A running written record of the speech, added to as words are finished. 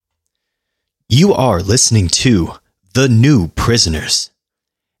You are listening to The New Prisoners.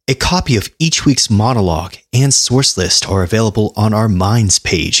 A copy of each week's monologue and source list are available on our Minds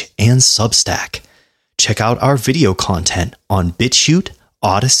page and Substack. Check out our video content on BitChute,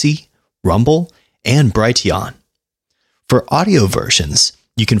 Odyssey, Rumble, and Brighteon. For audio versions,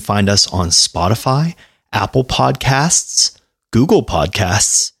 you can find us on Spotify, Apple Podcasts, Google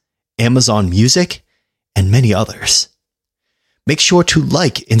Podcasts, Amazon Music, and many others. Make sure to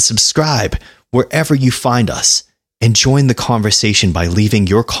like and subscribe wherever you find us, and join the conversation by leaving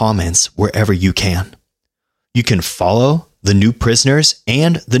your comments wherever you can. You can follow The New Prisoners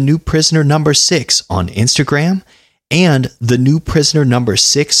and The New Prisoner number 6 on Instagram and The New Prisoner number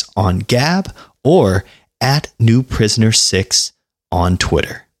 6 on Gab or at New Prisoner 6 on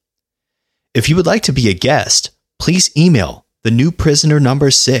Twitter. If you would like to be a guest, please email The New Prisoner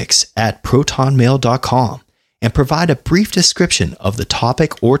number 6 at protonmail.com and provide a brief description of the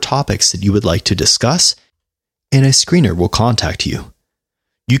topic or topics that you would like to discuss, and a screener will contact you.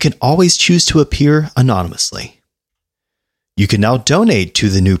 You can always choose to appear anonymously. You can now donate to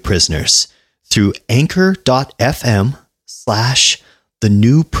The New Prisoners through anchor.fm/The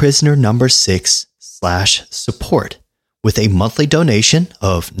New Prisoner number 6/support with a monthly donation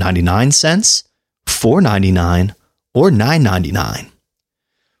of 99 cents, $4.99, or $9.99.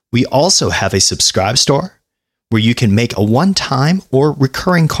 We also have a subscribe store where you can make a one-time or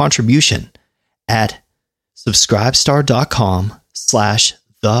recurring contribution at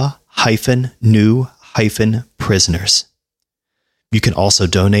subscribestar.com/the-new-prisoners. You can also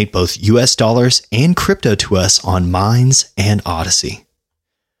donate both US dollars and crypto to us on Minds and Odyssey.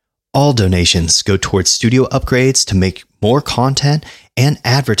 All donations go towards studio upgrades to make more content and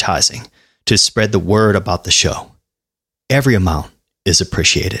advertising to spread the word about the show. Every amount is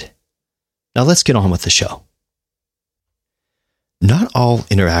appreciated. Now let's get on with the show. Not all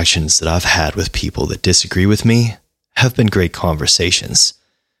interactions that I've had with people that disagree with me have been great conversations,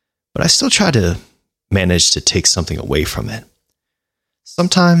 but I still try to manage to take something away from it.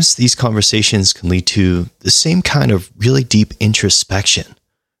 Sometimes these conversations can lead to the same kind of really deep introspection,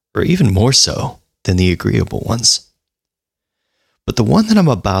 or even more so than the agreeable ones. But the one that I'm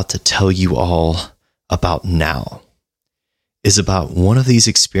about to tell you all about now is about one of these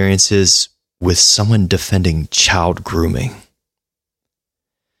experiences with someone defending child grooming.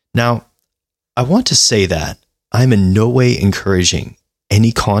 Now, I want to say that I'm in no way encouraging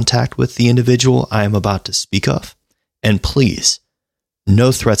any contact with the individual I am about to speak of, and please,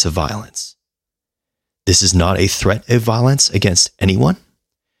 no threats of violence. This is not a threat of violence against anyone.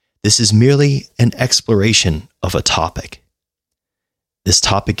 This is merely an exploration of a topic. This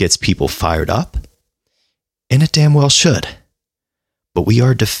topic gets people fired up, and it damn well should. But we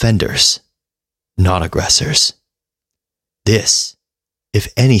are defenders, not aggressors. This, if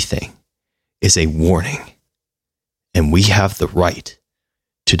anything, is a warning, and we have the right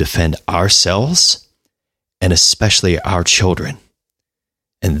to defend ourselves and especially our children,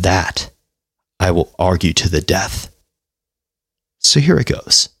 and that I will argue to the death. So here it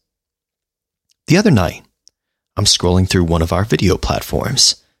goes. The other night, I'm scrolling through one of our video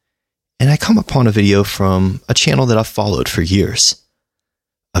platforms, and I come upon a video from a channel that I've followed for years.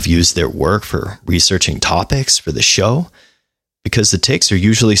 I've used their work for researching topics for the show, because the takes are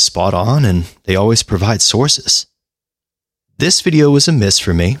usually spot on and they always provide sources. This video was a miss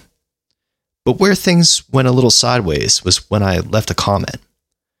for me, but where things went a little sideways was when I left a comment.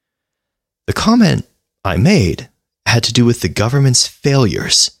 The comment I made had to do with the government's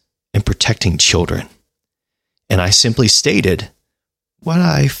failures in protecting children, and I simply stated what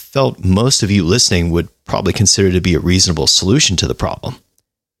I felt most of you listening would probably consider to be a reasonable solution to the problem.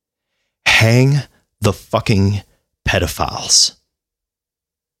 Hang the fucking pedophiles.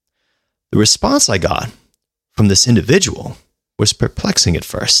 The response I got from this individual was perplexing at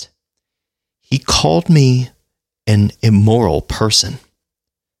first. He called me an immoral person.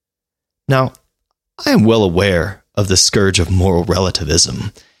 Now, I am well aware of the scourge of moral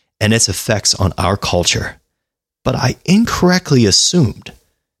relativism and its effects on our culture, but I incorrectly assumed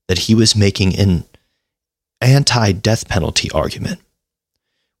that he was making an anti-death penalty argument,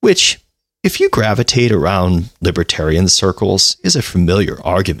 which, if you gravitate around libertarian circles, is a familiar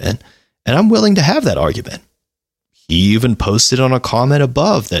argument, and I'm willing to have that argument. He even posted on a comment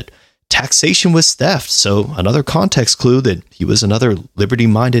above that taxation was theft, so another context clue that he was another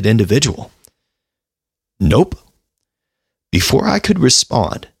liberty-minded individual. Nope. Before I could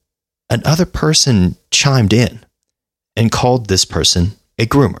respond, another person chimed in and called this person a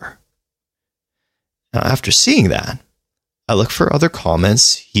groomer. Now, after seeing that, I looked for other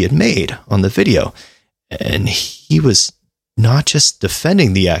comments he had made on the video, and he was not just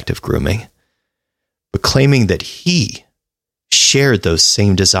defending the act of grooming, but claiming that he shared those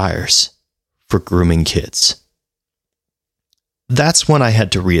same desires for grooming kids. That's when I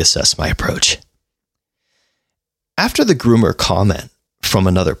had to reassess my approach. After the groomer comment from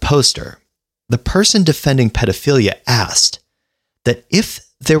another poster, the person defending pedophilia asked that if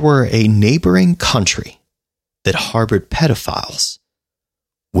there were a neighboring country that harbored pedophiles,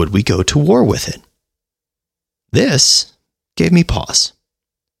 would we go to war with it? This gave me pause.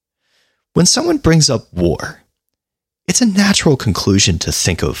 When someone brings up war, it's a natural conclusion to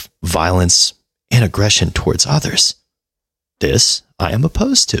think of violence and aggression towards others. This I am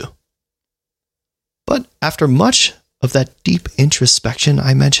opposed to. But after much of that deep introspection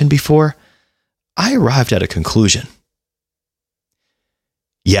I mentioned before, I arrived at a conclusion.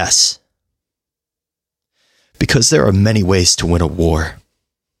 Yes, because there are many ways to win a war.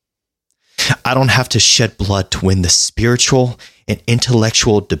 I don't have to shed blood to win the spiritual and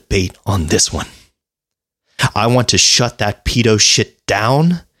intellectual debate on this one. I want to shut that pedo shit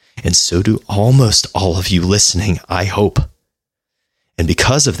down, and so do almost all of you listening, I hope. And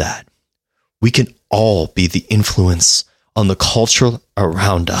because of that, we can all be the influence on the culture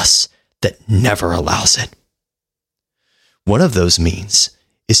around us that never allows it. One of those means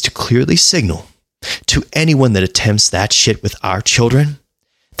is to clearly signal to anyone that attempts that shit with our children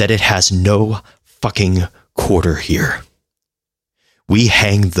that it has no fucking quarter here. We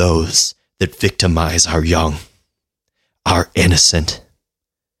hang those that victimize our young, our innocent,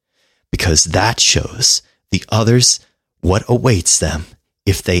 because that shows the others what awaits them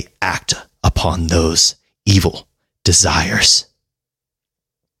if they act upon those evil desires.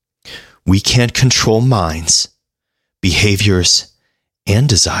 We can't control minds, behaviors, and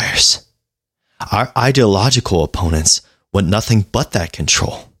desires. Our ideological opponents want nothing but that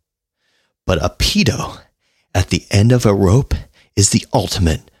control. But a pedo at the end of a rope is the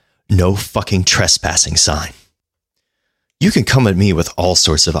ultimate no fucking trespassing sign. You can come at me with all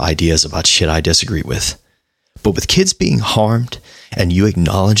sorts of ideas about shit I disagree with. But with kids being harmed and you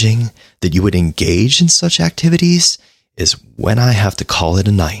acknowledging that you would engage in such activities is when I have to call it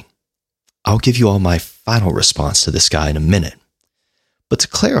a night. I'll give you all my final response to this guy in a minute. But to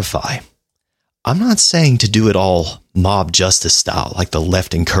clarify, I'm not saying to do it all mob justice style like the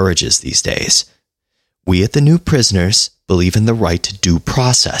left encourages these days. We at the New Prisoners believe in the right to due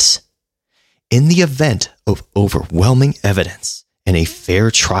process. In the event of overwhelming evidence and a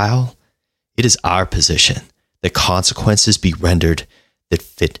fair trial, it is our position that consequences be rendered that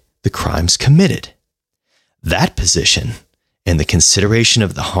fit the crimes committed. That position and the consideration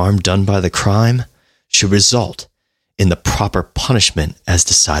of the harm done by the crime should result in the proper punishment as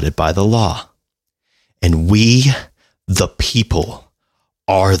decided by the law. And we, the people,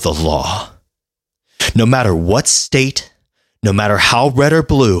 are the law. No matter what state, no matter how red or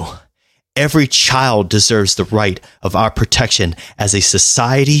blue, every child deserves the right of our protection as a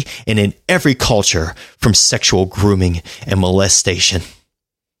society and in every culture from sexual grooming and molestation.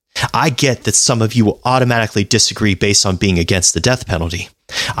 I get that some of you will automatically disagree based on being against the death penalty.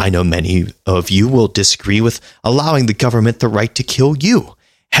 I know many of you will disagree with allowing the government the right to kill you.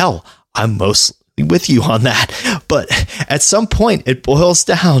 Hell, I'm mostly with you on that. But at some point, it boils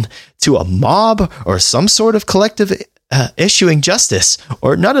down to a mob or some sort of collective issuing justice,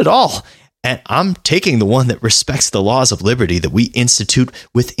 or none at all. And I'm taking the one that respects the laws of liberty that we institute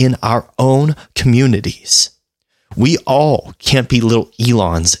within our own communities. We all can't be little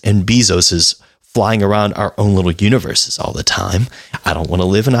Elons and Bezoses flying around our own little universes all the time. I don't want to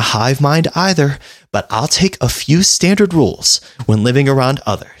live in a hive mind either, but I'll take a few standard rules when living around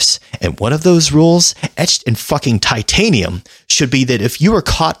others. And one of those rules, etched in fucking titanium, should be that if you are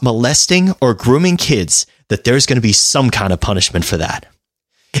caught molesting or grooming kids, that there's going to be some kind of punishment for that.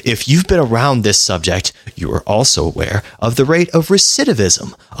 If you've been around this subject, you are also aware of the rate of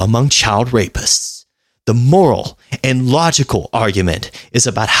recidivism among child rapists. The moral and logical argument is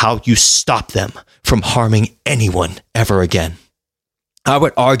about how you stop them from harming anyone ever again. I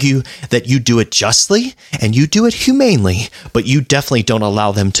would argue that you do it justly and you do it humanely, but you definitely don't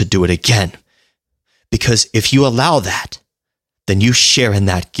allow them to do it again. Because if you allow that, then you share in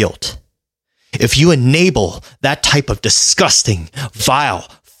that guilt. If you enable that type of disgusting, vile,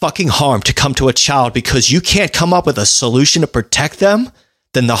 fucking harm to come to a child because you can't come up with a solution to protect them,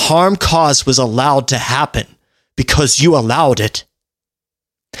 then the harm caused was allowed to happen because you allowed it.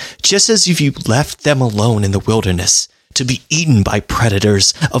 Just as if you left them alone in the wilderness to be eaten by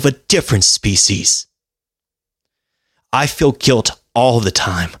predators of a different species. I feel guilt all the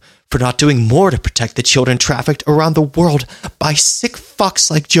time for not doing more to protect the children trafficked around the world by sick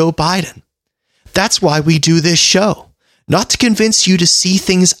fucks like Joe Biden. That's why we do this show. Not to convince you to see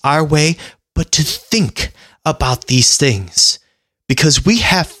things our way, but to think about these things, because we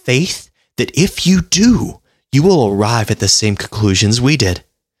have faith that if you do, you will arrive at the same conclusions we did.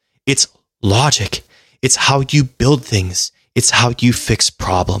 It's logic. It's how you build things. It's how you fix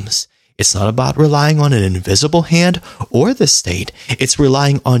problems. It's not about relying on an invisible hand or the state. It's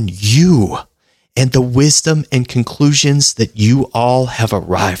relying on you and the wisdom and conclusions that you all have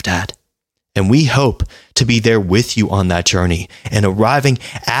arrived at. And we hope to be there with you on that journey and arriving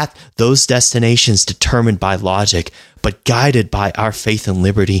at those destinations determined by logic, but guided by our faith in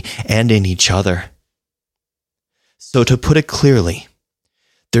liberty and in each other. So to put it clearly,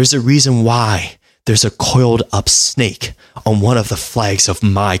 there's a reason why there's a coiled up snake on one of the flags of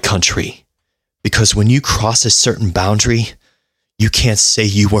my country. Because when you cross a certain boundary, you can't say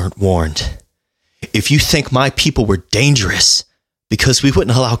you weren't warned. If you think my people were dangerous because we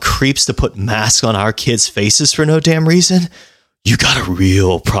wouldn't allow creeps to put masks on our kids' faces for no damn reason, you got a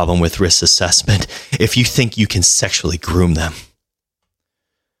real problem with risk assessment if you think you can sexually groom them.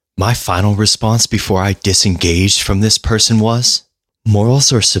 My final response before I disengaged from this person was,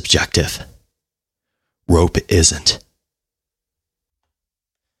 morals are subjective. Rope isn't.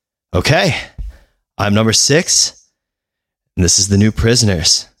 Okay, I'm number 6, and this is The New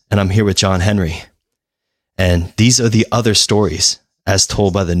Prisoners, and I'm here with John Henry. And these are the other stories as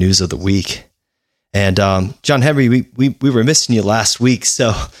told by the news of the week. And John Henry, we were missing you last week,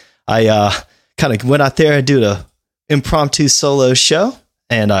 so I kind of went out there and did an impromptu solo show,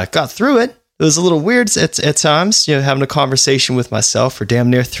 and I got through it. It was a little weird at times, having a conversation with myself for damn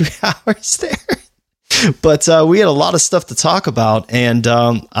near 3 hours there. But we had a lot of stuff to talk about, and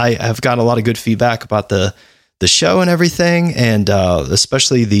I have gotten a lot of good feedback about the show and everything, and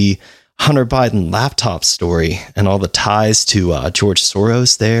especially the Hunter Biden laptop story and all the ties to George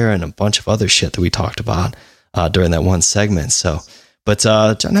Soros there and a bunch of other shit that we talked about during that one segment. So, but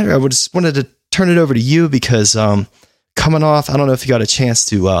John Henry, I just wanted to turn it over to you because coming off, I don't know if you got a chance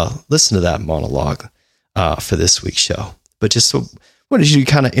to listen to that monologue for this week's show, but just wanted you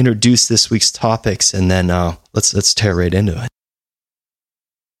to kind of introduce this week's topics, and then let's tear right into it.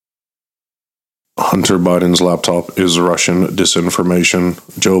 Hunter Biden's laptop is Russian disinformation.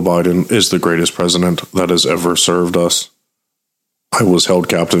 Joe Biden is the greatest president that has ever served us. I was held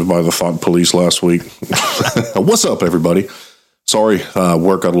captive by the thought police last week. What's up, everybody? Sorry,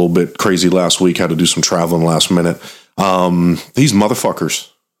 work got a little bit crazy last week. Had to do some traveling last minute. These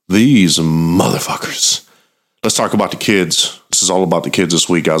motherfuckers. Let's talk about the kids. This is all about the kids this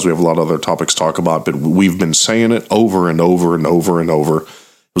week, guys. We have a lot of other topics to talk about, but we've been saying it over and over and over and over.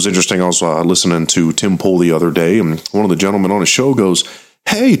 It was interesting. I was listening to Tim Pool the other day, and one of the gentlemen on his show goes,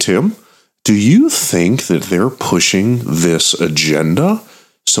 "Hey, Tim, do you think that they're pushing this agenda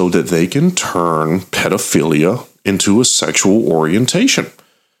so that they can turn pedophilia into a sexual orientation?"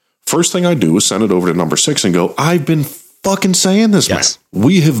 First thing I do is send it over to number 6 and go, I've been fucking saying this, yes, man.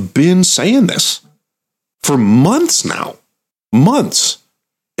 We have been saying this for months now. Months.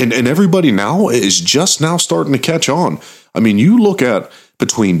 And everybody now is just now starting to catch on. I mean, you look at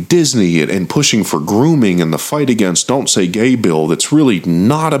between Disney and pushing for grooming and the fight against Don't Say Gay bill that's really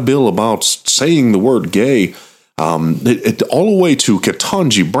not a bill about saying the word gay, all the way to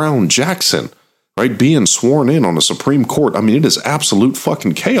Ketanji Brown Jackson, right, being sworn in on the Supreme Court. I mean, it is absolute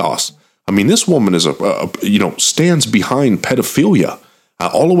fucking chaos. I mean, this woman is stands behind pedophilia,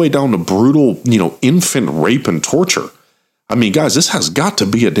 all the way down to brutal, infant rape and torture. I mean, guys, this has got to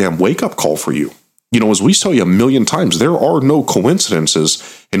be a damn wake-up call for you. As we tell you a million times, there are no coincidences.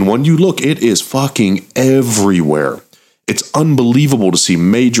 And when you look, it is fucking everywhere. It's unbelievable to see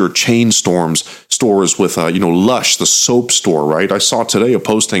major chain stores with, Lush, the soap store, right? I saw today a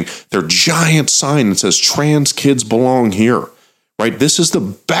posting, their giant sign that says trans kids belong here, right? This is the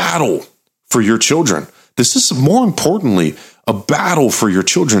battle for your children. This is, more importantly, a battle for your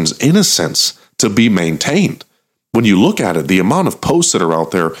children's innocence to be maintained. When you look at it, the amount of posts that are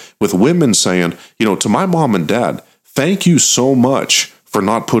out there with women saying, to my mom and dad, thank you so much for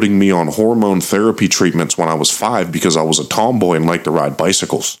not putting me on hormone therapy treatments when I was 5 because I was a tomboy and liked to ride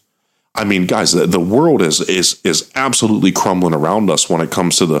bicycles. I mean, guys, the world is absolutely crumbling around us when it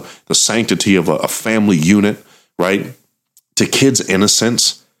comes to the sanctity of a family unit, right? To kids'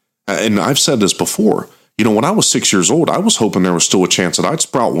 innocence. And I've said this before. When I was 6 years old, I was hoping there was still a chance that I'd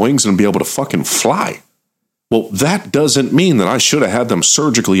sprout wings and be able to fucking fly. Well, that doesn't mean that I should have had them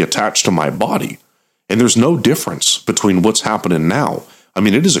surgically attached to my body. And there's no difference between what's happening now. I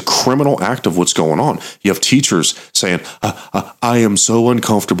mean, it is a criminal act of what's going on. You have teachers saying, I am so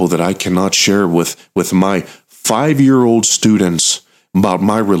uncomfortable that I cannot share with my 5-year-old students about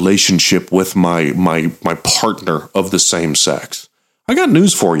my relationship with my partner of the same sex. I got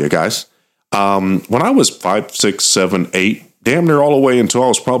news for you, guys. When I was 5, 6, 7, 8, damn near all the way until I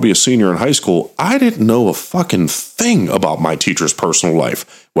was probably a senior in high school, I didn't know a fucking thing about my teacher's personal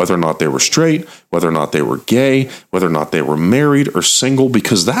life, whether or not they were straight, whether or not they were gay, whether or not they were married or single,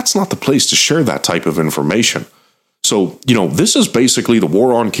 because that's not the place to share that type of information. So, this is basically the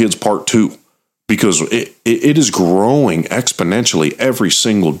War on Kids Part 2, because it is growing exponentially every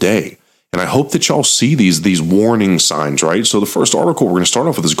single day. And I hope that y'all see these warning signs, right? So the first article we're going to start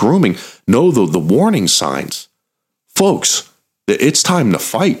off with is grooming. Know the warning signs. Folks, it's time to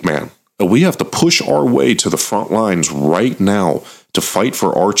fight, man. We have to push our way to the front lines right now to fight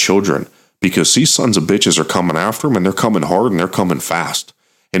for our children, because these sons of bitches are coming after them, and they're coming hard and they're coming fast.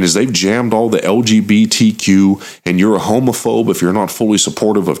 And as they've jammed all the LGBTQ, and you're a homophobe if you're not fully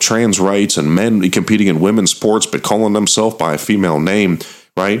supportive of trans rights and men competing in women's sports but calling themselves by a female name,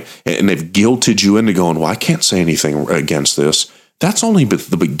 right? And they've guilted you into going, well, I can't say anything against this. That's only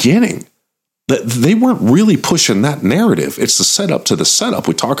the beginning. They weren't really pushing that narrative. It's the setup to the setup.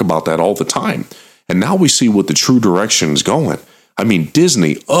 We talk about that all the time. And now we see what the true direction is going. I mean,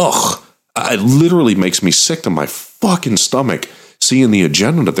 Disney, it literally makes me sick to my fucking stomach seeing the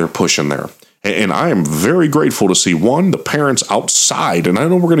agenda that they're pushing there. And I am very grateful to see, one, the parents outside. And I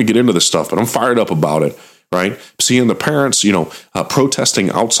know we're going to get into this stuff, but I'm fired up about it, right? Seeing the parents,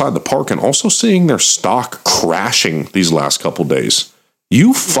 protesting outside the park, and also seeing their stock crashing these last couple days.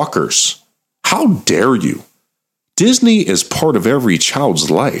 You fuckers. How dare you? Disney is part of every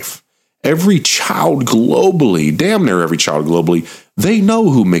child's life. Every child globally, damn near every child globally, they know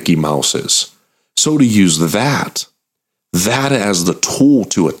who Mickey Mouse is. So to use that as the tool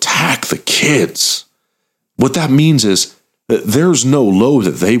to attack the kids, what that means is that there's no low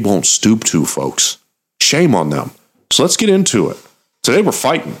that they won't stoop to, folks. Shame on them. So let's get into it. Today we're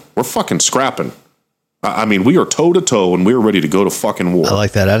fighting. We're fucking scrapping. I mean, we are toe-to-toe, and we're ready to go to fucking war. I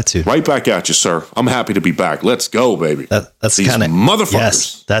like that attitude. Right back at you, sir. I'm happy to be back. Let's go, baby. That's These kind of motherfuckers.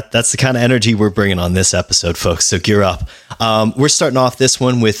 Yes, that's the kind of energy we're bringing on this episode, folks. So gear up. We're starting off this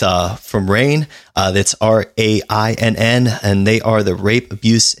one with from RAINN. That's RAINN, and they are the Rape,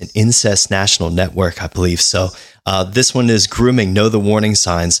 Abuse, and Incest National Network, I believe. So this one is grooming. Know the warning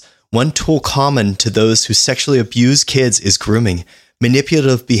signs. One tool common to those who sexually abuse kids is grooming.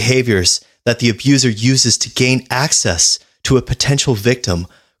 Manipulative behaviors that the abuser uses to gain access to a potential victim,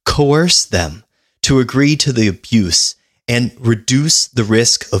 coerce them to agree to the abuse, and reduce the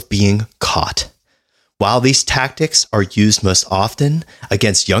risk of being caught. While these tactics are used most often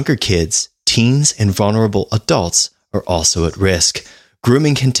against younger kids, teens and vulnerable adults are also at risk.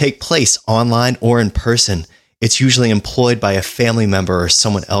 Grooming can take place online or in person. It's usually employed by a family member or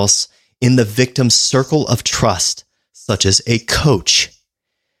someone else in the victim's circle of trust, such as a coach,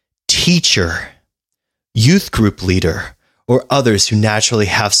 teacher, youth group leader, or others who naturally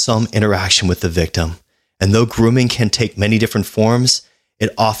have some interaction with the victim. And though grooming can take many different forms,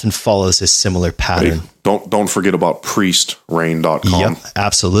 it often follows a similar pattern. Hey, don't forget about priestrain.com. Yep,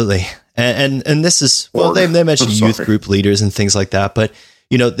 absolutely. And this is, well, they mentioned youth group leaders and things like that, but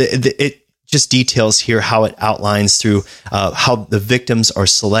it just details here how it outlines through how the victims are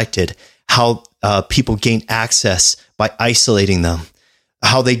selected, how people gain access by isolating them,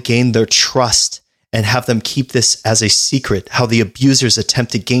 how they gain their trust and have them keep this as a secret, how the abusers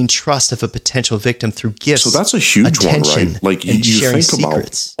attempt to gain trust of a potential victim through gifts. So that's a huge one, right? Like you think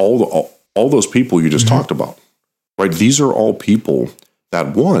secrets. About all those people you just talked about, right? These are all people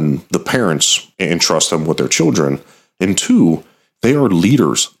that, one, the parents entrust them with their children, and two, they are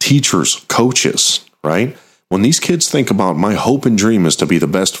leaders, teachers, coaches, right? When these kids think about, my hope and dream is to be the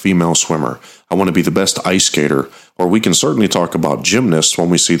best female swimmer, I want to be the best ice skater, or we can certainly talk about gymnasts when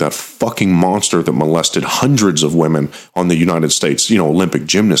we see that fucking monster that molested hundreds of women on the United States, Olympic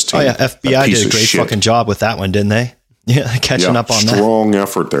gymnast team. Oh yeah, FBI did a great fucking job with that one, didn't they? Yeah, catching up on that. Strong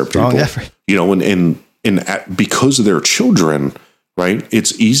effort there, people. Strong effort. And because of their children, right,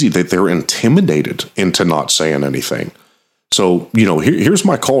 it's easy that they're intimidated into not saying anything. So, here's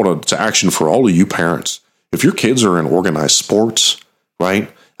my call to action for all of you parents. If your kids are in organized sports, right,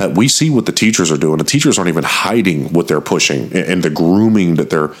 we see what the teachers are doing. The teachers aren't even hiding what they're pushing and the grooming that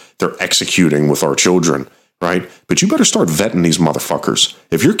they're executing with our children, right? But you better start vetting these motherfuckers.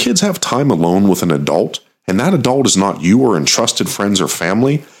 If your kids have time alone with an adult, and that adult is not you or entrusted friends or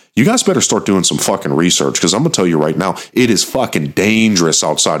family, you guys better start doing some fucking research, because I'm going to tell you right now, it is fucking dangerous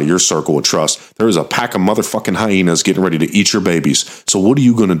outside of your circle of trust. There is a pack of motherfucking hyenas getting ready to eat your babies. So what are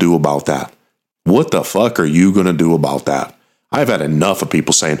you going to do about that? What the fuck are you going to do about that? I've had enough of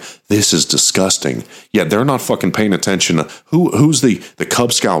people saying, this is disgusting. Yeah, they're not fucking paying attention to who's the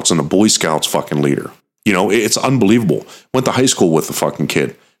Cub Scouts and the Boy Scouts fucking leader. It's unbelievable. Went to high school with the fucking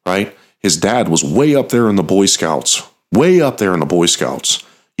kid, right? his dad was way up there in the Boy Scouts. Way up there in the Boy Scouts.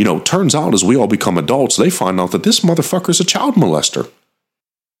 You know, turns out as we all become adults, they find out that this motherfucker is a child molester.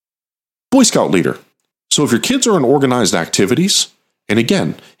 Boy Scout leader. So if your kids are in organized activities, and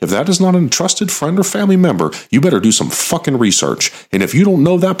again, if that is not a trusted friend or family member, you better do some fucking research. And if you don't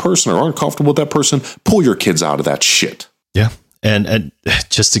know that person or aren't comfortable with that person, pull your kids out of that shit. Yeah. And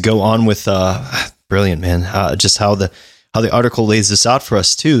just to go on with, brilliant, man, just how the article lays this out for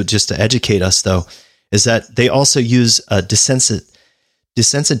us too, just to educate us though, is that they also use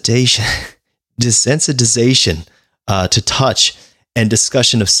desensitization to touch and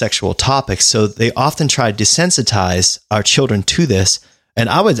discussion of sexual topics. So they often try to desensitize our children to this. And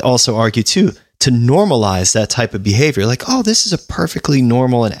I would also argue too, to normalize that type of behavior. Like, oh, this is a perfectly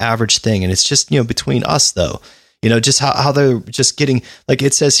normal and average thing. And it's just, between us though, just how they're just getting, like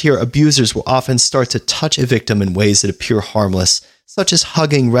it says here, abusers will often start to touch a victim in ways that appear harmless, such as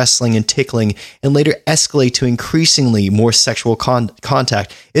hugging, wrestling, and tickling, and later escalate to increasingly more sexual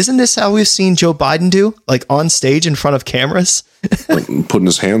contact. Isn't this how we've seen Joe Biden do, like on stage in front of cameras? Like putting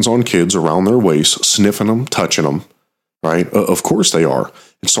his hands on kids around their waist, sniffing them, touching them, right? Of course they are.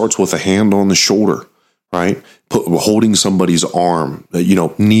 It starts with a hand on the shoulder, right? Holding somebody's arm,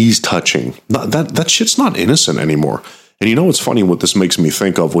 knees touching. That shit's not innocent anymore. And it's funny what this makes me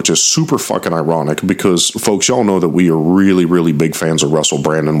think of, which is super fucking ironic because, folks, y'all know that we are really, really big fans of Russell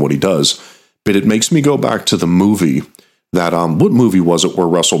Brand and what he does. But it makes me go back to the movie that, what movie was it where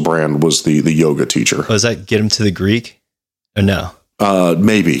Russell Brand was the yoga teacher? Was that Get Him to the Greek? Or no?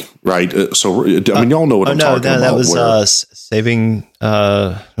 Maybe, right? So, y'all know what I'm talking about. That was Saving,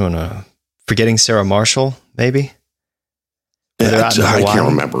 Forgetting Sarah Marshall, maybe? I can't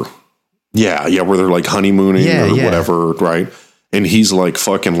remember. Yeah, where they're like honeymooning or whatever, right? And he's like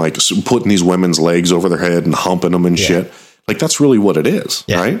fucking like putting these women's legs over their head and humping them and shit. Like that's really what it is,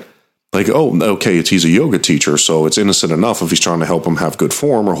 right? Like, oh, okay, he's a yoga teacher, so it's innocent enough if he's trying to help them have good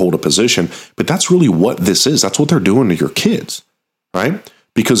form or hold a position. But that's really what this is. That's what they're doing to your kids, right?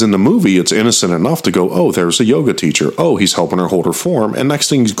 Because in the movie, it's innocent enough to go, oh, there's a yoga teacher. Oh, he's helping her hold her form. And next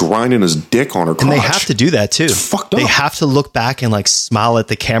thing he's grinding his dick on her crotch. And they have to do that too. It's fucked up. They have to look back and like smile at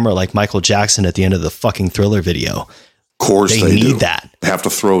the camera like Michael Jackson at the end of the fucking Thriller video. Of course they need do. That. They have to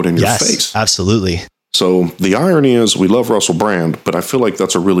throw it in your face. Absolutely. So the irony is we love Russell Brand, but I feel like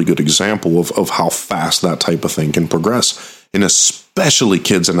that's a really good example of how fast that type of thing can progress, and especially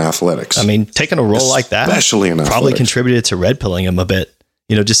kids in athletics. I mean, taking a role like that especially in probably athletics. Contributed to red pilling him a bit.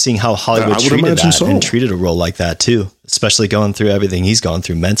 Just seeing how Hollywood treated that and treated a role like that too, especially going through everything he's gone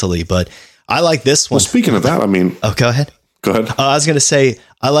through mentally. But I like this one. Well, speaking of that, oh, go ahead. Go ahead. I was going to say,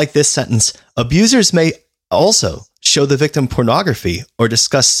 I like this sentence. Abusers may also show the victim pornography or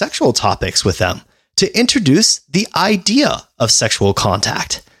discuss sexual topics with them to introduce the idea of sexual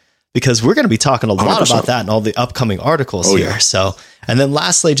contact. Because we're going to be talking a lot 100%. about that in all the upcoming articles here. Yeah. So, and then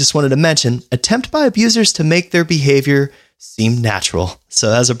lastly, I just wanted to mention, attempt by abusers to make their behavior seem natural.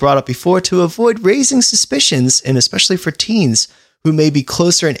 So as I brought up before, to avoid raising suspicions, and especially for teens who may be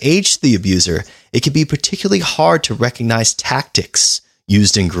closer in age to the abuser, it can be particularly hard to recognize tactics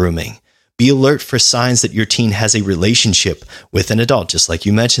used in grooming. Be alert for signs that your teen has a relationship with an adult, just like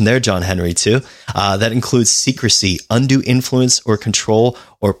you mentioned there, John Henry, too. That includes secrecy, undue influence or control,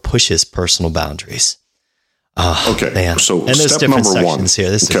 or pushes personal boundaries. Okay, man. So and there's step different number sections one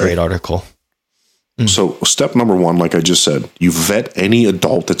here. This is a great article. So step number one, like I just said, you vet any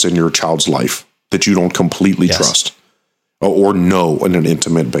adult that's in your child's life that you don't completely trust or know on an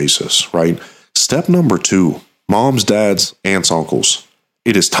intimate basis, right? Step number two, moms, dads, aunts, uncles.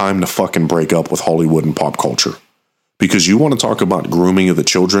 It is time to fucking break up with Hollywood and pop culture. Because you want to talk about grooming of the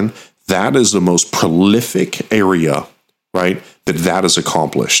children, that is the most prolific area, right, that is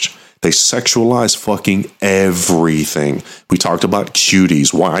accomplished. They sexualize fucking everything. We talked about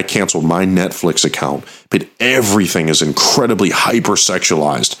cuties, why I canceled my Netflix account, but everything is incredibly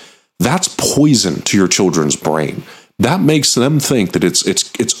hypersexualized. That's poison to your children's brain. That makes them think that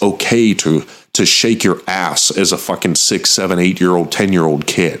it's okay to shake your ass as a fucking 6, 7, 8-year-old, 10-year-old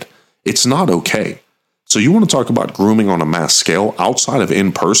kid. It's not okay. So you want to talk about grooming on a mass scale outside of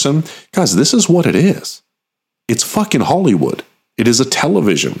in person? Guys, this is what it is. It's fucking Hollywood. It is a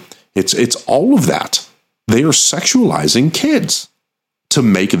television. It's all of that. They are sexualizing kids to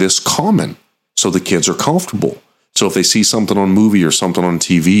make this common so the kids are comfortable. So if they see something on movie or something on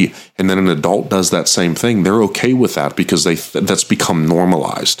TV and then an adult does that same thing, they're okay with that because that's become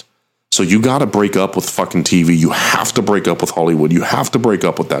normalized. So you got to break up with fucking TV. You have to break up with Hollywood. You have to break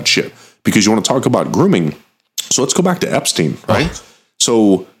up with that shit because you want to talk about grooming. So let's go back to Epstein, right?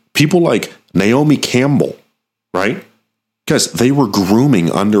 So people like Naomi Campbell, right? Guys, they were grooming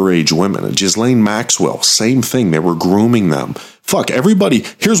underage women. And Ghislaine Maxwell, same thing. They were grooming them. Fuck, everybody.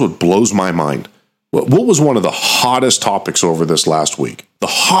 Here's what blows my mind. What was one of the hottest topics over this last week? The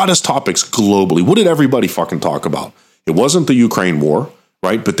hottest topics globally. What did everybody fucking talk about? It wasn't the Ukraine war,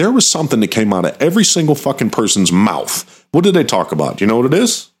 right? But there was something that came out of every single fucking person's mouth. What did they talk about? You know what it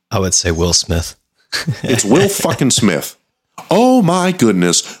is? I would say Will Smith. It's Will fucking Smith. Oh my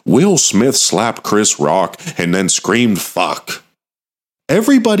goodness, Will Smith slapped Chris Rock and then screamed fuck.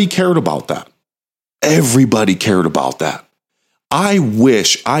 Everybody cared about that. Everybody cared about that. I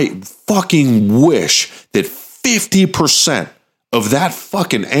fucking wish that 50% of that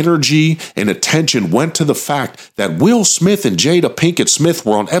fucking energy and attention went to the fact that Will Smith and Jada Pinkett Smith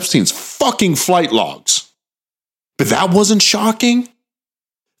were on Epstein's fucking flight logs. But that wasn't shocking.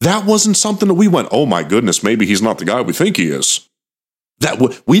 That wasn't something that we went, oh my goodness, maybe he's not the guy we think he is.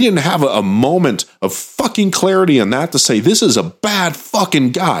 We didn't have a moment of fucking clarity on that to say this is a bad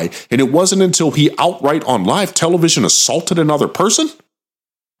fucking guy. And it wasn't until he outright on live television assaulted another person?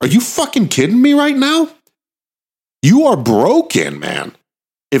 Are you fucking kidding me right now? You are broken, man.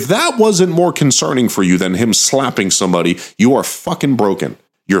 If that wasn't more concerning for you than him slapping somebody, you are fucking broken.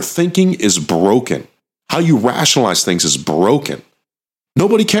 Your thinking is broken. How you rationalize things is broken.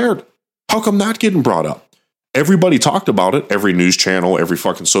 Nobody cared. How come not getting brought up? Everybody talked about it. Every news channel, every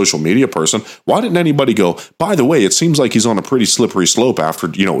fucking social media person. Why didn't anybody go, by the way, it seems like he's on a pretty slippery slope after,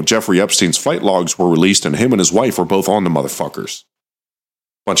 Jeffrey Epstein's flight logs were released and him and his wife were both on the motherfuckers.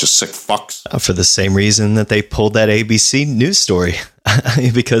 Bunch of sick fucks. For the same reason that they pulled that ABC news story,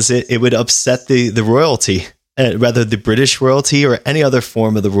 because it would upset the royalty, rather the British royalty or any other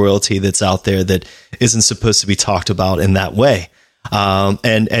form of the royalty that's out there that isn't supposed to be talked about in that way.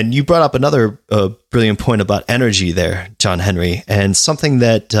 And you brought up another brilliant point about energy there, John Henry, and something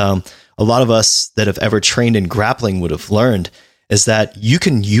that a lot of us that have ever trained in grappling would have learned is that you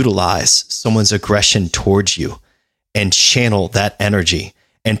can utilize someone's aggression towards you and channel that energy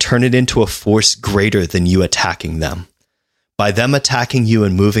and turn it into a force greater than you attacking them. By them attacking you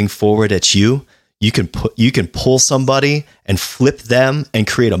and moving forward at you, you can pull somebody and flip them and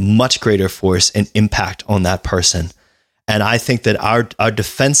create a much greater force and impact on that person. And I think that our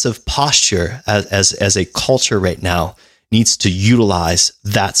defensive posture as a culture right now needs to utilize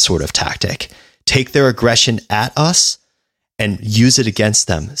that sort of tactic. Take their aggression at us and use it against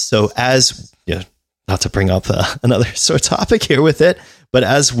them. So as, not to bring up another sort of topic here with it, but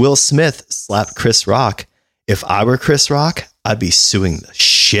as Will Smith slapped Chris Rock, if I were Chris Rock, I'd be suing the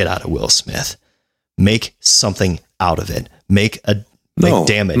shit out of Will Smith. Make something out of it. Make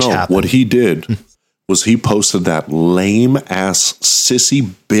damage happen. What he did was he posted that lame ass sissy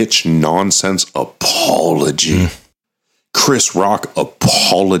bitch nonsense apology. Chris Rock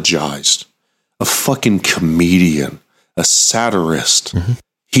apologized. A fucking comedian, a satirist.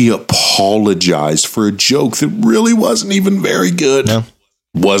 He apologized for a joke that really wasn't even very good. No.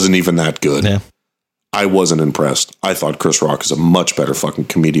 Wasn't even that good. No. I wasn't impressed. I thought Chris Rock is a much better fucking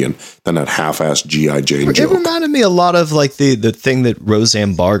comedian than that half-assed G.I. Jane joke. It reminded me a lot of like the thing that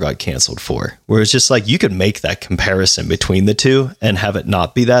Roseanne Barr got canceled for, where it's just like you could make that comparison between the two and have it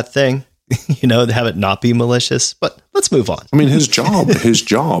not be that thing, have it not be malicious. But let's move on. I mean, his job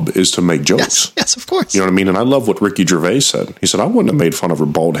is to make jokes. Yes, of course. You know what I mean? And I love what Ricky Gervais said. He said, I wouldn't have made fun of her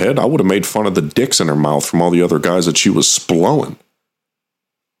bald head. I would have made fun of the dicks in her mouth from all the other guys that she was splowing.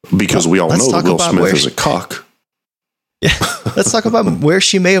 Because we all know that Will Smith is a cuck. Yeah, let's talk about where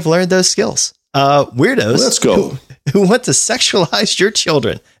she may have learned those skills. Weirdos. Let's go. Who want to sexualize your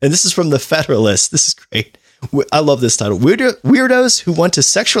children. And this is from the Federalist. This is great. I love this title. Weirdos who want to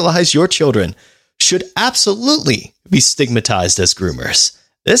sexualize your children should absolutely be stigmatized as groomers.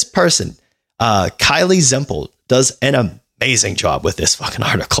 This person, Kylie Zempel, does an amazing job with this fucking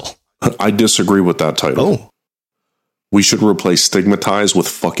article. I disagree with that title. Oh. We should replace stigmatized with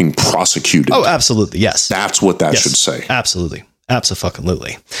fucking prosecuted. Oh, absolutely. Yes. That's what that should say. Absolutely.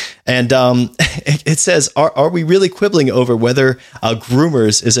 Absolutely. And it says, are we really quibbling over whether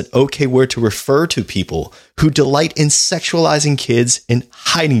groomers is an okay word to refer to people who delight in sexualizing kids and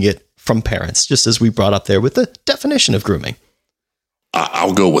hiding it from parents, just as we brought up there with the definition of grooming?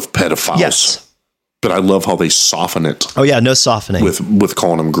 I'll go with pedophiles. Yes. But I love how they soften it. Oh yeah, no softening with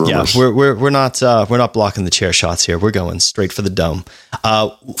calling them groomers. Yeah, we're not blocking the chair shots here. We're going straight for the dome.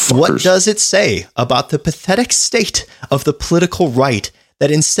 What does it say about the pathetic state of the political right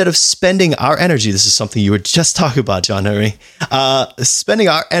that instead of spending our energy, this is something you were just talking about, John Henry, spending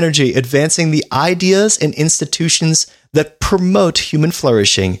our energy advancing the ideas and institutions that promote human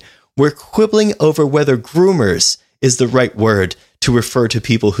flourishing, we're quibbling over whether groomers is the right word to refer to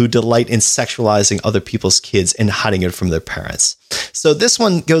people who delight in sexualizing other people's kids and hiding it from their parents. So this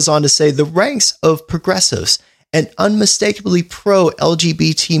one goes on to say the ranks of progressives and unmistakably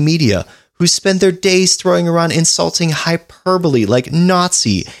pro-LGBT media who spend their days throwing around insulting hyperbole like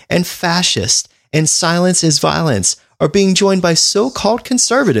Nazi and fascist and silence is violence are being joined by so-called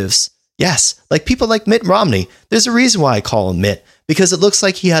conservatives. Yes, like people like Mitt Romney. There's a reason why I call him Mitt, because it looks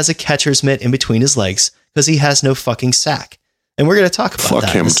like he has a catcher's mitt in between his legs because he has no fucking sack. And we're going to talk about that.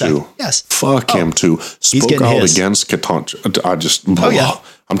 Fuck him too. Yes. Fuck him too. Spoke out against Katantra. I just,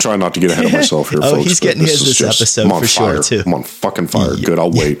 I'm trying not to get ahead of myself here, folks. He's getting his this episode for sure, too. I'm on fucking fire. Good.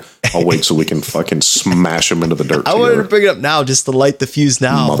 I'll wait. I'll wait so we can fucking smash him into the dirt. I wanted to bring it up now just to light the fuse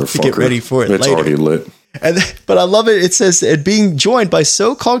now to get ready for it later. It's already lit. But I love it. It says, being joined by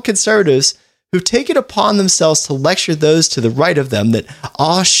so-called conservatives who've taken upon themselves to lecture those to the right of them that,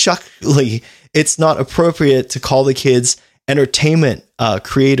 shuckly, it's not appropriate to call the kids entertainment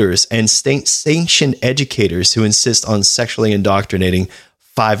creators and sanctioned educators who insist on sexually indoctrinating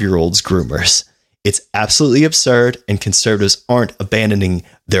 5-year-olds groomers. It's absolutely absurd, and conservatives aren't abandoning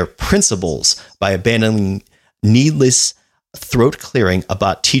their principles by abandoning needless throat clearing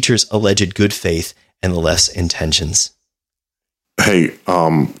about teachers' alleged good faith and the left's intentions. Hey,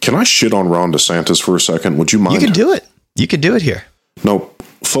 can I shit on Ron DeSantis for a second? Would you mind? You can do it. You can do it here. No,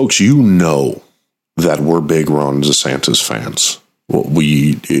 folks, you know that we're big Ron DeSantis fans. Well,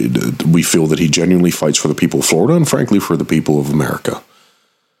 we feel that he genuinely fights for the people of Florida and, frankly, for the people of America.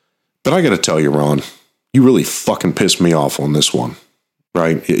 But I got to tell you, Ron, you really fucking pissed me off on this one,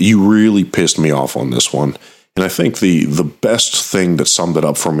 right? You really pissed me off on this one. And I think the best thing that summed it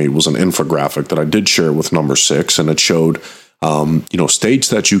up for me was an infographic that I did share with number 6, and it showed, states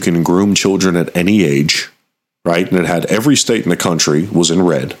that you can groom children at any age, right? And it had every state in the country was in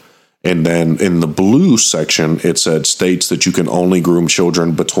red. And then in the blue section, it said states that you can only groom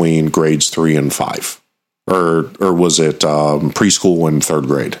children between grades 3 and 5, or was it preschool and 3rd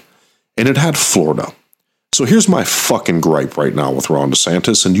grade? And it had Florida. So here's my fucking gripe right now with Ron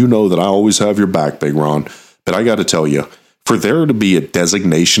DeSantis, and you know that I always have your back, Big Ron. But I got to tell you, for there to be a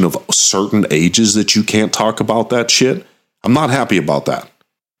designation of certain ages that you can't talk about that shit, I'm not happy about that.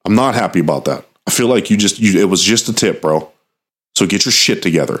 I'm not happy about that. I feel like it was just a tip, bro. So get your shit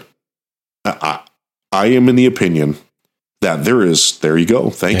together. I am in the opinion that there you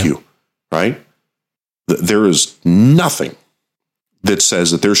go. Thank you. Right? There is nothing that says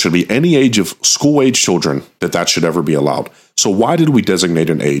that there should be any age of school-age children that should ever be allowed. So why did we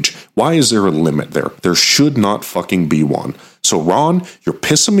designate an age? Why is there a limit there? There should not fucking be one. So Ron, you're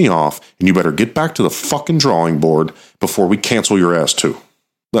pissing me off, and you better get back to the fucking drawing board before we cancel your ass too.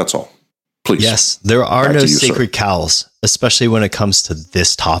 That's all. Please. Yes, there are no sacred cows, especially when it comes to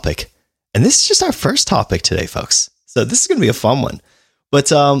this topic. And this is just our first topic today, folks. So this is going to be a fun one.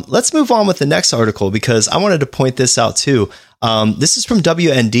 But let's move on with the next article, because I wanted to point this out too. This is from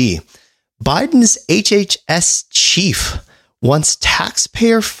WND. Biden's HHS chief wants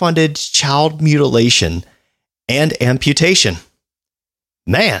taxpayer-funded child mutilation and amputation.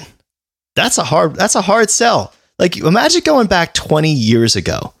 Man, that's a hard sell. Like, imagine going back 20 years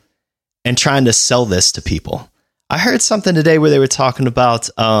ago and trying to sell this to people. I heard something today where they were talking about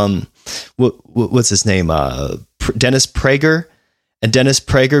what's his name, Dennis Prager. And Dennis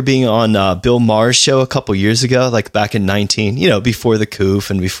Prager being on Bill Maher's show a couple years ago, like back in 19, before the coup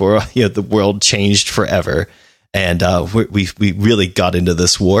and before the world changed forever, and we really got into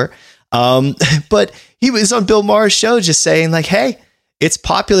this war. But he was on Bill Maher's show just saying like, hey, it's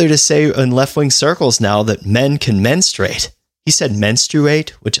popular to say in left-wing circles now that men can menstruate. He said menstruate,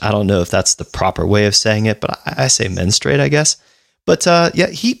 which I don't know if that's the proper way of saying it, but I say menstruate, I guess. But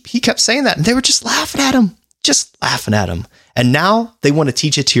he kept saying that, and they were just laughing at him. And now they want to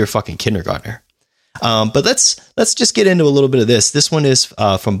teach it to your fucking kindergartner. But let's just get into a little bit of this. This one is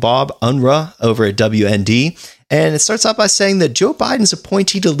from Bob Unruh over at WND. And it starts out by saying that Joe Biden's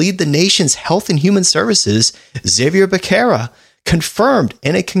appointee to lead the nation's Health and Human Services, Xavier Becerra, confirmed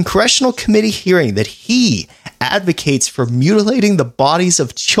in a congressional committee hearing that he advocates for mutilating the bodies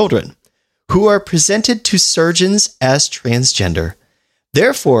of children who are presented to surgeons as transgender,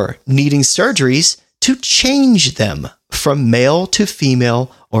 therefore needing surgeries to change them from male to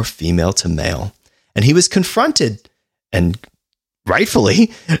female or female to male. And he was confronted, and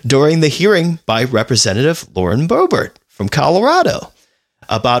rightfully, during the hearing by Representative Lauren Boebert from Colorado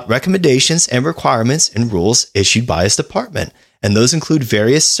about recommendations and requirements and rules issued by his department. And those include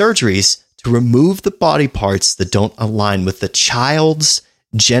various surgeries to remove the body parts that don't align with the child's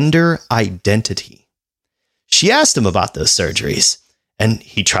gender identity. She asked him about those surgeries, and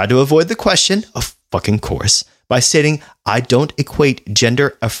he tried to avoid the question, of fucking course, by stating, I don't equate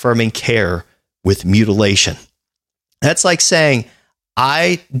gender affirming care with mutilation. That's like saying,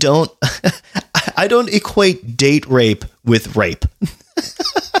 I don't equate date rape with rape.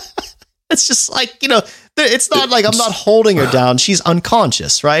 It's just like, it's not like I'm not holding her down. She's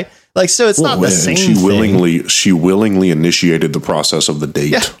unconscious, right? Like, so it's not the same thing. She willingly initiated the process of the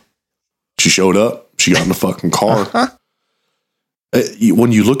date. Yeah. She showed up. She got in the fucking car.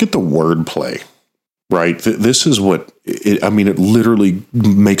 When you look at the wordplay, right, this is what, it literally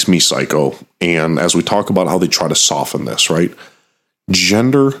makes me psycho. And as we talk about how they try to soften this, right,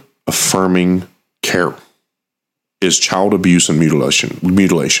 gender affirming care is child abuse and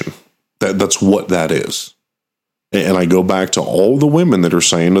mutilation. That's what that is. And I go back to all the women that are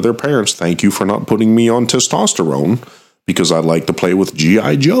saying to their parents, thank you for not putting me on testosterone because I like to play with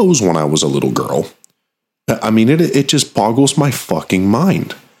G.I. Joes when I was a little girl. I mean, it just boggles my fucking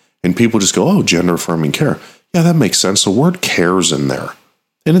mind. And people just go, oh, gender affirming care. Yeah, that makes sense. The word care's in there.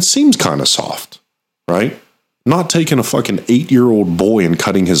 And it seems kind of soft, right? Not taking a fucking 8-year-old boy and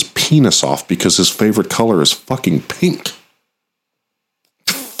cutting his penis off because his favorite color is fucking pink.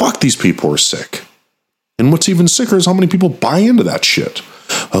 Fuck, these people are sick. And what's even sicker is how many people buy into that shit.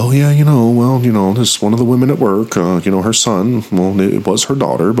 Oh, yeah, this is one of the women at work, her son, well, it was her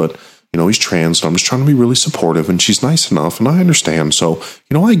daughter, but, he's trans, so I'm just trying to be really supportive, and she's nice enough, and I understand, so,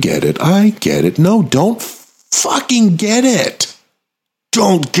 I get it. No, don't fucking get it.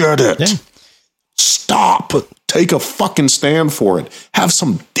 Don't get it. Yeah. Stop. Take a fucking stand for it. Have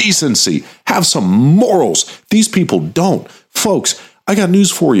some decency. Have some morals. These people don't. Folks, I got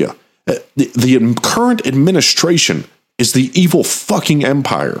news for you. The current administration is the evil fucking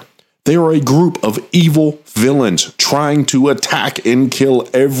empire. They are a group of evil villains trying to attack and kill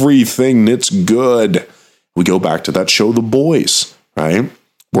everything that's good. We go back to that show, The Boys, right?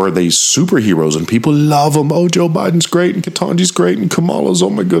 Where they superheroes and people love them. Oh, Joe Biden's great and Ketanji's great and Kamala's, oh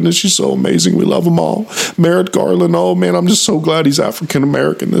my goodness, she's so amazing. We love them all. Merrick Garland, oh man, I'm just so glad he's African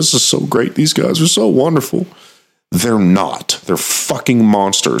American. This is so great. These guys are so wonderful. They're not. They're fucking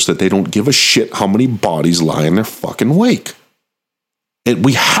monsters that they don't give a shit how many bodies lie in their fucking wake. And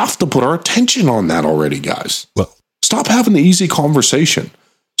we have to put our attention on that already, guys. Well, stop having the easy conversation.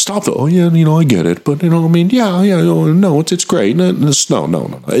 Stop the, I get it, but, no, it's great. No.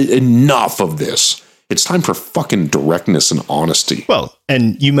 Enough of this. It's time for fucking directness and honesty. Well,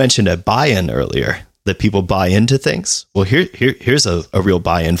 and you mentioned a buy-in earlier, that people buy into things. Well, here's a real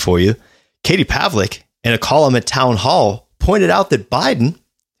buy-in for you. Katie Pavlik, in a column at Town Hall, pointed out that Biden,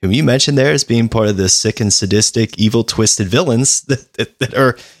 whom you mentioned there as being part of the sick and sadistic, evil, twisted villains that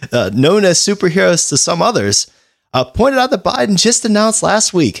are known as superheroes to some others, pointed out that Biden just announced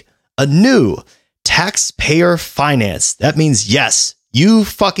last week a new taxpayer finance. That means, yes, you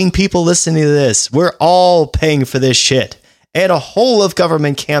fucking people listening to this, we're all paying for this shit. And a whole of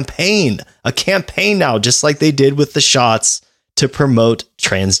government campaign, a campaign now, just like they did with the shots to promote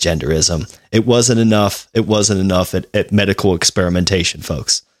transgenderism. It wasn't enough. It wasn't enough at medical experimentation,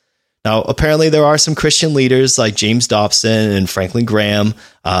 folks. Now, apparently there are some Christian leaders like James Dobson and Franklin Graham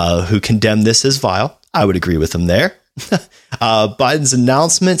who condemn this as vile. I would agree with them there. Biden's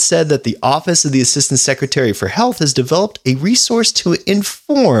announcement said that the Office of the Assistant Secretary for Health has developed a resource to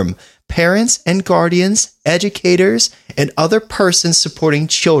inform parents and guardians, educators, and other persons supporting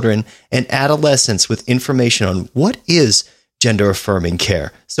children and adolescents with information on what is gender affirming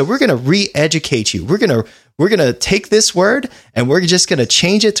care. So we're going to re-educate you. We're going to take this word and we're just going to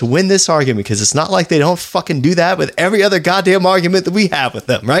change it to win this argument, because it's not like they don't fucking do that with every other goddamn argument that we have with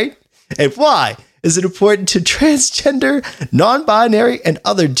them, right? And why is it important to transgender, non-binary, and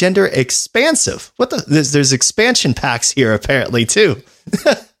other gender expansive? There's expansion packs here apparently too.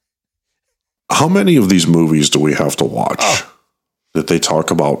 How many of these movies do we have to watch that they talk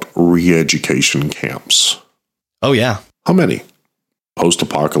about re-education camps? Oh yeah. How many?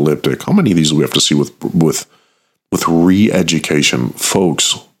 Post-apocalyptic. How many of these do we have to see with re-education?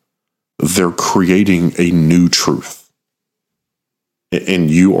 Folks, they're creating a new truth.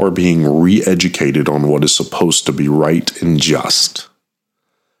 And you are being re-educated on what is supposed to be right and just.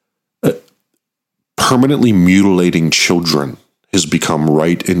 Permanently mutilating children has become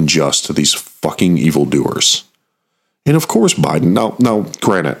right and just to these fucking evildoers. And of course, Biden, now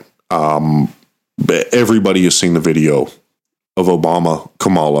granted, everybody has seen the video of Obama,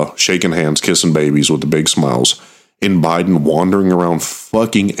 Kamala, shaking hands, kissing babies with the big smiles, and Biden wandering around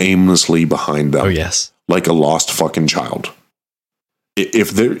fucking aimlessly behind them. Oh, yes. Like a lost fucking child.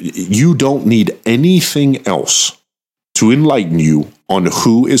 You don't need anything else to enlighten you on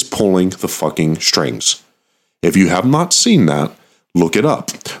who is pulling the fucking strings. If you have not seen that, Look it up.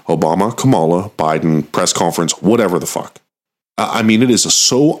 Obama, Kamala, Biden, press conference, whatever the fuck. I mean, it is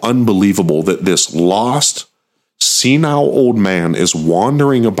so unbelievable that this lost, senile old man is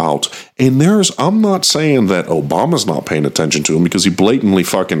wandering about. And I'm not saying that Obama's not paying attention to him because he blatantly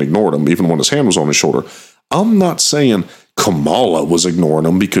fucking ignored him, even when his hand was on his shoulder. I'm not saying Kamala was ignoring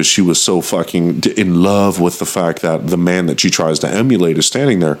him because she was so fucking in love with the fact that the man that she tries to emulate is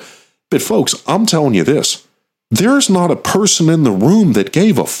standing there. But folks, I'm telling you this. There's not a person in the room that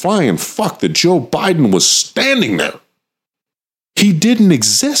gave a flying fuck that Joe Biden was standing there. He didn't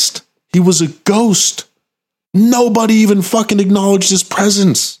exist. He was a ghost. Nobody even fucking acknowledged his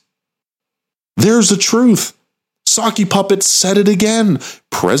presence. There's the truth. Saki Puppet said it again.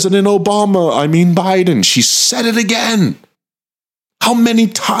 Biden, she said it again. How many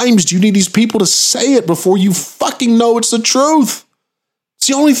times do you need these people to say it before you fucking know it's the truth? It's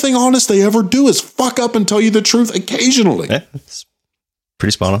the only thing honest they ever do is fuck up and tell you the truth occasionally. Yeah, it's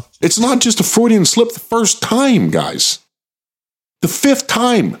pretty spot on. It's not just a Freudian slip the first time, guys. The fifth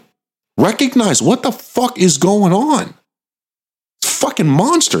time. Recognize what the fuck is going on. It's fucking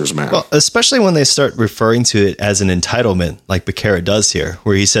monsters, man. Well, especially when they start referring to it as an entitlement, like Becerra does here,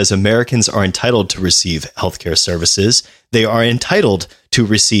 where he says Americans are entitled to receive healthcare services. They are entitled to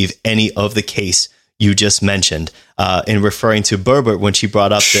receive any of the case you just mentioned, in referring to Berbert when she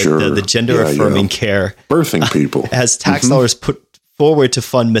brought up the gender-affirming care. Birthing people. As tax dollars put forward to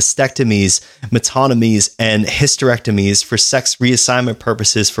fund mastectomies, metotomies, and hysterectomies for sex reassignment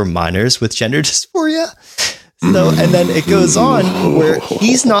purposes for minors with gender dysphoria. So, and then it goes on where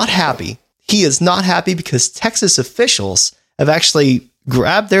he's not happy. He is not happy because Texas officials have actually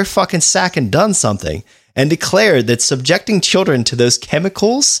grabbed their fucking sack and done something and declared that subjecting children to those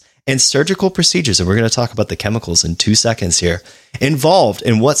chemicals and surgical procedures, and we're going to talk about the chemicals in 2 seconds here, involved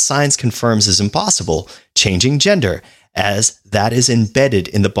in what science confirms is impossible, changing gender, as that is embedded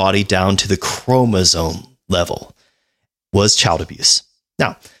in the body down to the chromosome level, was child abuse.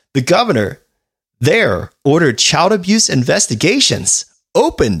 Now, the governor there ordered child abuse investigations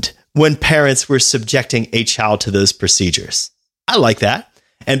opened when parents were subjecting a child to those procedures. I like that.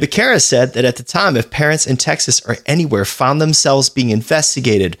 And Becerra said that at the time, if parents in Texas or anywhere found themselves being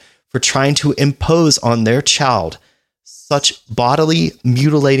investigated for trying to impose on their child such bodily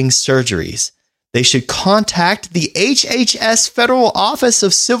mutilating surgeries, they should contact the HHS Federal Office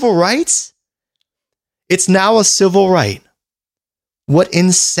of Civil Rights. It's now a civil right. What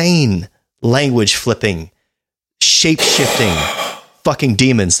insane language flipping, shape shifting fucking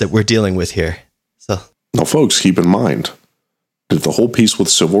demons that we're dealing with here. So now, folks, keep in mind that the whole piece with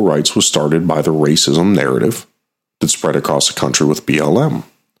civil rights was started by the racism narrative that spread across the country with BLM.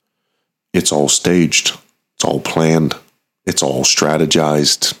 It's all staged. It's all planned. It's all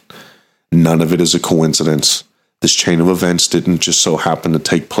strategized. None of it is a coincidence. This chain of events didn't just so happen to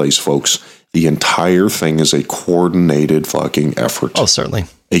take place, folks. The entire thing is a coordinated fucking effort. Oh, certainly.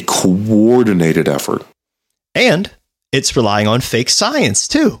 A coordinated effort. And it's relying on fake science,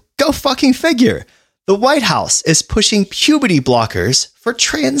 too. Go fucking figure. The White House is pushing puberty blockers for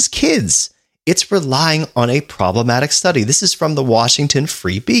trans kids. It's relying on a problematic study. This is from the Washington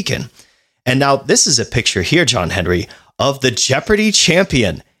Free Beacon. And now this is a picture here, John Henry, of the Jeopardy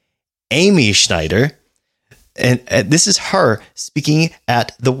champion, Amy Schneider. And this is her speaking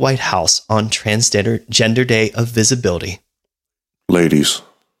at the White House on Transgender Day of Visibility. Ladies.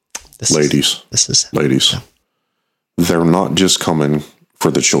 Yeah. They're not just coming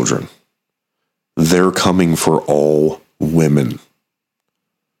for the children. They're coming for all women.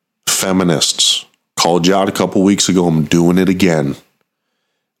 Feminists. Called you out a couple weeks ago. I'm doing it again.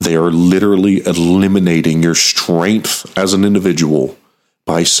 They are literally eliminating your strength as an individual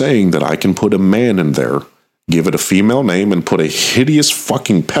by saying that I can put a man in there, give it a female name, and put a hideous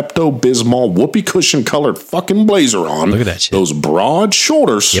fucking Pepto-Bismol whoopee cushion colored fucking blazer on. Look at that shit. Those broad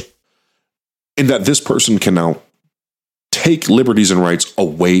shoulders. Yep. And that this person can now take liberties and rights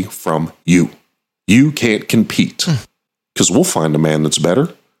away from you. You can't compete. Because we'll find a man that's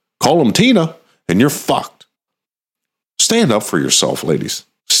better. Call him Tina, and you're fucked. Stand up for yourself, ladies.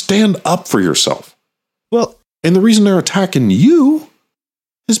 Stand up for yourself. Well, and the reason they're attacking you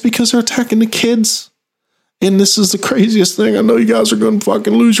is because they're attacking the kids. And this is the craziest thing. I know you guys are going to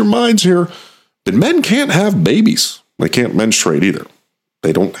fucking lose your minds here. But men can't have babies. They can't menstruate either.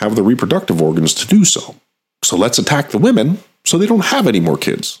 They don't have the reproductive organs to do so. So let's attack the women so they don't have any more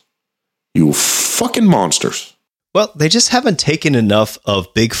kids. You fucking monsters. Well, they just haven't taken enough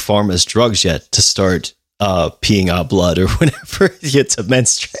of Big Pharma's drugs yet to start peeing out blood or whenever you get to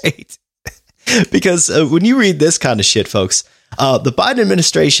menstruate. Because when you read this kind of shit, folks, the Biden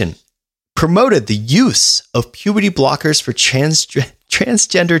administration promoted the use of puberty blockers for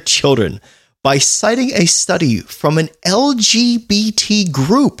transgender children by citing a study from an LGBT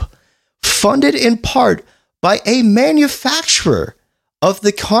group funded in part by a manufacturer of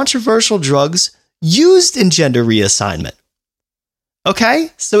the controversial drugs used in gender reassignment. Okay,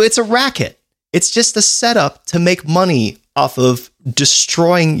 so it's a racket. It's just a setup to make money off of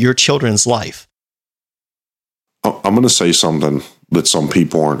destroying your children's life. I'm going to say something that some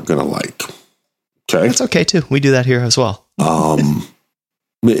people aren't going to like. Okay? That's okay, too. We do that here as well. And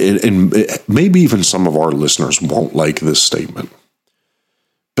maybe even some of our listeners won't like this statement.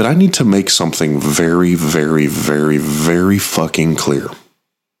 But I need to make something very, very, very, very fucking clear.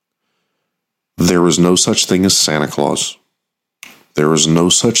 There is no such thing as Santa Claus. There is no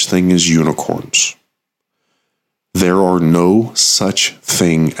such thing as unicorns. There are no such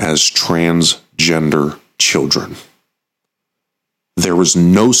thing as transgender children. There is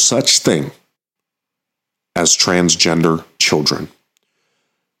no such thing as transgender children.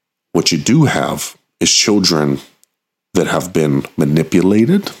 What you do have is children that have been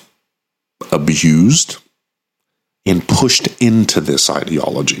manipulated, abused, and pushed into this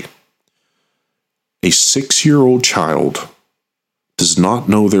ideology. A 6-year-old child does not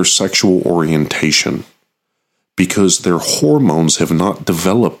know their sexual orientation because their hormones have not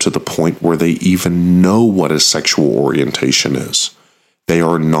developed to the point where they even know what a sexual orientation is. They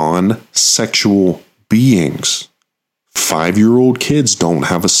are non-sexual beings. 5-year-old kids don't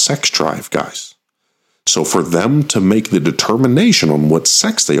have a sex drive, guys. So for them to make the determination on what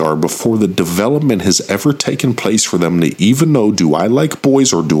sex they are before the development has ever taken place for them to even know, do I like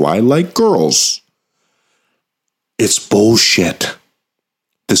boys or do I like girls? It's bullshit.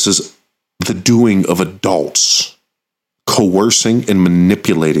 This is the doing of adults coercing and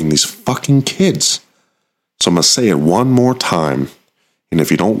manipulating these fucking kids. So I'm going to say it one more time. And if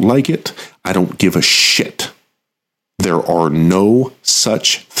you don't like it, I don't give a shit. There are no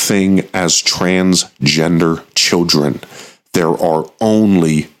such thing as transgender children. There are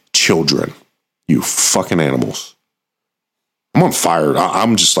only children. You fucking animals. I'm on fire.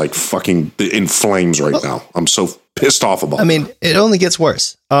 I'm just like fucking in flames right now. I'm so pissed off about it. I mean, it only gets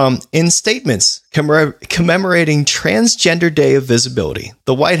worse. In statements commemorating Transgender Day of Visibility,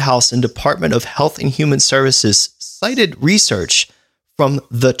 the White House and Department of Health and Human Services cited research from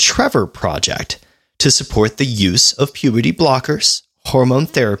the Trevor Project to support the use of puberty blockers, hormone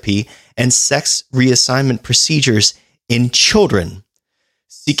therapy, and sex reassignment procedures in children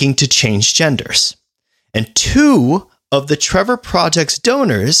seeking to change genders. And 2 of the Trevor Project's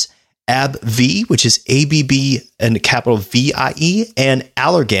donors, AbbVie, which is ABB and capital VIE, and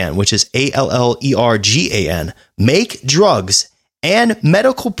Allergan, which is ALLERGAN, make drugs and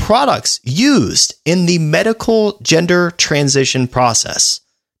medical products used in the medical gender transition process.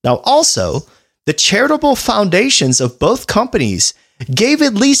 Now, also, the charitable foundations of both companies gave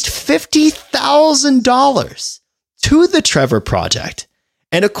at least $50,000 to the Trevor Project.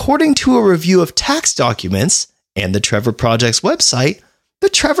 And according to a review of tax documents and the Trevor Project's website, the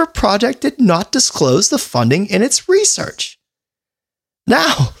Trevor Project did not disclose the funding in its research.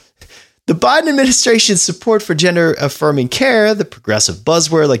 Now, the Biden administration's support for gender-affirming care, the progressive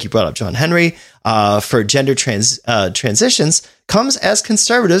buzzword, like you brought up, John Henry, for gender transitions, comes as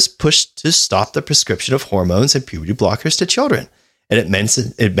conservatives push to stop the prescription of hormones and puberty blockers to children. And it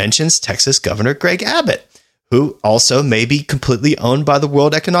mentions Texas Governor Greg Abbott, who also may be completely owned by the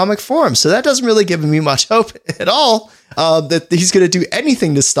World Economic Forum. So that doesn't really give me much hope at all that he's going to do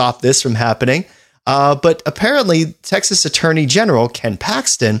anything to stop this from happening. But apparently, Texas Attorney General Ken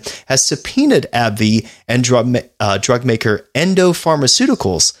Paxton has subpoenaed AbbVie and drug maker Endo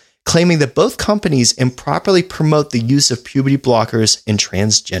Pharmaceuticals, claiming that both companies improperly promote the use of puberty blockers in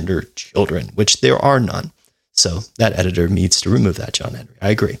transgender children, which there are none. So that editor needs to remove that, John Henry.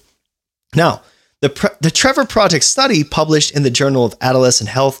 I agree. Now, the Trevor Project study, published in the Journal of Adolescent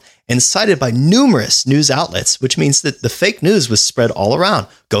Health and cited by numerous news outlets, which means that the fake news was spread all around.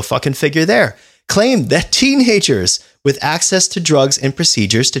 Go fucking figure there. Claimed that teenagers with access to drugs and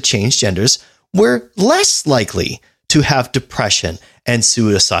procedures to change genders were less likely to have depression and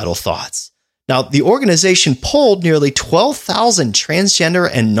suicidal thoughts. Now, the organization polled nearly 12,000 transgender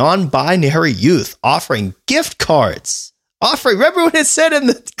and non-binary youth, offering gift cards. Remember what it said in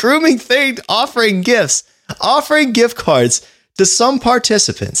the grooming thing? Offering gift cards to some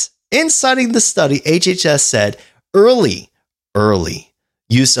participants. In citing the study, HHS said early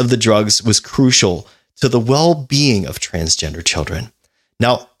use of the drugs was crucial to the well-being of transgender children.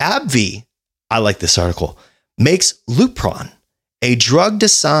 Now, AbbVie, I like this article, makes Lupron, a drug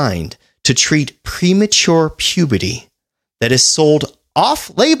designed to treat premature puberty that is sold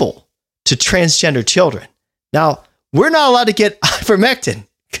off-label to transgender children. Now, we're not allowed to get ivermectin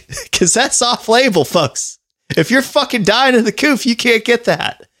because that's off-label, folks. If you're fucking dying in the coop, you can't get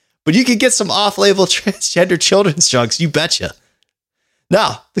that. But you can get some off-label transgender children's drugs, you betcha.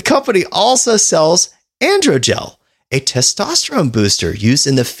 Now, the company also sells androgel, a testosterone booster used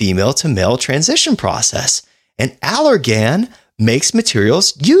in the female to male transition process. And Allergan makes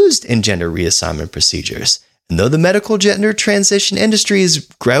materials used in gender reassignment procedures. And though the medical gender transition industry is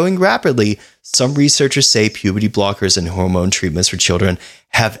growing rapidly, some researchers say puberty blockers and hormone treatments for children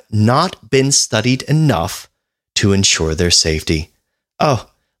have not been studied enough to ensure their safety. Oh,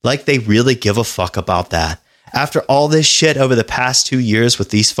 like they really give a fuck about that. After all this shit over the past 2 years with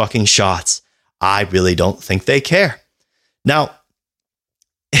these fucking shots, I really don't think they care. Now,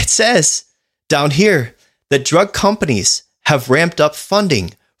 it says down here that drug companies have ramped up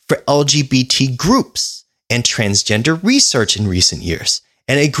funding for LGBT groups and transgender research in recent years.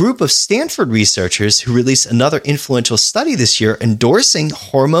 And a group of Stanford researchers who released another influential study this year endorsing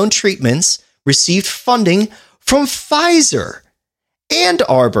hormone treatments received funding from Pfizer and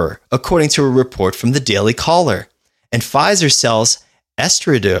Arbor, according to a report from the Daily Caller. And Pfizer sells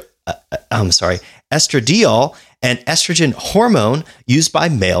estradiol, an estrogen hormone used by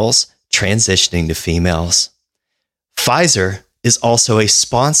males transitioning to females. Pfizer is also a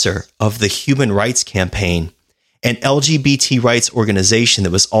sponsor of the Human Rights Campaign, an LGBT rights organization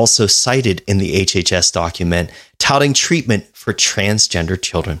that was also cited in the HHS document touting treatment for transgender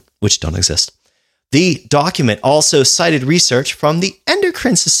children, which don't exist. The document also cited research from the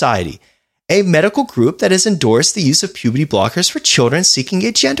Endocrine Society, a medical group that has endorsed the use of puberty blockers for children seeking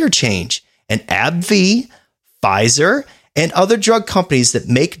a gender change. And AbbVie, Pfizer, and other drug companies that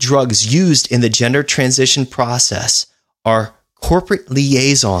make drugs used in the gender transition process are corporate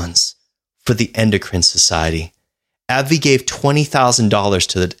liaisons for the Endocrine Society. AbbVie gave $20,000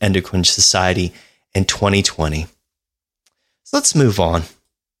 to the Endocrine Society in 2020. So let's move on.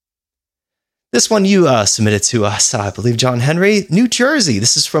 This one you submitted to us, I believe, John Henry. New Jersey.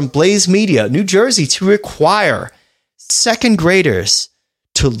 This is from Blaze Media. New Jersey to require second graders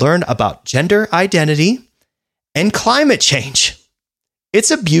to learn about gender identity and climate change.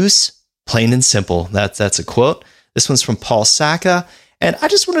 It's abuse, plain and simple. That's a quote. This one's from Paul Sacca. And I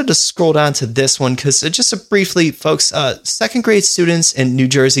just wanted to scroll down to this one because just briefly, folks, second grade students in New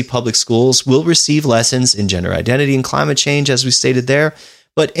Jersey public schools will receive lessons in gender identity and climate change, as we stated there.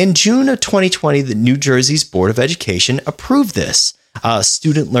 But in June of 2020, the New Jersey's Board of Education approved this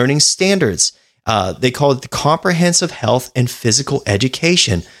student learning standards. They call it the Comprehensive Health and Physical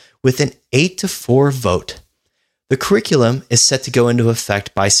Education with an 8-4 vote. The curriculum is set to go into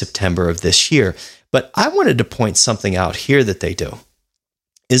effect by September of this year. But I wanted to point something out here that they do,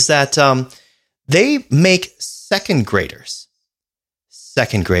 is that they make second graders,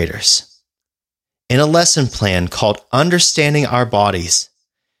 in a lesson plan called Understanding Our Bodies.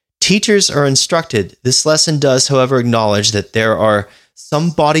 Teachers are instructed. This lesson does, however, acknowledge that there are some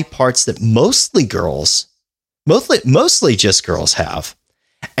body parts that mostly just girls have,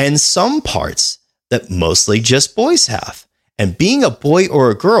 and some parts that mostly just boys have. And being a boy or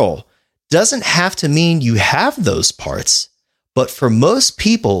a girl doesn't have to mean you have those parts, but for most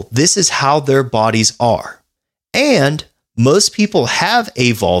people, this is how their bodies are. And most people have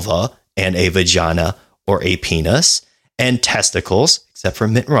a vulva and a vagina or a penis and testicles, except for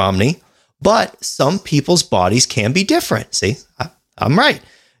Mitt Romney, but some people's bodies can be different. See, I'm right.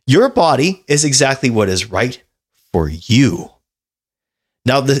 Your body is exactly what is right for you.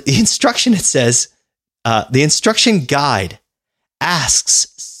 Now, the instruction, it says, the instruction guide asks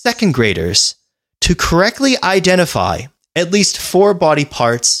second graders to correctly identify at least 4 body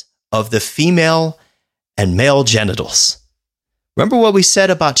parts of the female and male genitals. Remember what we said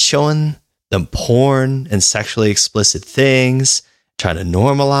about showing them porn and sexually explicit things, trying to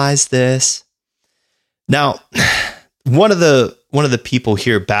normalize this? Now, one of the people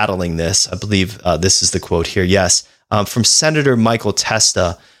here battling this, I believe this is the quote here, yes, from Senator Michael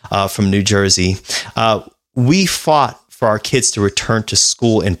Testa from New Jersey. We fought for our kids to return to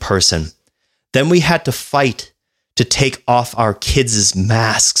school in person. Then we had to fight to take off our kids'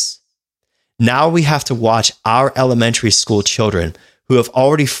 masks. Now we have to watch our elementary school children who have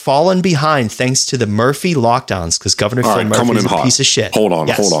already fallen behind thanks to the Murphy lockdowns because Governor Phil Murphy is a piece of shit. Hold on.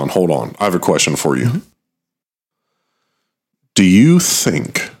 I have a question for you. Mm-hmm. Do you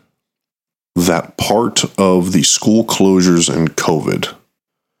think that part of the school closures and COVID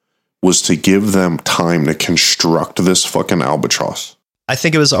was to give them time to construct this fucking albatross? I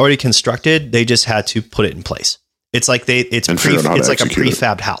think it was already constructed. They just had to put it in place. It's like it's like a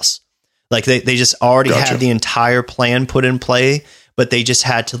prefabbed house. Like they just already had the entire plan put in play, but they just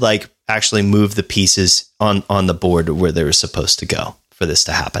had to like actually move the pieces on the board where they were supposed to go for this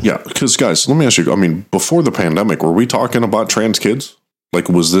to happen. Yeah, because guys, let me ask you, I mean, before the pandemic, were we talking about trans kids? Like,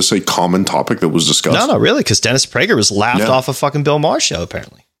 was this a common topic that was discussed? No, not really, because Dennis Prager was laughed off a fucking Bill Maher show,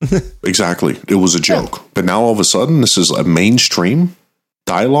 apparently. Exactly. It was a joke. Yeah. But now all of a sudden, this is a mainstream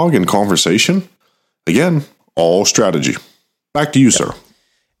dialogue and conversation. Again, all strategy. Back to you, sir.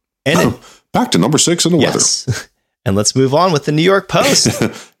 And back to number 6 in the weather. And let's move on with the New York Post.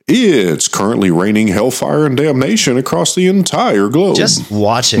 It's currently raining hellfire and damnation across the entire globe. Just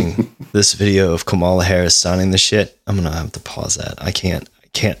watching this video of Kamala Harris signing the shit, I'm going to have to pause that. I can't.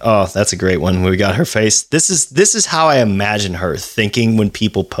 Oh, that's a great one. We got her face. This is how I imagine her thinking when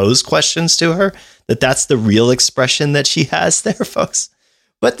people pose questions to her, that's the real expression that she has there, folks.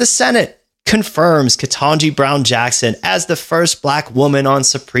 But the Senate confirms Ketanji Brown Jackson as the first black woman on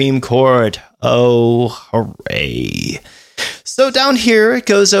Supreme Court. Oh, hooray. So down here, it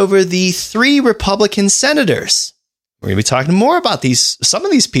goes over the 3 Republican senators. We're going to be talking more about some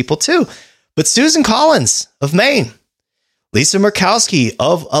of these people too. But Susan Collins of Maine, Lisa Murkowski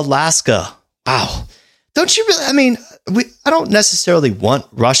of Alaska. Wow. Don't you really, I mean, I don't necessarily want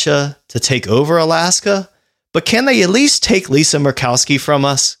Russia to take over Alaska, but can they at least take Lisa Murkowski from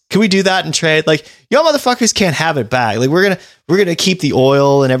us? Can we do that in trade? Like, y'all motherfuckers can't have it back. Like, we're gonna keep the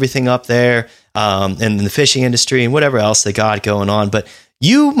oil and everything up there, and the fishing industry and whatever else they got going on. But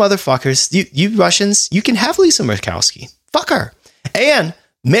you motherfuckers, you Russians, you can have Lisa Murkowski. Fuck her. And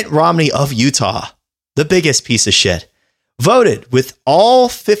Mitt Romney of Utah, the biggest piece of shit, voted with all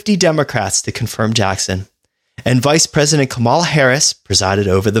 50 Democrats to confirm Jackson, and Vice President Kamala Harris presided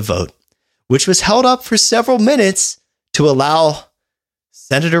over the vote, which was held up for several minutes to allow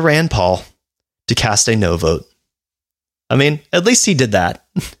Senator Rand Paul to cast a no vote. I mean, at least he did that.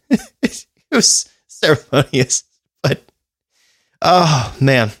 It was ceremonious, but oh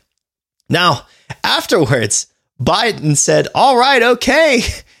man. Now, afterwards, Biden said, all right, okay,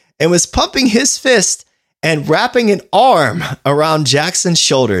 and was pumping his fist and wrapping an arm around Jackson's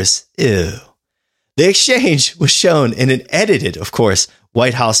shoulders. Ew. The exchange was shown in an edited, of course,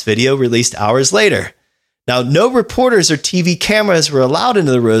 White House video released hours later. Now, no reporters or TV cameras were allowed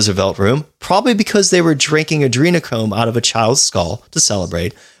into the Roosevelt room, probably because they were drinking adrenochrome out of a child's skull to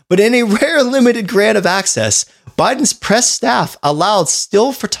celebrate. But in a rare limited grant of access, Biden's press staff allowed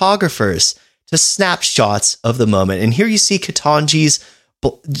still photographers to snap shots of the moment. And here you see Ketanji's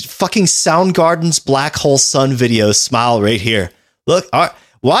fucking Soundgarden's Black Hole Sun video smile right here. Look,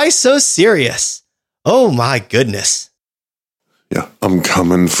 why so serious? Oh my goodness. Yeah, I'm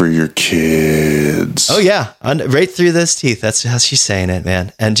coming for your kids. Oh yeah, right through those teeth. That's how she's saying it,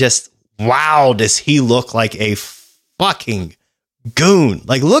 man. And just, wow, does he look like a fucking goon.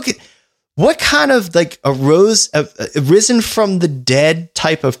 Like, look at what kind of like a risen from the dead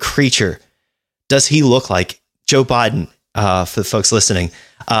type of creature does he look like? Joe Biden, for the folks listening,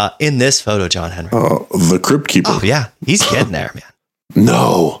 in this photo, John Henry. The Crypt Keeper. Oh yeah, he's getting there, man.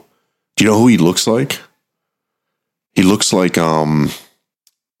 No. Do you know who he looks like? He looks like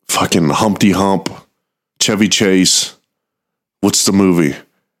fucking Humpty Hump, Chevy Chase. What's the movie?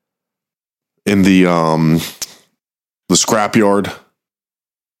 In the scrapyard.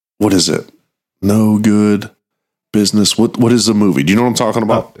 What is it? No Good Business. What is the movie? Do you know what I'm talking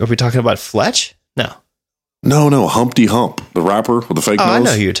about? Are we talking about Fletch? No. No, Humpty Hump, the rapper with the fake nose. I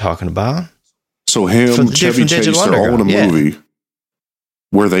know who you're talking about. So him, Chevy Chase, they're all in a movie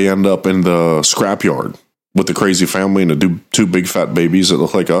where they end up in the scrapyard with the crazy family and the two big fat babies that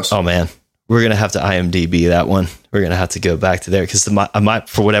look like us. Oh man, we're gonna have to IMDb that one. We're gonna have to go back to there because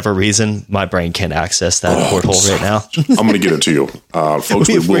for whatever reason my brain can't access that porthole right now. I'm gonna get it to you, folks.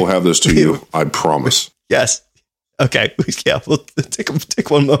 We will have this to you. I promise. Yes. Okay. Yeah. We'll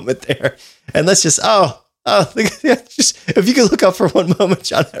take one moment there, and let's just if you could look up for one moment,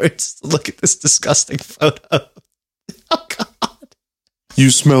 John, just look at this disgusting photo. Oh God.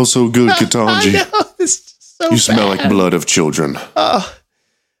 You smell so good, Ketanji. I know, you smell like blood of children. Oh.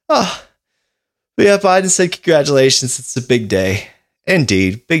 But yeah, Biden said, congratulations. It's a big day.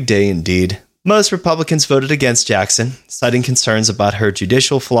 Indeed. Big day indeed. Most Republicans voted against Jackson, citing concerns about her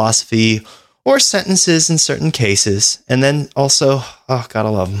judicial philosophy or sentences in certain cases. And then also, oh, God, I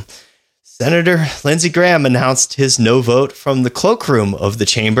love him. Senator Lindsey Graham announced his no vote from the cloakroom of the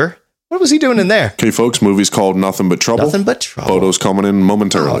chamber. What was he doing in there? Okay, folks, movie's called Nothing But Trouble. Nothing But Trouble. Photos coming in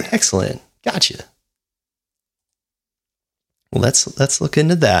momentarily. Oh, excellent. Gotcha. Well, let's look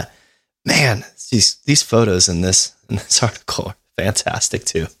into that. Man, these photos in this article are fantastic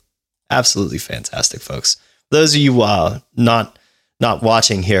too. Absolutely fantastic, folks. Those of you not not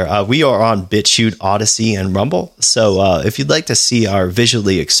watching here, we are on BitChute, Odyssey, and Rumble. So if you'd like to see our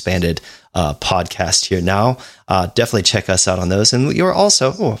visually expanded podcast here now, definitely check us out on those. And you're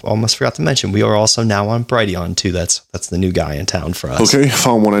also, almost forgot to mention, we are also now on Brighteon too. That's the new guy in town for us. Okay,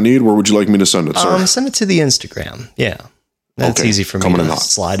 found what I need. Where would you like me to send it, sir? Send it to the Instagram. Yeah, that's easy for me to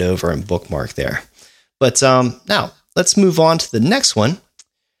slide over and bookmark there. But now let's move on to the next one.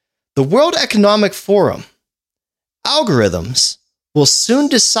 The World Economic Forum. Algorithms will soon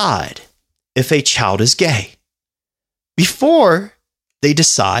decide if a child is gay before they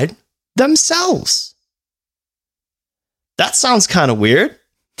decide themselves. That sounds kind of weird.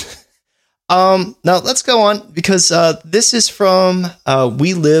 Now let's go on, because this is from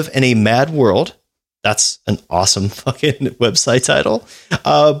We Live in a Mad World. That's an awesome fucking website title.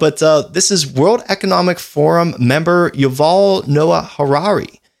 But this is World Economic Forum member Yuval Noah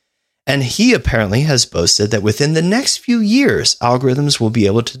Harari. And he apparently has boasted that within the next few years, algorithms will be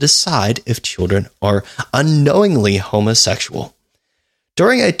able to decide if children are unknowingly homosexual.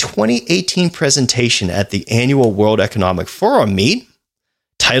 During a 2018 presentation at the annual World Economic Forum meet,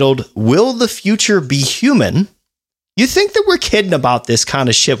 titled, "Will the Future Be Human?" You think that we're kidding about this kind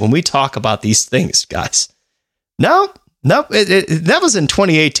of shit when we talk about these things, guys. No, that was in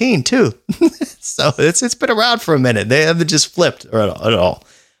 2018 too. So it's been around for a minute. They haven't just flipped at all.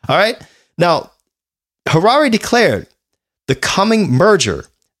 All right. Now, Harari declared the coming merger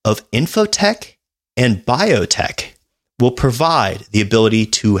of infotech and biotech will provide the ability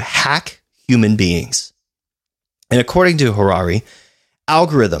to hack human beings. And according to Harari,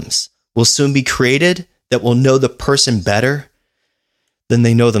 algorithms will soon be created that will know the person better than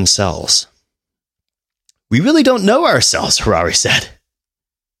they know themselves. We really don't know ourselves, Harari said.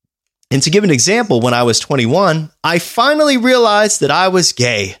 And to give an example, when I was 21, I finally realized that I was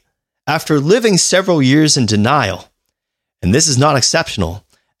gay after living several years in denial. And this is not exceptional.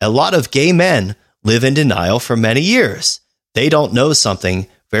 A lot of gay men live in denial for many years. They don't know something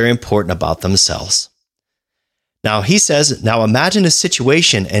very important about themselves. Now, he says, now imagine a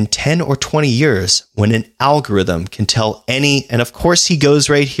situation in 10 or 20 years when an algorithm can tell any, and of course he goes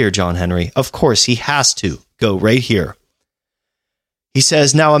right here, John Henry. Of course, he has to go right here. He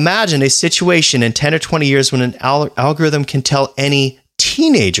says, now imagine a situation in 10 or 20 years when an algorithm can tell any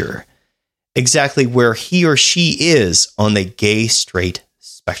teenager exactly where he or she is on the gay-straight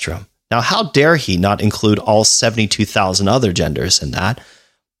spectrum. Now, how dare he not include all 72,000 other genders in that?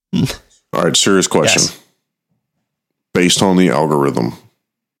 All right, serious question. Yes. Based on the algorithm,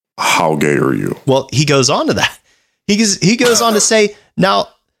 how gay are you? Well, he goes on to that. He goes on to say, now,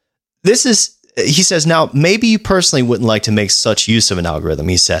 he says, now, maybe you personally wouldn't like to make such use of an algorithm,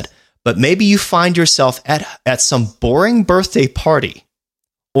 he said, but maybe you find yourself at some boring birthday party.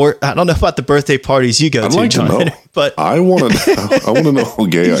 Or I don't know about the birthday parties you go to, John, to know. But I want to know how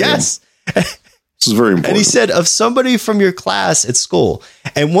gay I am. Yes. This is very important. And he said, of somebody from your class at school,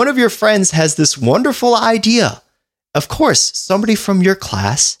 and one of your friends has this wonderful idea. Of course, somebody from your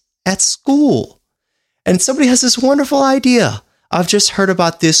class at school. And somebody has this wonderful idea. I've just heard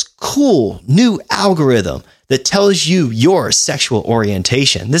about this cool new algorithm that tells you your sexual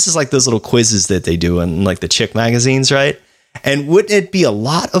orientation. This is like those little quizzes that they do in like the chick magazines, right? And wouldn't it be a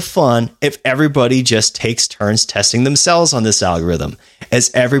lot of fun if everybody just takes turns testing themselves on this algorithm as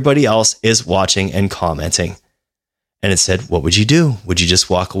everybody else is watching and commenting? And it said, what would you do? Would you just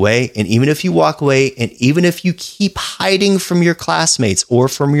walk away? And even if you walk away, and even if you keep hiding from your classmates or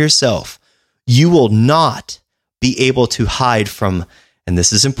from yourself, you will not be able to hide from, and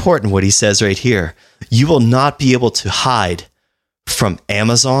this is important what he says right here, you will not be able to hide from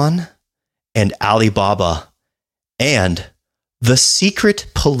Amazon and Alibaba and the secret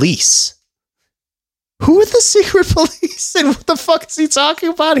police. Who are the secret police? And what the fuck is he talking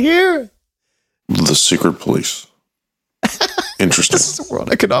about here? The secret police. Interesting. This is a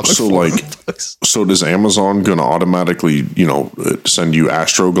World Economic Forum. So does Amazon going to automatically, send you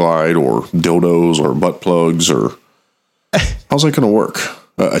Astroglide or dildos or butt plugs, or how's that going to work?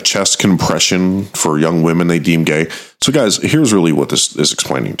 A chest compression for young women they deem gay. So guys, here's really what this is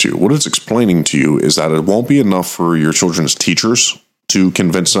explaining to you. What it's explaining to you is that it won't be enough for your children's teachers to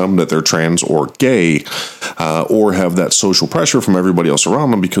convince them that they're trans or gay, or have that social pressure from everybody else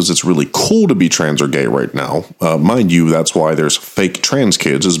around them, because it's really cool to be trans or gay right now. Mind you, that's why there's fake trans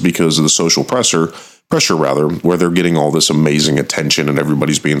kids, is because of the social pressure, where they're getting all this amazing attention and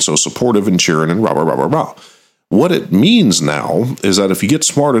everybody's being so supportive and cheering and rah, rah, rah, rah, rah. What it means now is that if you get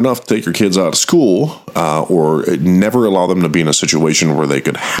smart enough to take your kids out of school, or never allow them to be in a situation where they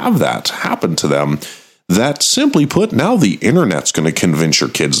could have that happen to them, that simply put, now the internet's going to convince your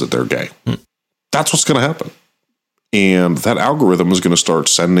kids that they're gay. That's what's going to happen. And that algorithm is going to start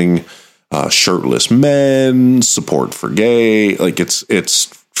sending shirtless men, support for gay. Like it's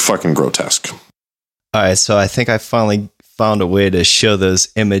fucking grotesque. All right, so I think I finally found a way to show those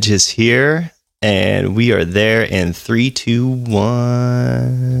images here, and we are there in 3, 2,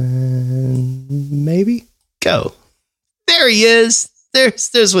 1, maybe go. There he is.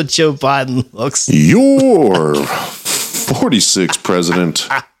 There's what Joe Biden looks. Your 46th president,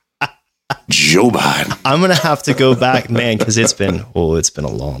 Joe Biden. I'm gonna have to go back, man, because it's been a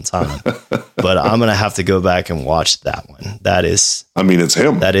long time. But I'm gonna have to go back and watch that one. That is, I mean, it's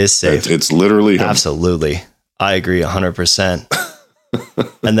him. That is safe. It's literally him. Absolutely, I agree 100%.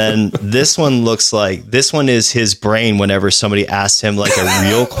 And then this one is his brain whenever somebody asks him like a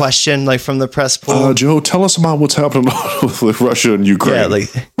real question, like from the press pool. Joe, tell us about what's happening with Russia and Ukraine.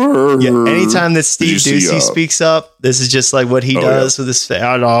 Anytime that Steve Doocy speaks up, this is just like what he does with his face.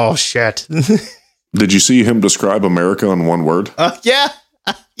 Oh, shit. Did you see him describe America in one word? Yeah.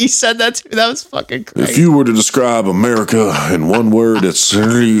 He said that too. That was fucking crazy. If you were to describe America in one word, it's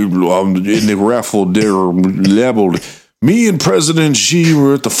in the raffle they're labeled. Me and President Xi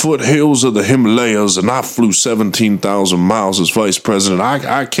were at the foothills of the Himalayas, and I flew 17,000 miles as vice president.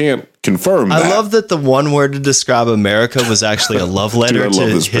 I can't confirm that. I love that the one word to describe America was actually a love letter to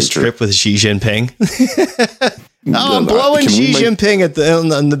his trip with Xi Jinping. I'm blowing Xi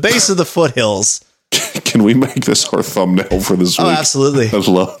Jinping on the base of the foothills. Can we make this our thumbnail for this week? Oh, absolutely.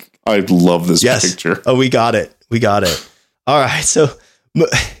 I love this picture. Oh, we got it. All right. So,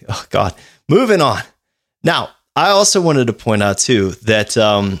 oh God, moving on. Now, I also wanted to point out, too, that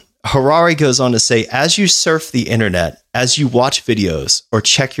Harari goes on to say, as you surf the internet, as you watch videos or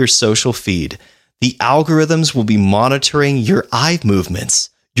check your social feed, the algorithms will be monitoring your eye movements,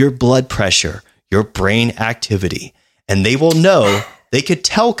 your blood pressure, your brain activity, and they will know they could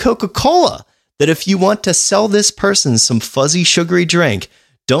tell Coca-Cola that if you want to sell this person some fuzzy, sugary drink,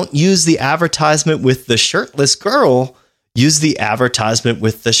 don't use the advertisement with the shirtless girl, use the advertisement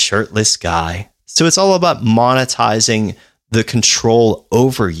with the shirtless guy. So it's all about monetizing the control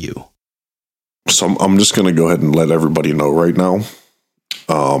over you. So I'm just going to go ahead and let everybody know right now.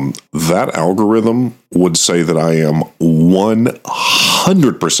 That algorithm would say that I am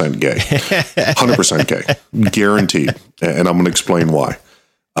 100% gay. 100% gay. Guaranteed. And I'm going to explain why.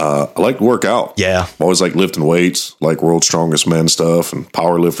 I like to work out. Yeah. I always like lifting weights, like World's Strongest Men stuff and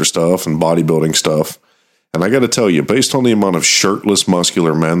power lifter stuff and bodybuilding stuff. And I got to tell you, based on the amount of shirtless,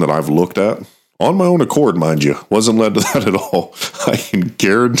 muscular men that I've looked at, on my own accord, mind you, wasn't led to that at all. I can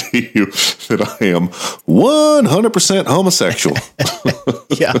guarantee you that I am 100% homosexual.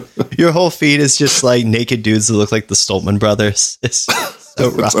 Yeah. Your whole feed is just like naked dudes that look like the Stoltman brothers. It's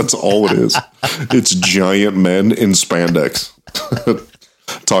so rough. That's all it is. It's giant men in spandex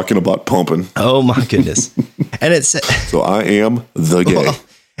talking about pumping. Oh, my goodness. And it's so I am the gay. Well,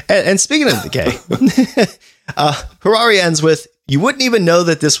 and speaking of the gay, Harari ends with, you wouldn't even know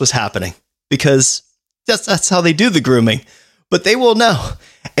that this was happening. Because that's how they do the grooming. But they will know.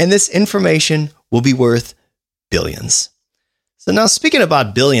 And this information will be worth billions. So now, speaking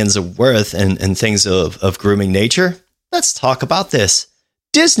about billions of worth and things of grooming nature, let's talk about this.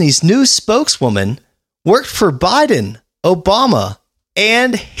 Disney's new spokeswoman worked for Biden, Obama,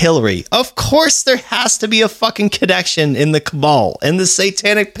 and Hillary. Of course, there has to be a fucking connection in the cabal and the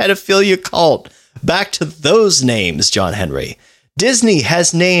satanic pedophilia cult. Back to those names, John Henry. Disney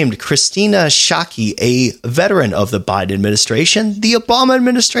has named Christina Shockey a veteran of the Biden administration, the Obama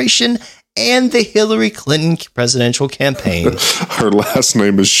administration, and the Hillary Clinton presidential campaign. Her last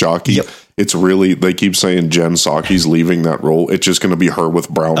name is Shockey. Yep. It's really, they keep saying Jen Psaki's leaving that role. It's just going to be her with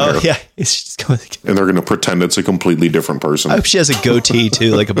brown hair. Yeah. It's just going to... And they're going to pretend it's a completely different person. I hope she has a goatee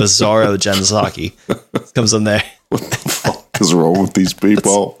too, like a bizarro Jen Psaki. Comes in there. What the fuck is wrong with these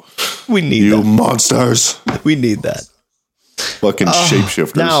people? We need you that. Monsters. We need that. Fucking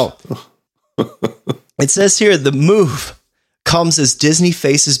shapeshifters. Now, it says here, the move comes as Disney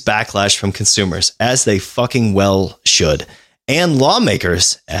faces backlash from consumers, as they fucking well should, and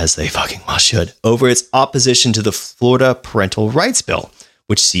lawmakers, as they fucking well should, over its opposition to the Florida Parental Rights Bill,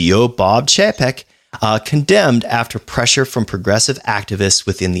 which CEO Bob Chapek condemned after pressure from progressive activists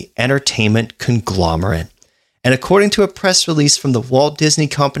within the entertainment conglomerate. And according to a press release from the Walt Disney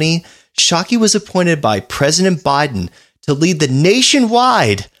Company, Shockey was appointed by President Biden to lead the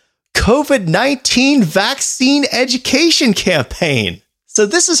nationwide COVID-19 vaccine education campaign. So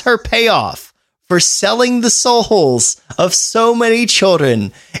this is her payoff for selling the souls of so many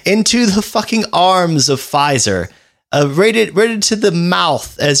children into the fucking arms of Pfizer, right to the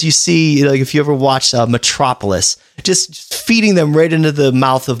mouth, as you see, like if you ever watched Metropolis, just feeding them right into the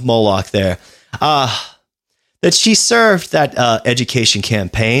mouth of Moloch there. that she served that education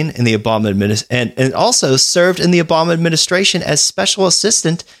campaign in the Obama administration, and also served in the Obama administration as special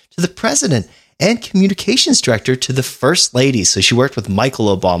assistant to the president and communications director to the first lady. So she worked with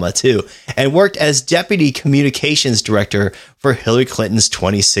Michael Obama too, and worked as deputy communications director for Hillary Clinton's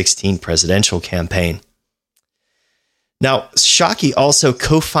 2016 presidential campaign. Now, Psaki also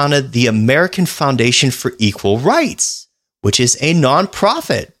co-founded the American Foundation for Equal Rights, which is a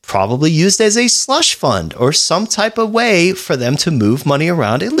nonprofit, probably used as a slush fund or some type of way for them to move money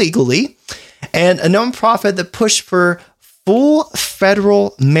around illegally, and a nonprofit that pushed for full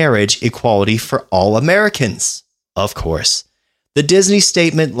federal marriage equality for all Americans. Of course, the Disney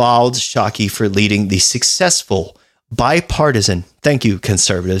statement lauded Psaki for leading the successful bipartisan, thank you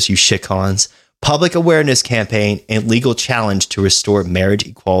conservatives, you shitcons, public awareness campaign and legal challenge to restore marriage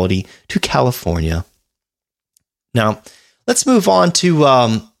equality to California. Now, let's move on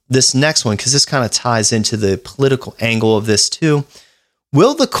to this next one, because this kind of ties into the political angle of this too.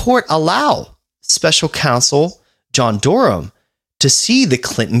 Will the court allow special counsel John Durham to see the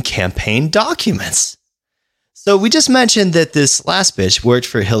Clinton campaign documents? So we just mentioned that this last bitch worked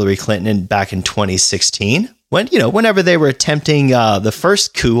for Hillary Clinton back in 2016, whenever they were attempting the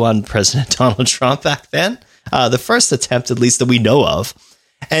first coup on President Donald Trump back then, the first attempt, at least that we know of.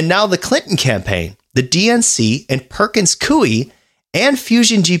 And now the Clinton campaign, the DNC and Perkins Coie and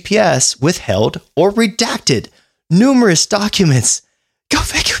Fusion GPS withheld or redacted numerous documents. Go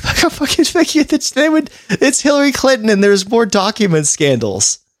figure. It's Hillary Clinton and there's more document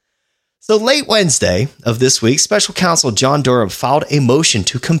scandals. So late Wednesday of this week, special counsel John Durham filed a motion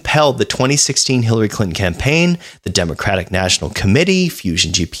to compel the 2016 Hillary Clinton campaign, the Democratic National Committee,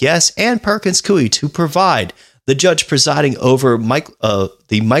 Fusion GPS, and Perkins Coie to provide the judge presiding over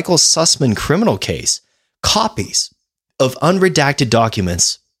the Michael Sussman criminal case copies of unredacted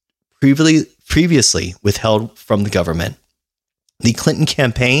documents previously withheld from the government. The Clinton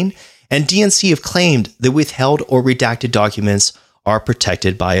campaign and DNC have claimed the withheld or redacted documents are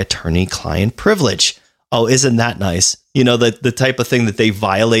protected by attorney-client privilege. Oh, isn't that nice? The type of thing that they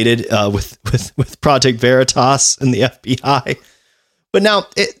violated with Project Veritas and the FBI. But now,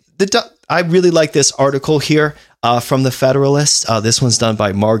 I really like this article here from the Federalist. This one's done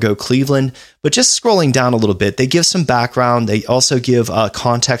by Margot Cleveland. But just scrolling down a little bit, they give some background. They also give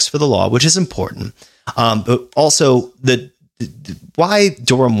context for the law, which is important. But also why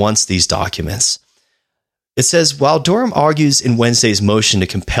Durham wants these documents. It says, while Durham argues in Wednesday's motion to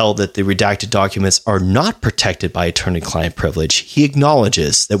compel that the redacted documents are not protected by attorney-client privilege, he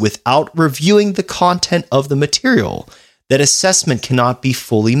acknowledges that without reviewing the content of the material, that assessment cannot be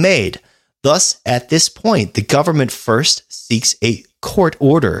fully made. Thus, at this point, the government first seeks a court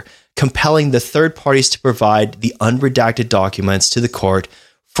order compelling the third parties to provide the unredacted documents to the court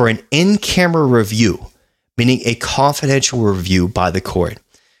for an in-camera review, meaning a confidential review by the court.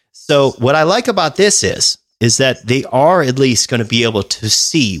 So what I like about this is that they are at least going to be able to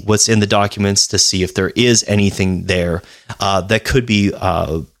see what's in the documents to see if there is anything there that could be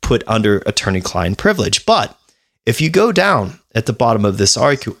put under attorney-client privilege. But if you go down at the bottom of this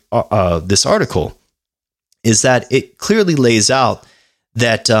article, is that it clearly lays out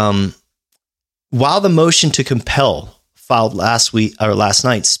that while the motion to compel filed last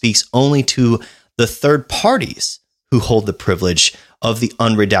night speaks only to the third parties who hold the privilege of the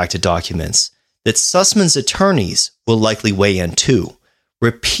unredacted documents, that Sussman's attorneys will likely weigh in too,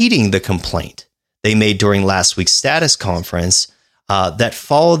 repeating the complaint they made during last week's status conference that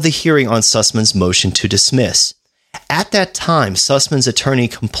followed the hearing on Sussman's motion to dismiss. At that time, Sussman's attorney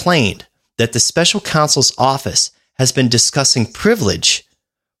complained that the special counsel's office has been discussing privilege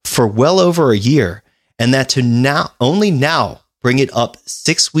for well over a year, and that to only now bring it up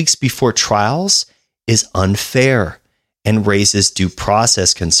 6 weeks before trials is unfair and raises due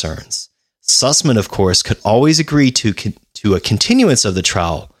process concerns. Sussman, of course, could always agree to a continuance of the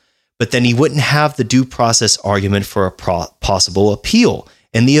trial, but then he wouldn't have the due process argument for a possible appeal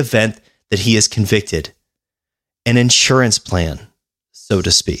in the event that he is convicted. An insurance plan, so to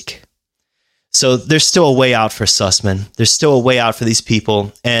speak. So there's still a way out for Sussman. There's still a way out for these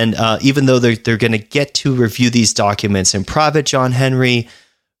people. And even though they're going to get to review these documents in private, John Henry,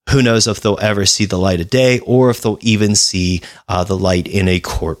 who knows if they'll ever see the light of day or if they'll even see the light in a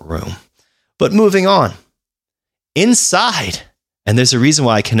courtroom. But moving on, inside, and there's a reason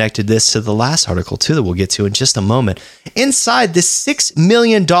why I connected this to the last article too that we'll get to in just a moment. Inside this $6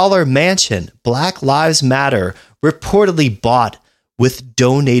 million mansion, Black Lives Matter reportedly bought with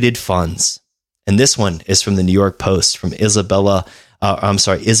donated funds. And this one is from the New York Post from Isabel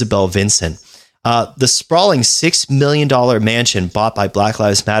Vincent. The sprawling $6 million mansion bought by Black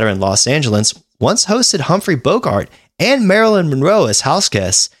Lives Matter in Los Angeles once hosted Humphrey Bogart and Marilyn Monroe as house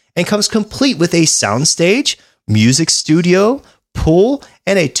guests and comes complete with a soundstage, music studio, pool,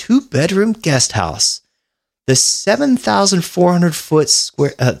 and a 2-bedroom guest house. The 7,400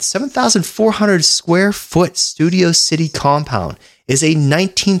 square foot Studio City compound is a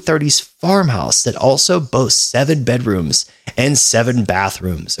 1930s farmhouse that also boasts 7 bedrooms and 7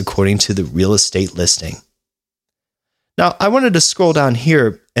 bathrooms, according to the real estate listing. Now, I wanted to scroll down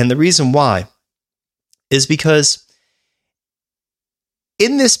here, and the reason why is because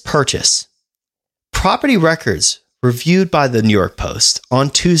in this purchase, property records reviewed by the New York Post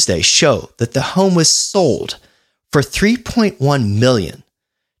on Tuesday show that the home was sold for $3.1 million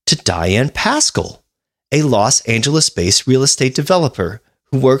to Diane Pascal, a Los Angeles-based real estate developer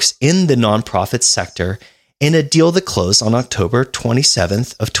who works in the nonprofit sector, in a deal that closed on October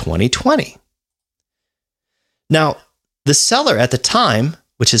 27th of 2020. Now, the seller at the time,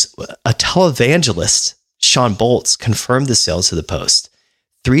 which is a televangelist, Sean Boltz, confirmed the sale to the Post.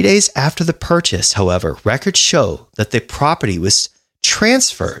 3 days after the purchase, however, records show that the property was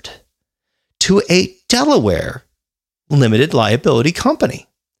transferred to a Delaware limited liability company,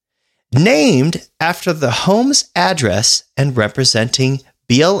 named after the home's address and representing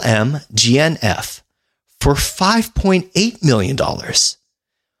BLM GNF for $5.8 million.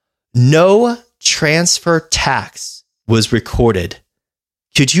 No transfer tax was recorded.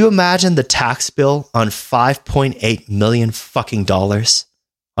 Could you imagine the tax bill on $5.8 million fucking dollars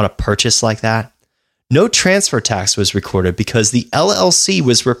on a purchase like that? No transfer tax was recorded because the LLC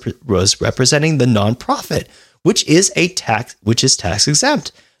was representing the nonprofit, which is tax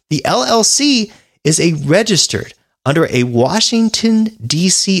exempt. The LLC is registered under a Washington,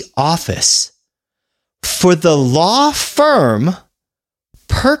 D.C. office for the law firm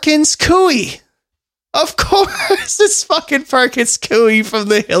Perkins Coie. Of course, it's fucking Perkins Coie from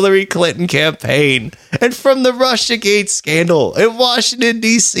the Hillary Clinton campaign and from the Russiagate scandal in Washington,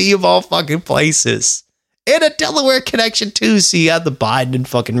 D.C. of all fucking places. And a Delaware connection too, so you have the Biden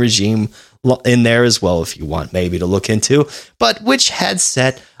fucking regime in there as well if you want maybe to look into, but which had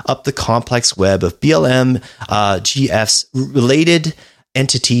set up the complex web of BLM GF's related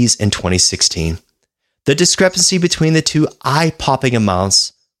entities in 2016. The discrepancy between the two eye-popping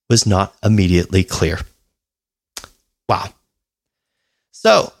amounts was not immediately clear. Wow.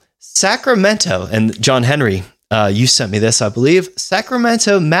 So, Sacramento, and John Henry, you sent me this, I believe.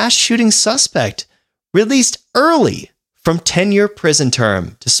 Sacramento mass shooting suspect released early from 10-year prison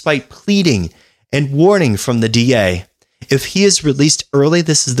term, despite pleading and warning from the DA. If he is released early,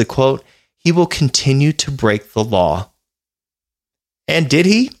 this is the quote, he will continue to break the law. And did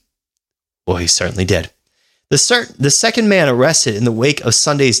he? Well, he certainly did. The second man arrested in the wake of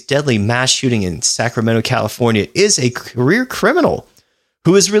Sunday's deadly mass shooting in Sacramento, California, is a career criminal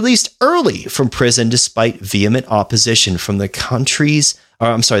who was released early from prison despite vehement opposition from the county's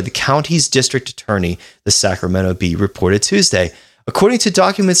district attorney, the Sacramento Bee reported Tuesday. According to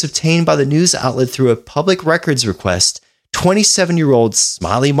documents obtained by the news outlet through a public records request, 27-year-old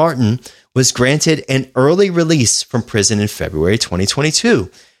Smiley Martin was granted an early release from prison in February 2022,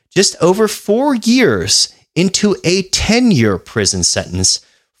 just over 4 years into a 10-year prison sentence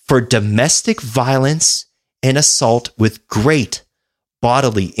for domestic violence and assault with great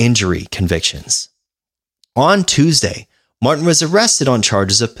bodily injury convictions. On Tuesday, Martin was arrested on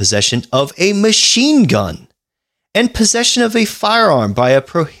charges of possession of a machine gun and possession of a firearm by a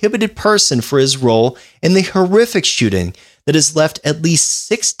prohibited person for his role in the horrific shooting that has left at least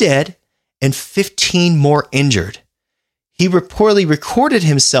 6 dead and 15 more injured. He reportedly recorded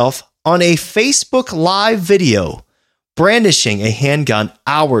himself on a Facebook Live video brandishing a handgun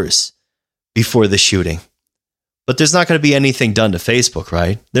hours before the shooting. But there's not going to be anything done to Facebook,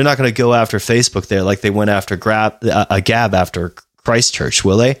 right? They're not going to go after Facebook there like they went after Gab after Christchurch,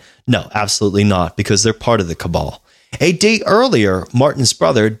 will they? No, absolutely not, because they're part of the cabal. A day earlier, Martin's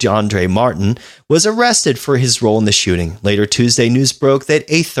brother, DeAndre Martin, was arrested for his role in the shooting. Later Tuesday, news broke that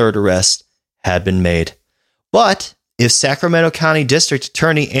a third arrest had been made. But if Sacramento County District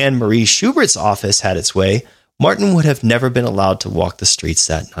Attorney Anne Marie Schubert's office had its way, Martin would have never been allowed to walk the streets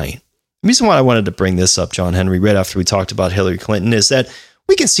that night. The reason why I wanted to bring this up, John Henry, right after we talked about Hillary Clinton, is that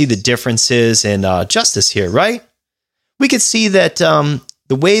we can see the differences in justice here, right? We can see that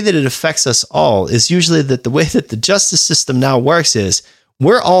the way that it affects us all is usually that the way that the justice system now works is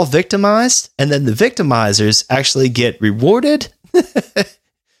we're all victimized, and then the victimizers actually get rewarded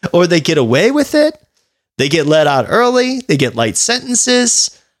or they get away with it. They get let out early. They get light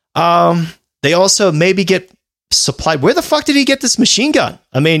sentences. They also maybe get supplied. Where the fuck did he get this machine gun?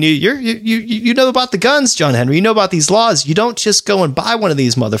 I mean, you know about the guns, John Henry. You know about these laws. You don't just go and buy one of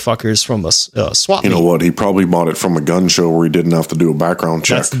these motherfuckers from a swap meet. You know what? He probably bought it from a gun show where he didn't have to do a background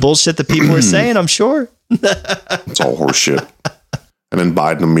check. That's the bullshit that people are saying, I'm sure. It's all horseshit. And then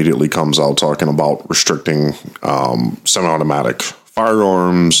Biden immediately comes out talking about restricting semi-automatic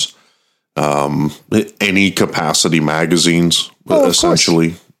firearms, any capacity magazines,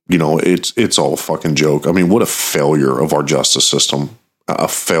 essentially. You know, it's all a fucking joke. I mean, what a failure of our justice system. A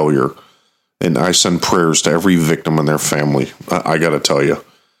failure. And I send prayers to every victim and their family. I got to tell you,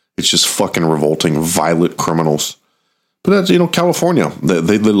 it's just fucking revolting, violent criminals. But that's, you know, California,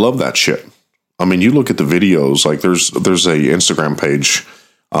 they love that shit. I mean, you look at the videos, like there's a Instagram page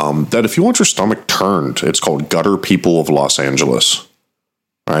that if you want your stomach turned, it's called Gutter People of Los Angeles.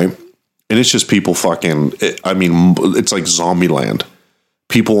 Right? And it's just people fucking, it's like zombie land.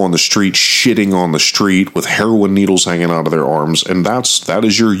 People on the street shitting on the street with heroin needles hanging out of their arms. And that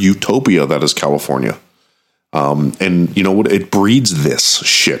is your utopia. That is California. And you know what? It breeds this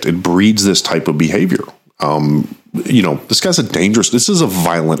shit. It breeds this type of behavior. You know, this is a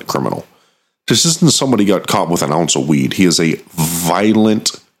violent criminal. This isn't somebody got caught with an ounce of weed. He is a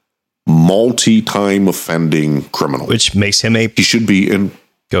violent, multi-time offending criminal. Which makes him he should be in.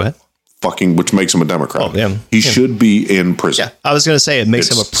 Go ahead. Which makes him a Democrat. Oh, yeah. He should be in prison. Yeah, I was going to say it makes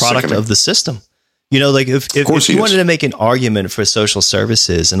him a product of the system. You know, like if you wanted to make an argument for social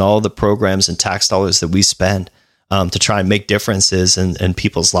services and all the programs and tax dollars that we spend to try and make differences in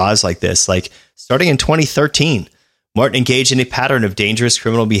people's lives like this, like starting in 2013, Martin engaged in a pattern of dangerous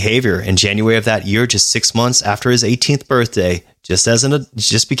criminal behavior. In January of that year, just 6 months after his 18th birthday,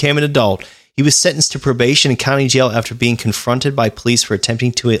 just became an adult, he was sentenced to probation in county jail after being confronted by police for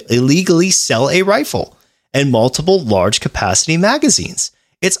attempting to illegally sell a rifle and multiple large capacity magazines.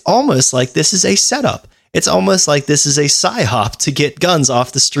 It's almost like this is a setup. It's almost like this is a psyop to get guns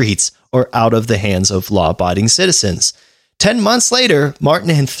off the streets or out of the hands of law-abiding citizens. 10 months later, Martin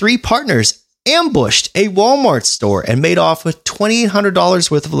and 3 partners ambushed a Walmart store and made off with $2,800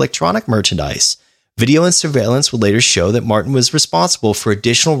 worth of electronic merchandise. Video and surveillance would later show that Martin was responsible for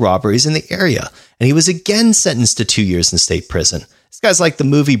additional robberies in the area, and he was again sentenced to 2 years in state prison. This guy's like the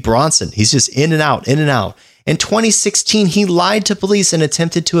movie Bronson. He's just in and out, in and out. In 2016, he lied to police and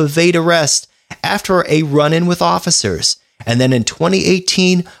attempted to evade arrest after a run-in with officers. And then in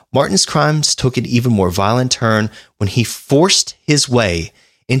 2018, Martin's crimes took an even more violent turn when he forced his way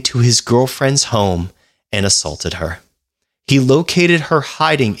into his girlfriend's home and assaulted her. He located her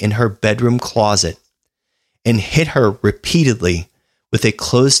hiding in her bedroom closet and hit her repeatedly with a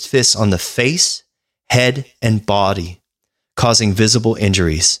closed fist on the face, head, and body, causing visible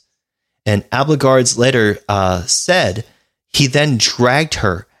injuries. And Abelgard's later said he then dragged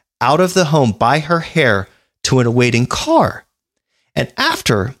her out of the home by her hair to an awaiting car. And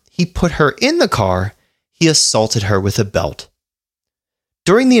after he put her in the car, he assaulted her with a belt.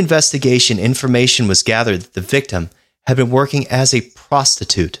 During the investigation, information was gathered that the victim had been working as a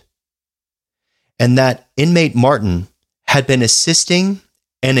prostitute and that inmate Martin had been assisting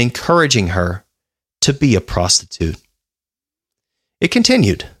and encouraging her to be a prostitute. It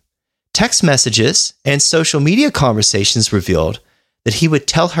continued. Text messages and social media conversations revealed that he would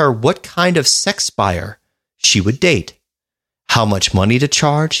tell her what kind of sex buyer she would date, how much money to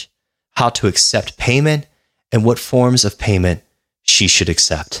charge, how to accept payment, and what forms of payment she should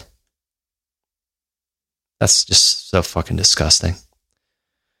accept. That's just so fucking disgusting.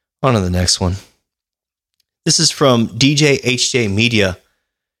 On to the next one. This is from DJ HJ Media.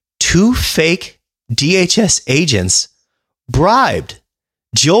 2 fake DHS agents bribed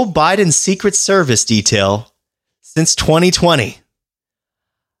Joe Biden's Secret Service detail since 2020.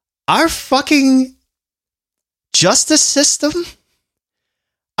 Our fucking justice system,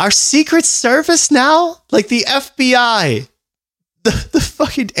 our Secret Service now, like the FBI, the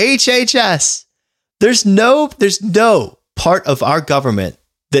fucking HHS. There's no part of our government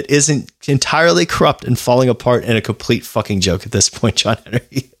that isn't entirely corrupt and falling apart in a complete fucking joke at this point, John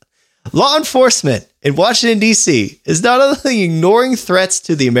Henry. Law enforcement in Washington, D.C. is not only ignoring threats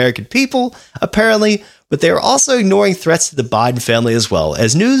to the American people, apparently, but they are also ignoring threats to the Biden family as well,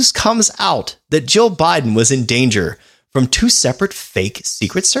 as news comes out that Jill Biden was in danger from 2 separate fake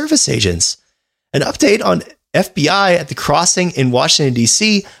Secret Service agents. An update on FBI at the crossing in Washington,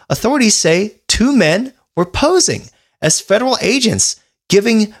 D.C., authorities say 2 men were posing as federal agents,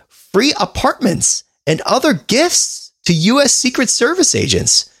 giving free apartments and other gifts to U.S. Secret Service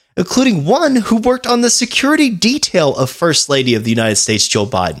agents, including one who worked on the security detail of First Lady of the United States, Jill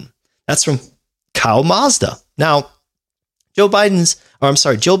Biden. That's from Kyle Mazda. Now, Joe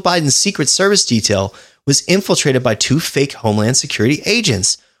Biden's Secret Service detail was infiltrated by 2 fake Homeland Security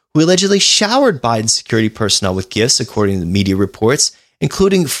agents who allegedly showered Biden's security personnel with gifts, according to media reports,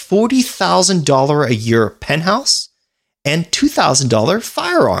 including $40,000 a year penthouse and $2,000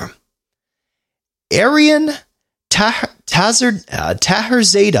 firearm. Arian Taherzadeh,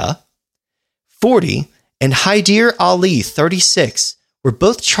 40, and Haider Ali, 36, were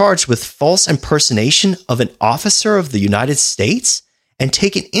both charged with false impersonation of an officer of the United States and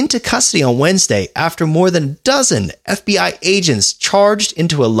taken into custody on Wednesday after more than a dozen FBI agents charged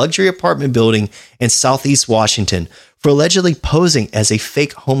into a luxury apartment building in Southeast Washington for allegedly posing as a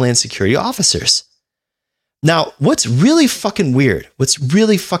fake Homeland Security officers. Now, what's really fucking weird is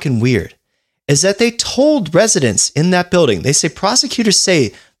that they told residents in that building, prosecutors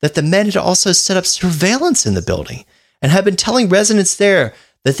say that the men had also set up surveillance in the building and had been telling residents there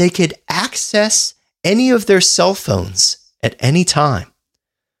that they could access any of their cell phones at any time.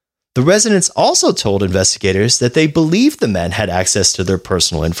 The residents also told investigators that they believed the men had access to their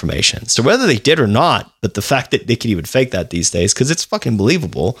personal information. So whether they did or not, but the fact that they can even fake that these days, because it's fucking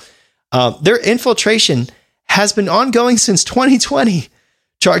believable, their infiltration has been ongoing since 2020.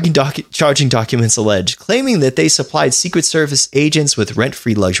 Charging documents allege, claiming that they supplied Secret Service agents with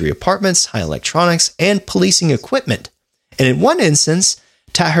rent-free luxury apartments, high electronics, and policing equipment. And in one instance,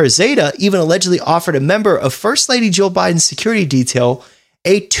 Taherzadeh even allegedly offered a member of First Lady Jill Biden's security detail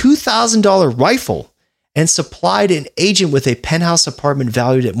a $2,000 rifle and supplied an agent with a penthouse apartment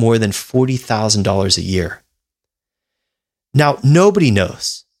valued at more than $40,000 a year. Now, nobody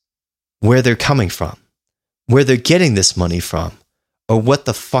knows where they're coming from, where they're getting this money from, or what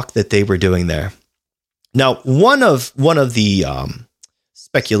the fuck that they were doing there. Now, one of the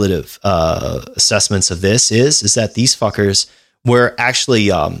speculative assessments of this is that these fuckers were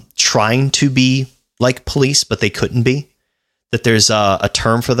actually trying to be like police, but they couldn't be. That there's a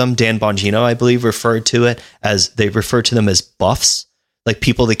term for them. Dan Bongino, I believe, referred to them as buffs, like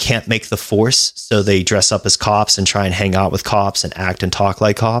people that can't make the force, so they dress up as cops and try and hang out with cops and act and talk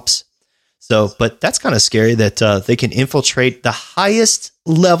like cops. So, but that's kind of scary that they can infiltrate the highest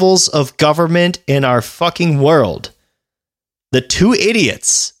levels of government in our fucking world. The 2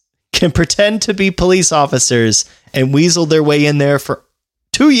 idiots can pretend to be police officers and weasel their way in there for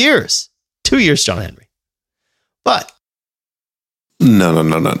 2 years. 2 years, John Henry. But No,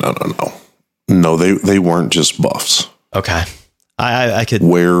 they weren't just buffs. Okay. I could.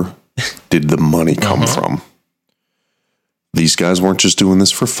 Where did the money come from? These guys weren't just doing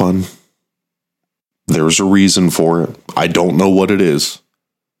this for fun. There's a reason for it. I don't know what it is.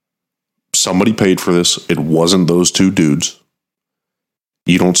 Somebody paid for this. It wasn't those 2 dudes.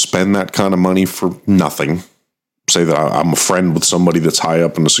 You don't spend that kind of money for nothing. Say that I'm a friend with somebody that's high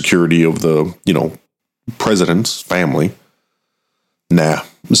up in the security of the, president's family. Nah,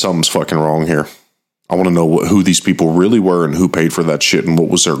 something's fucking wrong here. I want to know who these people really were and who paid for that shit and what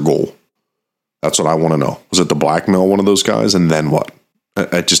was their goal. That's what I want to know. Was it to blackmail one of those guys? And then what?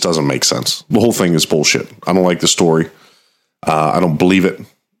 It just doesn't make sense. The whole thing is bullshit. I don't like the story. I don't believe it.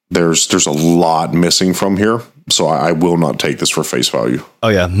 There's a lot missing from here. So I will not take this for face value. Oh,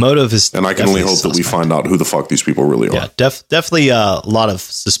 yeah. Motive is. And I can only hope that we find out who the fuck these people really are. Yeah, definitely a lot of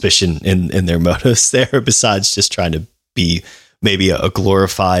suspicion in their motives there, besides just trying to be maybe a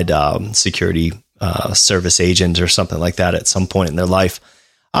glorified security service agent or something like that at some point in their life.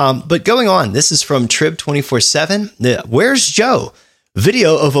 But going on, this is from Trib 24/7. Where's Joe?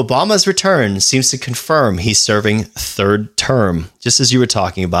 Video of Obama's return seems to confirm he's serving 3rd term, just as you were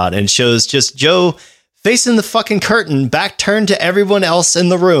talking about, and shows just Joe facing the fucking curtain, back turned to everyone else in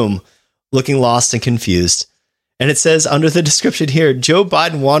the room, looking lost and confused. And it says under the description here, Joe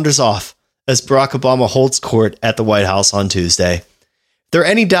Biden wanders off as Barack Obama holds court at the White House on Tuesday. If there are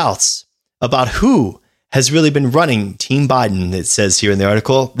any doubts about who has really been running Team Biden, it says here in the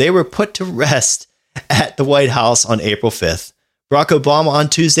article, they were put to rest at the White House on April 5th. Barack Obama on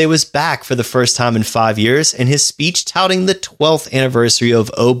Tuesday was back for the first time in 5 years in his speech touting the 12th anniversary of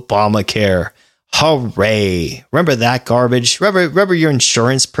Obamacare. Hooray. Remember that garbage? Remember your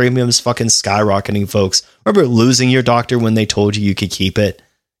insurance premiums fucking skyrocketing, folks? Remember losing your doctor when they told you could keep it?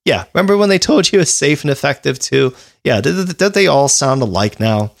 Yeah, remember when they told you it was safe and effective too? Yeah, did they all sound alike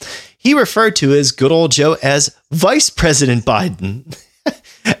now? He referred to his good old Joe as Vice President Biden.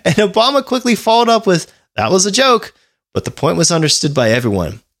 And Obama quickly followed up with, that was a joke. But the point was understood by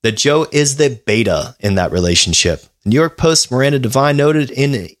everyone, that Joe is the beta in that relationship. The New York Post's Miranda Devine noted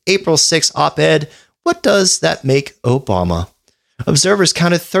in an April 6 op-ed, what does that make Obama? Observers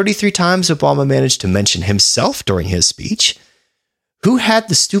counted 33 times Obama managed to mention himself during his speech. Who had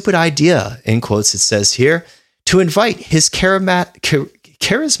the stupid idea, in quotes it says here, to invite his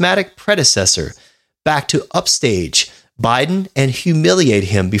charismatic predecessor back to upstage Biden and humiliate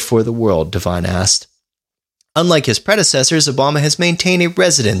him before the world, Devine asked. Unlike his predecessors, Obama has maintained a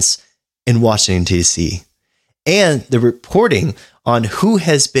residence in Washington, D.C., and the reporting on who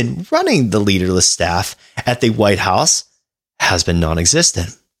has been running the leaderless staff at the White House has been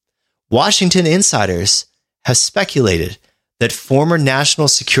non-existent. Washington insiders have speculated that former National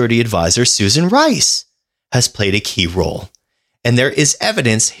Security Advisor Susan Rice has played a key role, and there is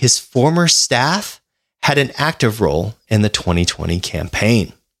evidence his former staff had an active role in the 2020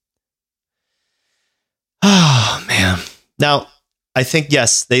 campaign. Oh, man. Now, I think,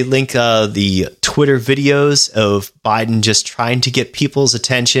 yes, they link the Twitter videos of Biden just trying to get people's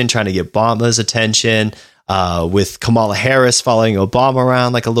attention, trying to get Obama's attention, with Kamala Harris following Obama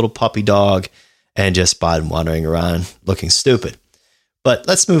around like a little puppy dog, and just Biden wandering around looking stupid. But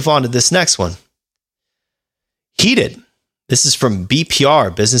let's move on to this next one. Heated. This is from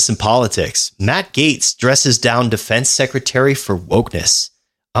BPR, Business and Politics. Matt Gaetz dresses down Defense Secretary for wokeness.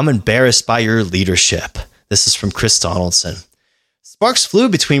 I'm embarrassed by your leadership. This is from Chris Donaldson. Sparks flew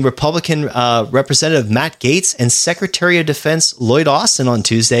between Republican Representative Matt Gaetz and Secretary of Defense Lloyd Austin on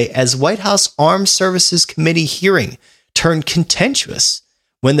Tuesday as White House Armed Services Committee hearing turned contentious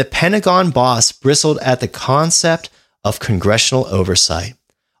when the Pentagon boss bristled at the concept of congressional oversight.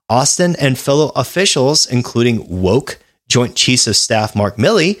 Austin and fellow officials, including woke Joint Chiefs of Staff Mark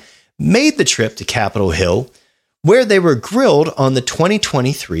Milley, made the trip to Capitol Hill, where they were grilled on the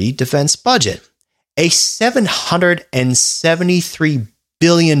 2023 defense budget, a $773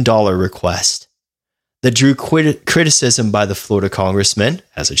 billion request that drew criticism by the Florida congressman,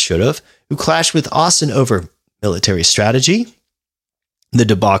 as it should have, who clashed with Austin over military strategy, the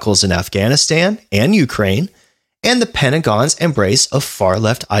debacles in Afghanistan and Ukraine, and the Pentagon's embrace of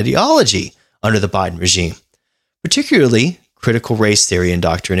far-left ideology under the Biden regime, particularly critical race theory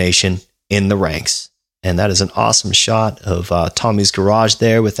indoctrination in the ranks. And that is an awesome shot of Tommy's garage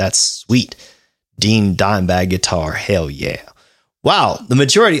there with that sweet Dean Dimebag guitar. Hell yeah. Wow, the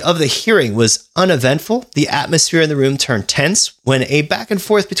majority of the hearing was uneventful. The atmosphere in the room turned tense when a back and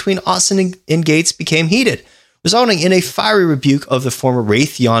forth between Austin and Gaetz became heated, resulting in a fiery rebuke of the former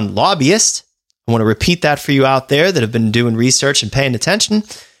Raytheon lobbyist. I want to repeat that for you out there that have been doing research and paying attention.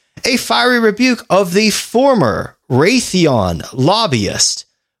 A fiery rebuke of the former Raytheon lobbyist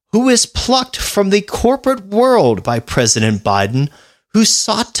who was plucked from the corporate world by President Biden, who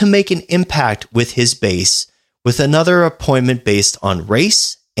sought to make an impact with his base with another appointment based on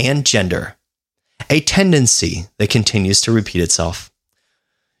race and gender, a tendency that continues to repeat itself.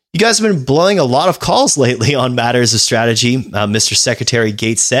 You guys have been blowing a lot of calls lately on matters of strategy, Mr. Secretary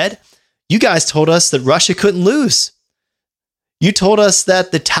Gaetz said. You guys told us that Russia couldn't lose. You told us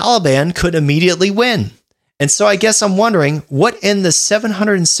that the Taliban could immediately win. And so I guess I'm wondering what in the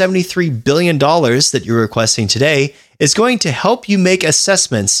 $773 billion that you're requesting today is going to help you make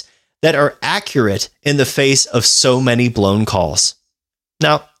assessments that are accurate in the face of so many blown calls.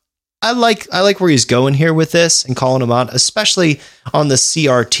 Now, I like where he's going here with this and calling him out, especially on the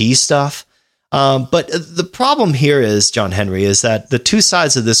CRT stuff. But the problem here is, John Henry, is that the two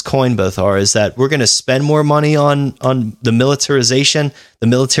sides of this coin both are is that we're going to spend more money on the militarization, the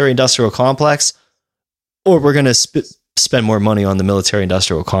military-industrial complex, or we're going to spend more money on the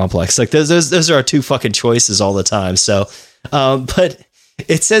military-industrial complex. Like those are our two fucking choices all the time. So, but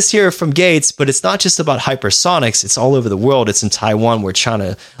it says here from Gaetz, but it's not just about hypersonics. It's all over the world. It's in Taiwan, where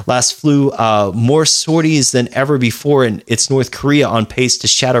China last flew more sorties than ever before, and it's North Korea on pace to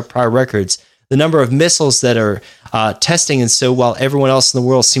shatter prior records. The number of missiles that are testing, and so while everyone else in the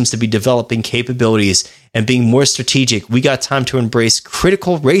world seems to be developing capabilities and being more strategic, we got time to embrace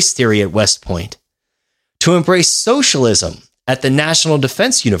critical race theory at West Point, to embrace socialism at the National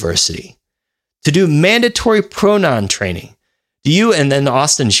Defense University, to do mandatory pronoun training. Do you, and then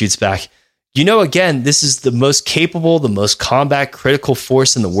Austin shoots back, you know, again, this is the most capable, the most combat critical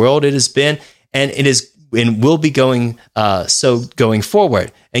force in the world it has been, and it is and will be going so going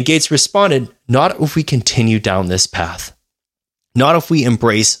forward. And Gaetz responded, not if we continue down this path. Not if we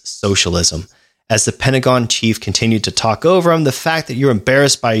embrace socialism. As the Pentagon chief continued to talk over him, the fact that you're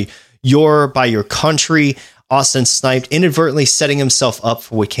embarrassed by your country, Austin sniped, inadvertently setting himself up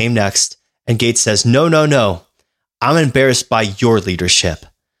for what came next. And Gaetz says, no. I'm embarrassed by your leadership.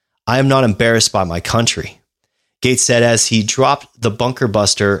 I am not embarrassed by my country. Gaetz said as he dropped the bunker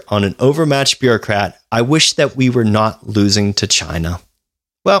buster on an overmatched bureaucrat, I wish that we were not losing to China.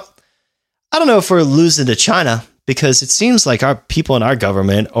 Well, I don't know if we're losing to China, because it seems like our people in our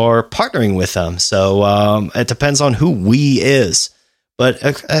government are partnering with them. So it depends on who we is. But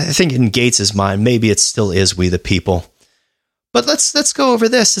I think in Gates' mind, maybe it still is we the people. But let's go over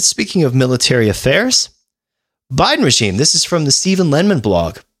this. Speaking of military affairs, Biden regime, this is from the Stephen Lenman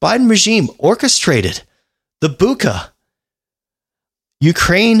blog. Biden regime orchestrated the Bucha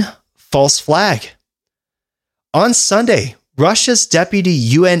Ukraine false flag. On Sunday, Russia's deputy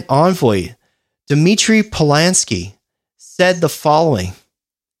UN envoy, Dmitry Polansky, said the following.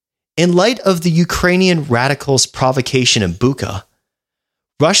 In light of the Ukrainian radicals' provocation in Bucha,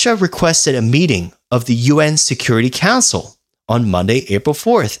 Russia requested a meeting of the UN Security Council on Monday, April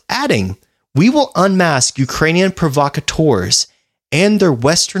 4th, adding, "We will unmask Ukrainian provocateurs and their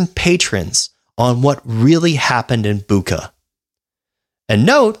Western patrons on what really happened in Bucha." And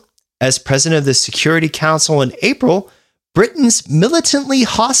note, as president of the Security Council in April, Britain's militantly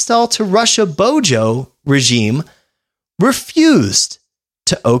hostile to Russia Bojo regime refused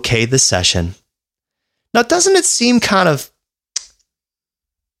to okay the session. Now, doesn't it seem kind of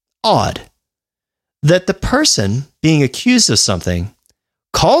odd that the person being accused of something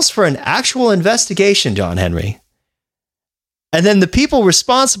calls for an actual investigation, John Henry, and then the people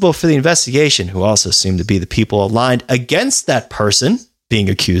responsible for the investigation, who also seem to be the people aligned against that person being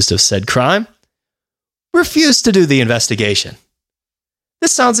accused of said crime, refused to do the investigation?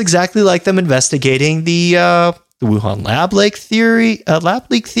 This sounds exactly like them investigating the Wuhan lab leak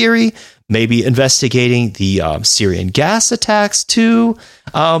theory, maybe investigating the Syrian gas attacks too.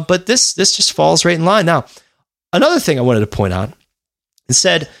 But this just falls right in line. Now, another thing I wanted to point out, it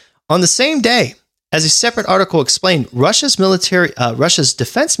said on the same day, as a separate article explained, Russia's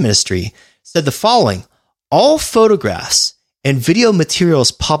defense ministry said the following: all photographs and video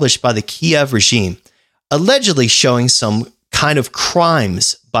materials published by the Kiev regime, allegedly showing some kind of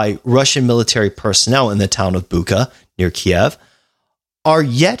crimes by Russian military personnel in the town of Bucha near Kiev, are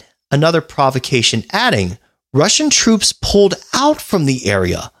yet another provocation, adding Russian troops pulled out from the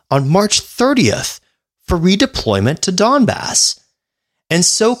area on March 30th for redeployment to Donbass. And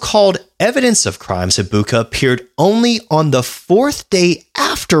so-called evidence of crimes at Bucha appeared only on the fourth day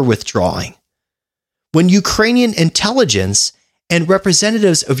after withdrawing, when Ukrainian intelligence and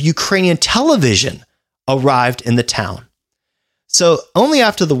representatives of Ukrainian television arrived in the town. So only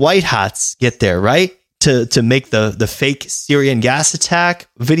after the white hats get there, right, to make the fake Syrian gas attack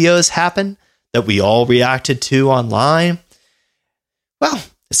videos happen that we all reacted to online. Well,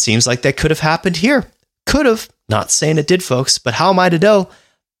 it seems like that could have happened here. Could have. Not saying it did, folks, but how am I to know?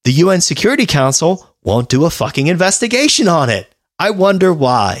 The UN Security Council won't do a fucking investigation on it. I wonder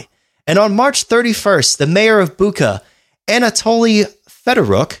why. And on March 31st, the mayor of Bucha, Anatoly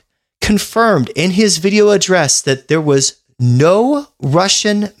Fedoruk, confirmed in his video address that there was no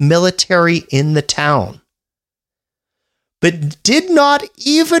Russian military in the town, but did not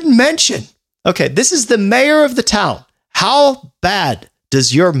even mention, okay, this is the mayor of the town. How bad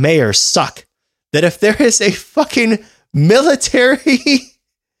does your mayor suck that if there is a fucking military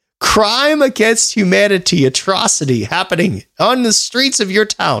crime against humanity, atrocity happening on the streets of your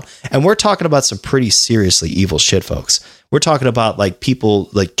town, and we're talking about some pretty seriously evil shit, folks. We're talking about like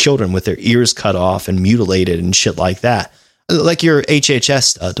people, like children with their ears cut off and mutilated and shit like that, like your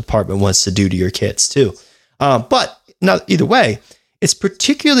HHS department wants to do to your kids too. But now, either way, it's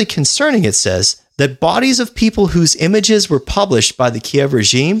particularly concerning, it says, that bodies of people whose images were published by the Kiev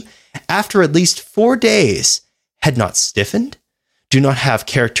regime after at least 4 days had not stiffened, do not have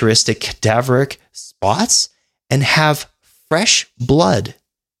characteristic cadaveric spots, and have fresh blood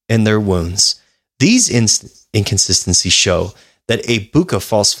in their wounds. These inconsistencies show that a Bucha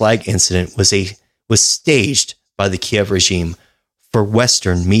false flag incident was staged by the Kiev regime for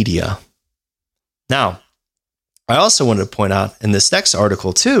Western media. Now, I also wanted to point out in this next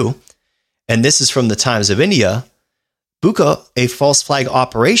article too, and this is from the Times of India, Bucha, a false flag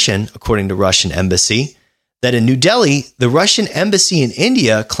operation, according to Russian embassy, that in New Delhi, the Russian embassy in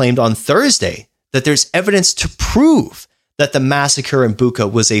India claimed on Thursday that there's evidence to prove that the massacre in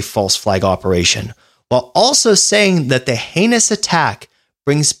Bucha was a false flag operation, while also saying that the heinous attack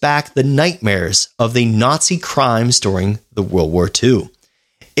brings back the nightmares of the Nazi crimes during the World War II.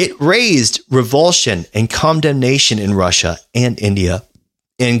 It raised revulsion and condemnation in Russia and India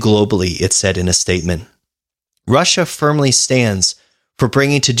and globally, it said in a statement. Russia firmly stands for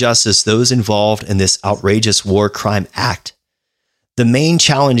bringing to justice those involved in this outrageous war crime act. The main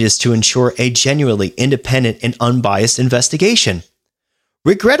challenge is to ensure a genuinely independent and unbiased investigation.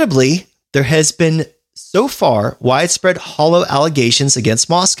 Regrettably, there has been so far widespread hollow allegations against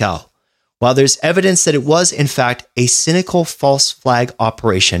Moscow, while there's evidence that it was in fact a cynical false flag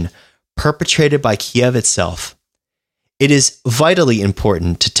operation perpetrated by Kiev itself. It is vitally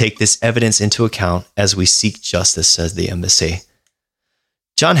important to take this evidence into account as we seek justice, says the embassy.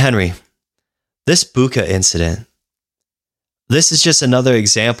 John Henry, this Buka incident, this is just another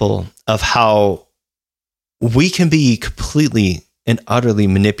example of how we can be completely and utterly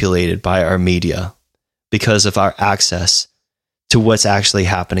manipulated by our media because of our access to what's actually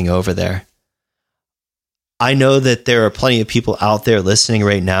happening over there. I know that there are plenty of people out there listening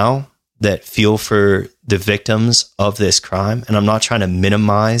right now that feel for the victims of this crime. And I'm not trying to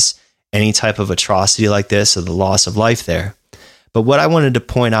minimize any type of atrocity like this or the loss of life there. But what I wanted to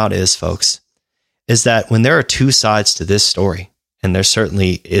point out is, folks, is that when there are two sides to this story, and there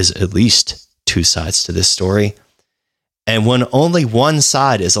certainly is at least two sides to this story, and when only one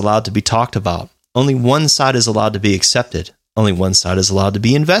side is allowed to be talked about, only one side is allowed to be accepted, only one side is allowed to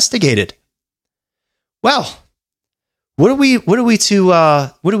be investigated. Well, what are we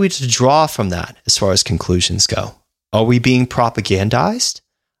to draw from that as far as conclusions go? Are we being propagandized?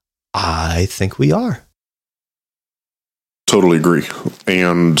 I think we are. Totally agree.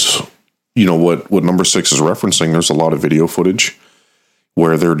 And you know what number 6 is referencing, there's a lot of video footage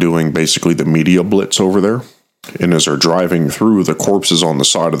where they're doing basically the media blitz over there. And as they're driving through, the corpses on the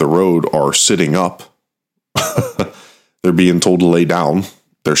side of the road are sitting up. They're being told to lay down.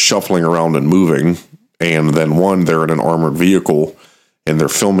 They're shuffling around and moving. And then they're in an armored vehicle and they're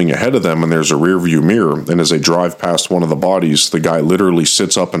filming ahead of them, and there's a rear view mirror. And as they drive past one of the bodies, the guy literally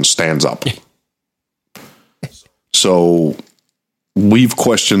sits up and stands up. So we've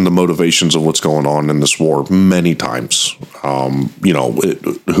questioned the motivations of what's going on in this war many times.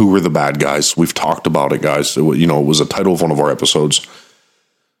 Who were the bad guys? We've talked about it, guys. It was a title of one of our episodes.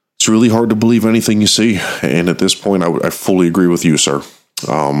 It's really hard to believe anything you see. And at this point, I fully agree with you, sir.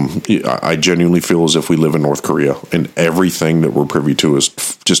 I genuinely feel as if we live in North Korea, and everything that we're privy to is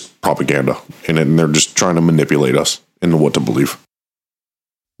just propaganda, and they're just trying to manipulate us into what to believe.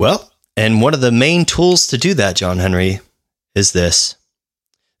 Well, and one of the main tools to do that, John Henry, is this.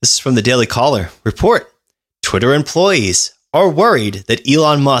 This is from the Daily Caller. Report: Twitter employees are worried that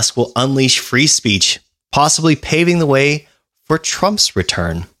Elon Musk will unleash free speech, possibly paving the way for Trump's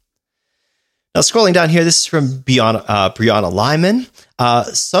return. Now, scrolling down here, this is from Brianna Lyman.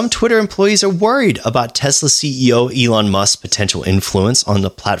 Some Twitter employees are worried about Tesla CEO Elon Musk's potential influence on the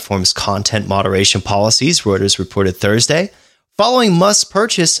platform's content moderation policies, Reuters reported Thursday, following Musk's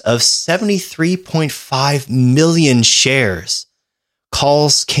purchase of 73.5 million shares.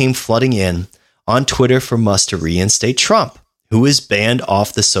 Calls came flooding in on Twitter for Musk to reinstate Trump, who was banned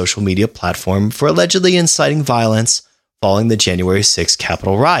off the social media platform for allegedly inciting violence following the January 6th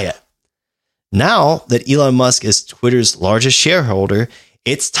Capitol riot. Now that Elon Musk is Twitter's largest shareholder,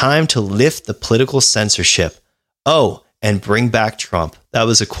 it's time to lift the political censorship. Oh, and bring back Trump. That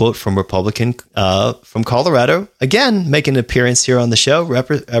was a quote from Republican from Colorado. Again, making an appearance here on the show,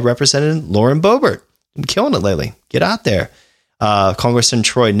 Representative Lauren Boebert. I'm killing it lately. Get out there. Congressman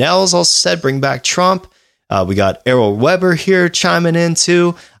Troy Nehls also said, bring back Trump. We got Errol Weber here chiming in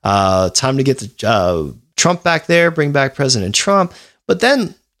too. Time to get the Trump back there, bring back President Trump. But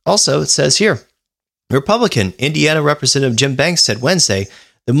then also, it says here, Republican Indiana Representative Jim Banks said Wednesday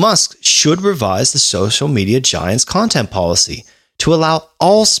that Musk should revise the social media giant's content policy to allow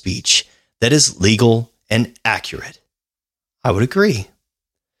all speech that is legal and accurate. I would agree.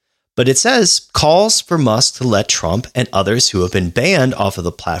 But it says calls for Musk to let Trump and others who have been banned off of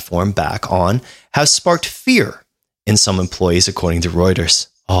the platform back on have sparked fear in some employees, according to Reuters.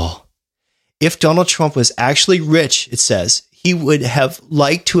 Oh, if Donald Trump was actually rich, it says, he would have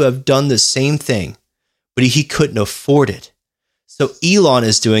liked to have done the same thing, but he couldn't afford it. So Elon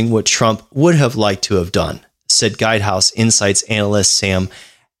is doing what Trump would have liked to have done, said Guidehouse Insights analyst Sam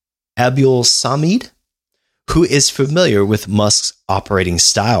Abuelsamid, who is familiar with Musk's operating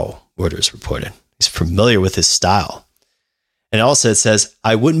style, Reuters reported. He's familiar with his style. And also it says,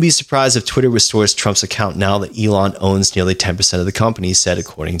 I wouldn't be surprised if Twitter restores Trump's account now that Elon owns nearly 10% of the company, said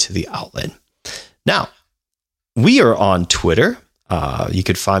according to the outlet. Now, we are on Twitter. You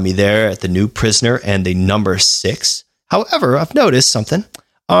could find me there at the new prisoner and the number 6. However, I've noticed something.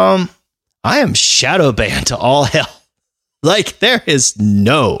 I am shadow banned to all hell. Like, there is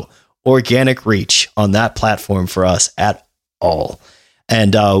no organic reach on that platform for us at all.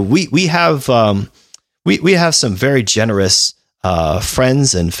 And we have some very generous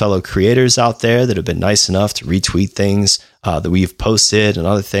friends and fellow creators out there that have been nice enough to retweet things that we've posted and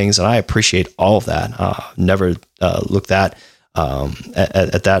other things, and I appreciate all of that. Never looked at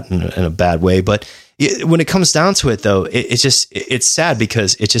that in a bad way, but when it comes down to it, though, it's sad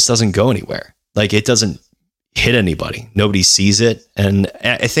because it just doesn't go anywhere. Like, it doesn't hit anybody. Nobody sees it, and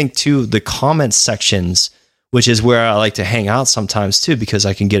I think too the comment sections which is where I like to hang out sometimes too, because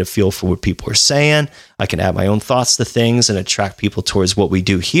I can get a feel for what people are saying. I can add my own thoughts to things and attract people towards what we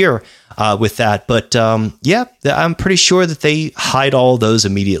do here with that. But yeah, I'm pretty sure that they hide all those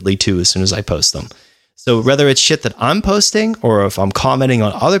immediately too as soon as I post them. So whether it's shit that I'm posting or if I'm commenting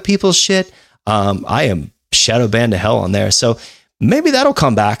on other people's shit, I am shadow banned to hell on there. So maybe that'll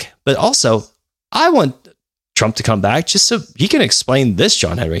come back. But also, I want Trump to come back just so he can explain this,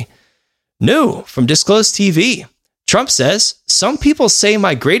 John Henry. New from Disclosed TV. Trump says, some people say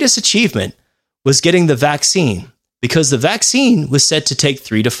my greatest achievement was getting the vaccine because the vaccine was said to take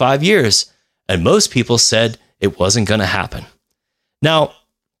 3 to 5 years. And most people said it wasn't going to happen. Now,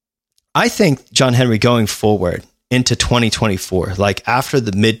 I think, John Henry, going forward into 2024, like after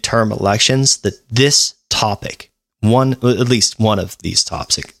the midterm elections, that this topic, at least one of these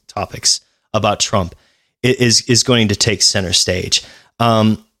topics about Trump is going to take center stage.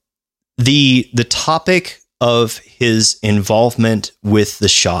 The topic of his involvement with the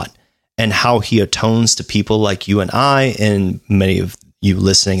shot and how he atones to people like you and I and many of you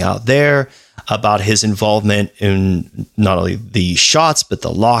listening out there about his involvement in not only the shots, but the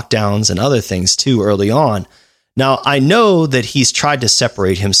lockdowns and other things too early on. Now, I know that he's tried to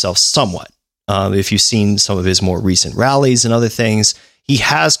separate himself somewhat. If you've seen some of his more recent rallies and other things, he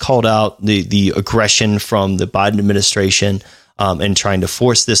has called out the aggression from the Biden administration and trying to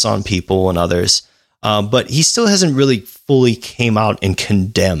force this on people and others. But he still hasn't really fully came out and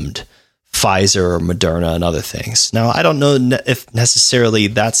condemned Pfizer or Moderna and other things. Now, I don't know if necessarily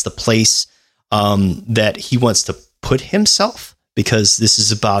that's the place that he wants to put himself, because this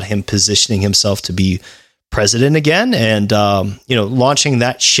is about him positioning himself to be president again. And, launching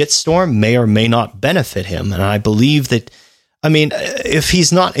that shitstorm may or may not benefit him. And I believe that, I mean, if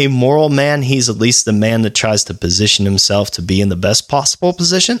he's not a moral man, he's at least the man that tries to position himself to be in the best possible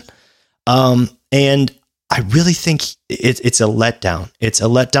position. And I really think it's a letdown. It's a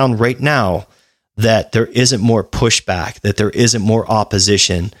letdown right now that there isn't more pushback, that there isn't more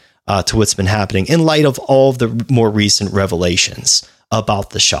opposition to what's been happening in light of all of the more recent revelations about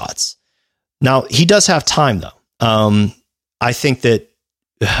the shots. Now, he does have time, though. I think that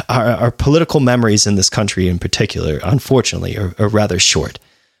our political memories in this country in particular, unfortunately, are rather short.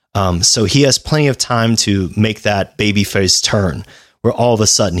 So he has plenty of time to make that babyface turn where all of a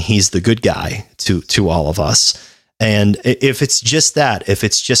sudden he's the good guy to all of us. And if it's just that, if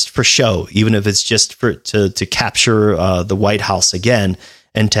it's just for show, even if it's just to capture the White House again,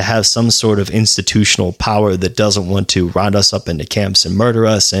 and to have some sort of institutional power that doesn't want to round us up into camps and murder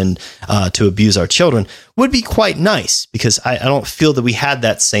us and to abuse our children, would be quite nice, because I don't feel that we had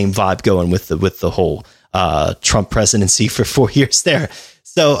that same vibe going with the whole Trump presidency for 4 years there.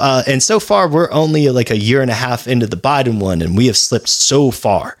 So and so far we're only like a year and a half into the Biden one, and we have slipped so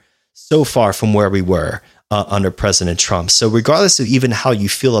far from where we were under President Trump. So regardless of even how you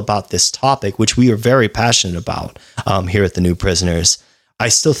feel about this topic, which we are very passionate about here at the New Prisoners, I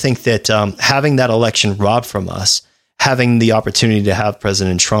still think that having that election robbed from us, having the opportunity to have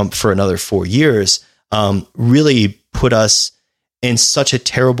President Trump for another 4 years, really put us in such a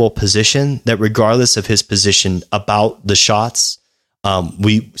terrible position that regardless of his position about the shots,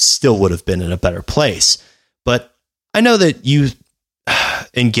 we still would have been in a better place. But I know that you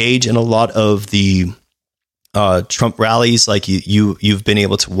engage in a lot of the Trump rallies, like you've been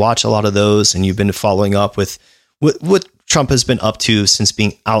able to watch a lot of those, and you've been following up with what Trump has been up to since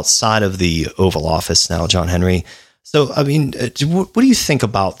being outside of the Oval Office now, John Henry. So, I mean, what do you think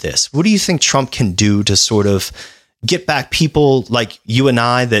about this? What do you think Trump can do to sort of get back people like you and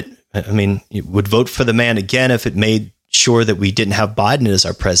I that, I mean, would vote for the man again if it made sure that we didn't have Biden as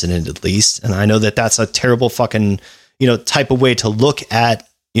our president, at least? And I know that that's a terrible fucking, type of way to look at,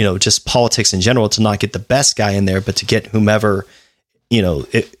 just politics in general, to not get the best guy in there, but to get whomever,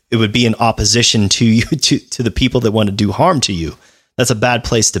 it would be in opposition to you, to the people that want to do harm to you. That's a bad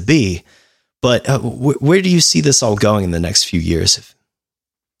place to be. But where do you see this all going in the next few years?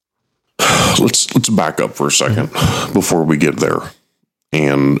 Let's back up for a second before we get there.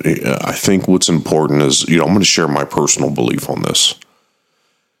 And I think what's important is, I'm going to share my personal belief on this.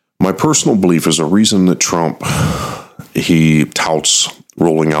 My personal belief is a reason that Trump, he touts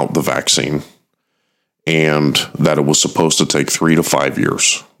rolling out the vaccine and that it was supposed to take 3 to 5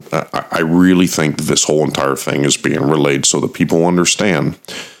 years. I really think this whole entire thing is being relayed so that people understand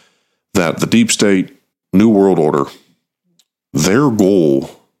that the deep state, New World Order, their goal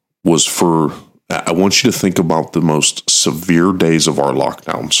was for, I want you to think about the most severe days of our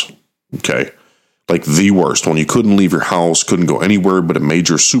lockdowns, okay? Like the worst, when you couldn't leave your house, couldn't go anywhere but a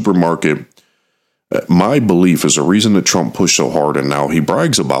major supermarket. My belief is the reason that Trump pushed so hard, and now he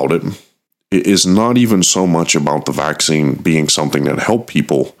brags about it, is not even so much about the vaccine being something that helped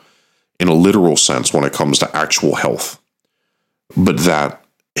people in a literal sense when it comes to actual health, but that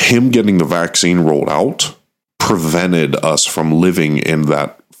him getting the vaccine rolled out prevented us from living in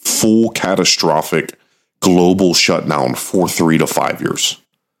that full catastrophic global shutdown for 3 to 5 years.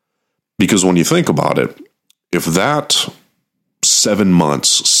 Because when you think about it, if that 7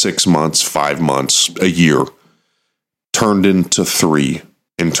 months, 6 months, 5 months, a year turned into 3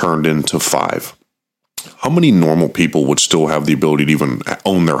 and turned into 5, how many normal people would still have the ability to even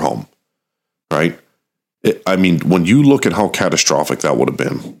own their home? Right? I mean, when you look at how catastrophic that would have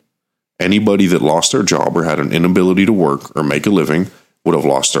been, anybody that lost their job or had an inability to work or make a living would have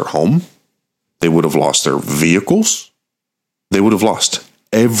lost their home. They would have lost their vehicles. They would have lost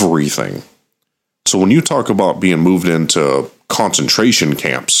everything. So when you talk about being moved into concentration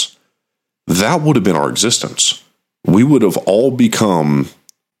camps, that would have been our existence. We would have all become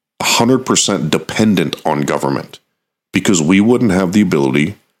 100% dependent on government because we wouldn't have the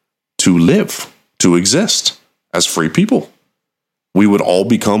ability to live, to exist as free people. We would all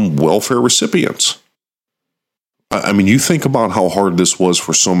become welfare recipients. I mean, you think about how hard this was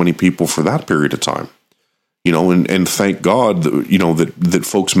for so many people for that period of time, and thank God, that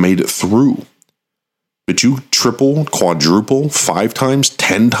folks made it through. But you triple, quadruple, 5 times,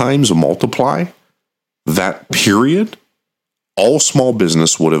 10 times multiply that period, all small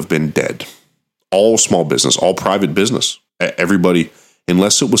business would have been dead. All small business, all private business, everybody,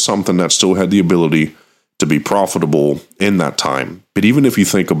 unless it was something that still had the ability to be profitable in that time. But even if you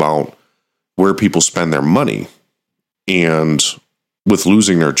think about where people spend their money, and with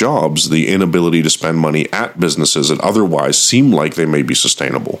losing their jobs, the inability to spend money at businesses that otherwise seem like they may be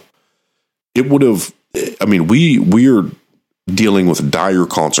sustainable, it would have, we're dealing with dire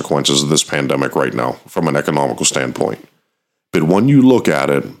consequences of this pandemic right now from an economical standpoint. But when you look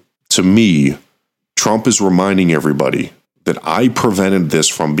at it, to me, Trump is reminding everybody that I prevented this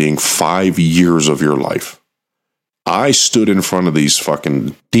from being 5 years of your life. I stood in front of these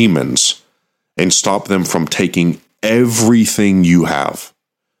fucking demons and stopped them from taking everything you have,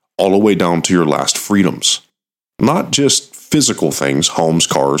 all the way down to your last freedoms. Not just physical things, homes,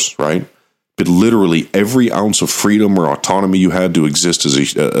 cars, right? But literally every ounce of freedom or autonomy you had to exist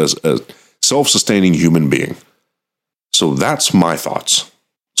as a self-sustaining human being. So that's my thoughts.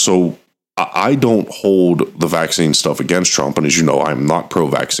 So I don't hold the vaccine stuff against Trump. And as you know, I'm not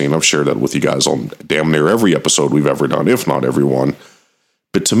pro-vaccine. I've shared that with you guys on damn near every episode we've ever done, if not every one.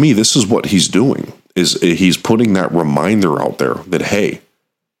 But to me, this is what he's doing, is he's putting that reminder out there that, hey,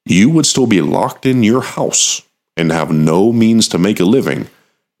 you would still be locked in your house and have no means to make a living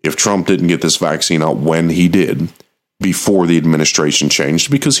if Trump didn't get this vaccine out when he did before the administration changed,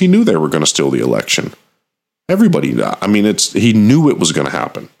 because he knew they were going to steal the election. Everybody, he knew it was going to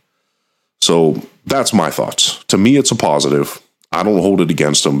happen. So that's my thoughts. To me, it's a positive. I don't hold it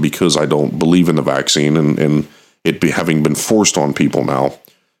against him because I don't believe in the vaccine and it having been forced on people now.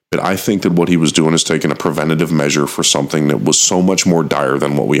 But I think that what he was doing is taking a preventative measure for something that was so much more dire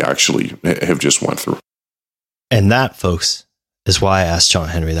than what we actually have just went through. And that, folks, is why I asked John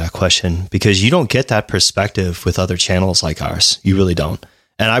Henry that question, because you don't get that perspective with other channels like ours. You really don't.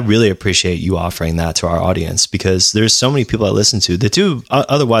 And I really appreciate you offering that to our audience, because there's so many people I listen to that do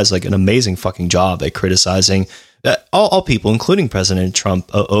otherwise like an amazing fucking job at criticizing all people, including President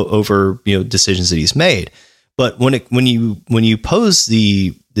Trump, over decisions that he's made. But when you pose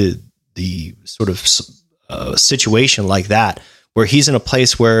the sort of situation like that, where he's in a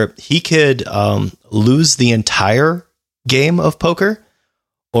place where he could lose the entire game of poker,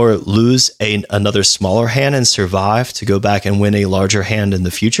 or lose another smaller hand and survive to go back and win a larger hand in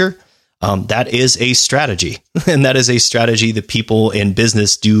the future, that is a strategy. And that is a strategy that people in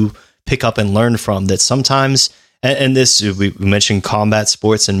business do pick up and learn from, that sometimes, and this, we mentioned combat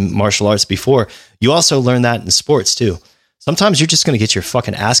sports and martial arts before, you also learn that in sports too. Sometimes you're just going to get your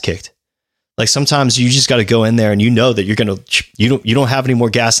fucking ass kicked. Like sometimes you just got to go in there and you know that you don't have any more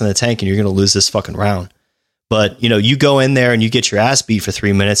gas in the tank and you're going to lose this fucking round. But, you go in there and you get your ass beat for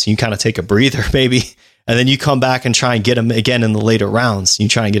 3 minutes and you kind of take a breather maybe. And then you come back and try and get them again in the later rounds. You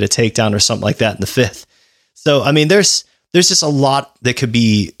try and get a takedown or something like that in the 5th. So, there's just a lot that could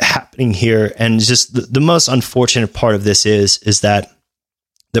be happening here. And just the most unfortunate part of this is that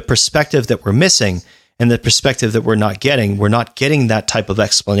the perspective that we're missing and the perspective that we're not getting that type of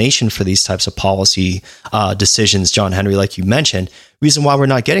explanation for these types of policy decisions, John Henry, like you mentioned. Reason why we're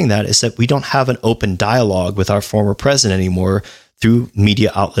not getting that is that we don't have an open dialogue with our former president anymore through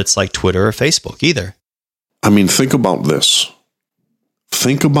media outlets like Twitter or Facebook either. Think about this.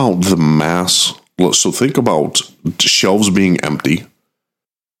 Think about the mass. So think about shelves being empty,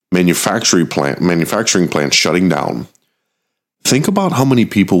 manufacturing plants shutting down. Think about how many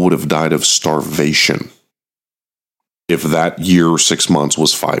people would have died of starvation if that year, 6 months,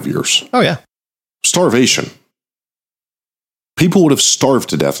 was 5 years. Oh, yeah. Starvation. People would have starved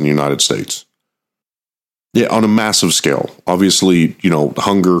to death in the United States. Yeah, on a massive scale. Obviously,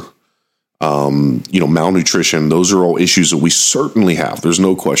 hunger, malnutrition, those are all issues that we certainly have. There's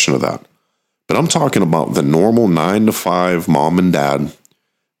no question of that. But I'm talking about the normal 9 to 5 mom and dad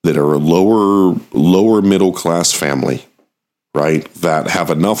that are a lower middle class family, right? That have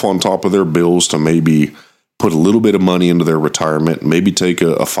enough on top of their bills to maybe put a little bit of money into their retirement, maybe take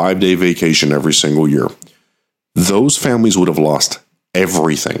a 5-day vacation every single year. Those families would have lost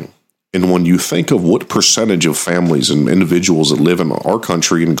everything. And when you think of what percentage of families and individuals that live in our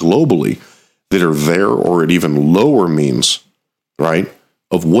country and globally that are there or at even lower means, right,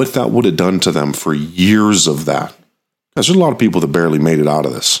 of what that would have done to them for years of that. There's a lot of people that barely made it out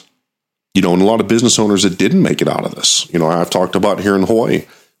of this. And a lot of business owners that didn't make it out of this. I've talked about here in Hawaii,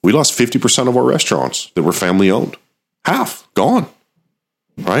 we lost 50% of our restaurants that were family owned. Half gone,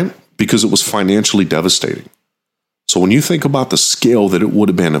 right? Because it was financially devastating. So when you think about the scale that it would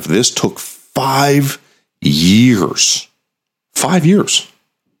have been if this took 5 years, 5 years,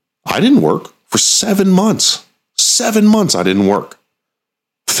 I didn't work for 7 months. 7 months I didn't work.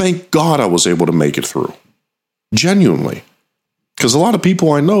 Thank God I was able to make it through. Genuinely. Because a lot of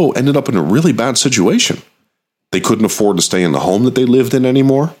people I know ended up in a really bad situation. They couldn't afford to stay in the home that they lived in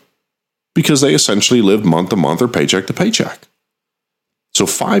anymore because they essentially lived month to month or paycheck to paycheck. So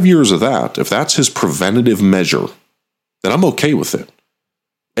 5 years of that, if that's his preventative measure, then I'm okay with it.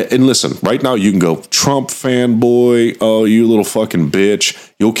 And listen, right now you can go, Trump fanboy, oh, you little fucking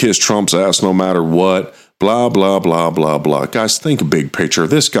bitch, you'll kiss Trump's ass no matter what, blah, blah, blah, blah, blah. Guys, think big picture.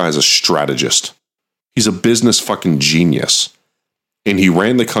 This guy's a strategist. He's a business fucking genius. And he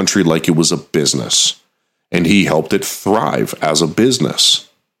ran the country like it was a business. And he helped it thrive as a business.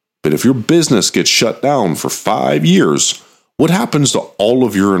 But if your business gets shut down for 5 years, what happens to all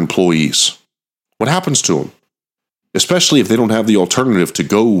of your employees? What happens to them? Especially if they don't have the alternative to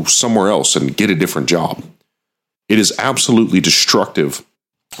go somewhere else and get a different job. It is absolutely destructive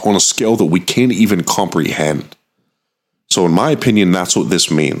on a scale that we can't even comprehend. So in my opinion, that's what this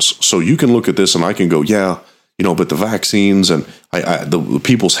means. So you can look at this and I can go, yeah, but the vaccines and the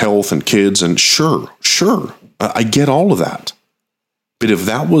people's health and kids, and sure, I get all of that. But if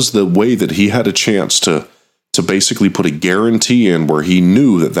that was the way that he had a chance to basically put a guarantee in where he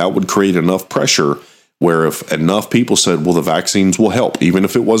knew that would create enough pressure where if enough people said, well, the vaccines will help, even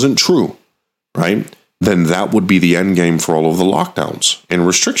if it wasn't true, right? Then that would be the end game for all of the lockdowns and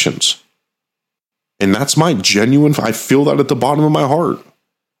restrictions. And that's my genuine, I feel that at the bottom of my heart.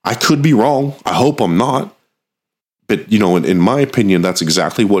 I could be wrong. I hope I'm not. But, in my opinion, that's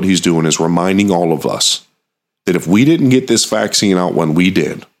exactly what he's doing, is reminding all of us that if we didn't get this vaccine out when we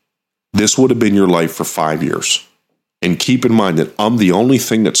did, this would have been your life for 5 years. And keep in mind that I'm the only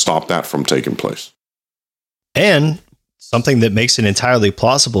thing that stopped that from taking place. And something that makes it entirely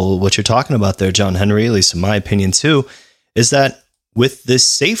plausible, what you're talking about there, John Henry, at least in my opinion too, is that with this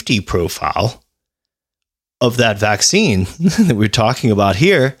safety profile of that vaccine that we're talking about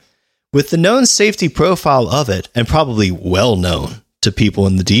here, with the known safety profile of it, and probably well known to people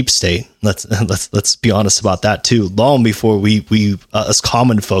in the deep state, let's be honest about that too, long before we us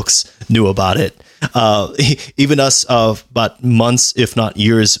common folks knew about it. Even us about months, if not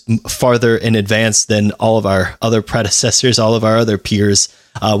years, farther in advance than all of our other predecessors, all of our other peers,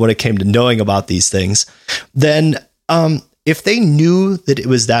 when it came to knowing about these things. Then if they knew that it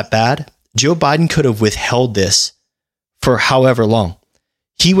was that bad, Joe Biden could have withheld this for however long.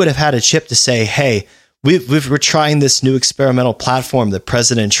 He would have had a chip to say, hey, we're trying this new experimental platform that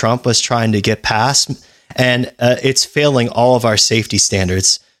President Trump was trying to get passed, and it's failing all of our safety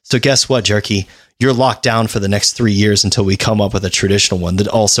standards. So guess what, Jerky? You're locked down for the next 3 years until we come up with a traditional one that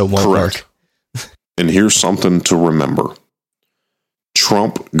also won't work. And here's something to remember.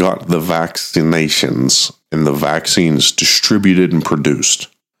 Trump got the vaccinations and the vaccines distributed and produced.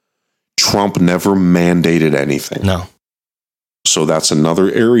 Trump never mandated anything. No. So that's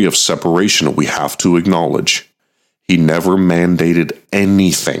another area of separation that we have to acknowledge. He never mandated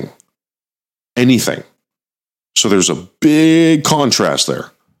anything. Anything. So there's a big contrast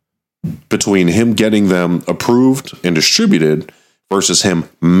there between him getting them approved and distributed versus him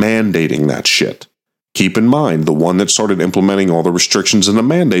mandating that shit. Keep in mind, the one that started implementing all the restrictions and the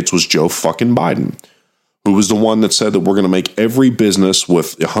mandates was Joe fucking Biden, who was the one that said that we're going to make every business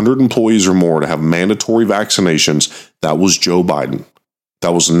with 100 employees or more to have mandatory vaccinations. That was Joe Biden.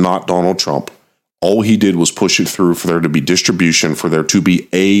 That was not Donald Trump. All he did was push it through for there to be distribution, for there to be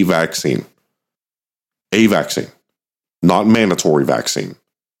a vaccine. A vaccine, not mandatory vaccine.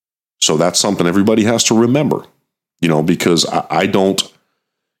 So that's something everybody has to remember, because I don't,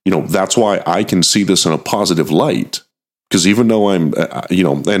 that's why I can see this in a positive light. Because even though I'm,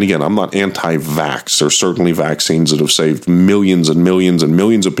 and again, I'm not anti-vax. There's certainly vaccines that have saved millions and millions and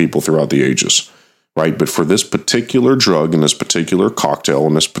millions of people throughout the ages, right? But for this particular drug and this particular cocktail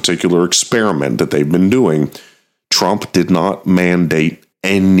and this particular experiment that they've been doing, Trump did not mandate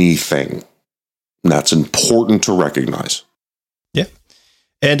anything. And that's important to recognize. Yeah.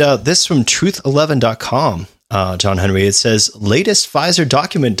 And this from truth11.com, John Henry, it says, latest Pfizer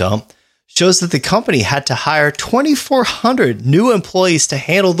document dump shows that the company had to hire 2,400 new employees to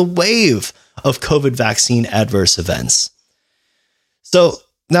handle the wave of COVID vaccine adverse events. So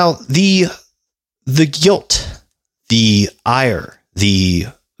now the guilt, the ire, the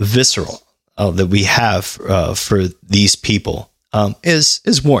visceral that we have for these people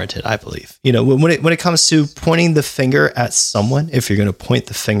is warranted, I believe. When it comes to pointing the finger at someone, if you're going to point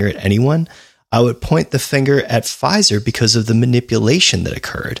the finger at anyone, I would point the finger at Pfizer because of the manipulation that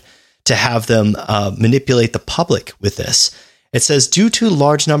occurred to have them manipulate the public with this. It says, due to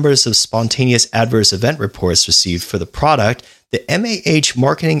large numbers of spontaneous adverse event reports received for the product, the MAH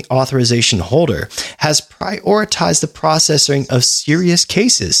marketing authorization holder has prioritized the processing of serious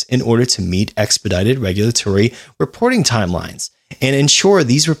cases in order to meet expedited regulatory reporting timelines and ensure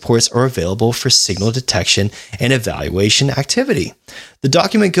these reports are available for signal detection and evaluation activity. The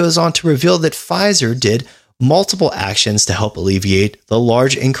document goes on to reveal that Pfizer did multiple actions to help alleviate the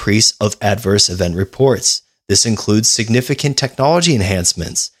large increase of adverse event reports. This includes significant technology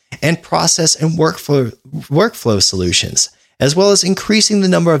enhancements and process and workflow solutions, as well as increasing the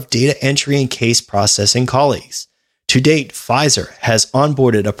number of data entry and case processing colleagues. To date, Pfizer has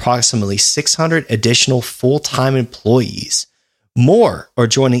onboarded approximately 600 additional full-time employees. More are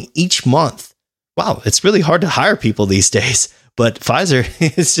joining each month. Wow, it's really hard to hire people these days, but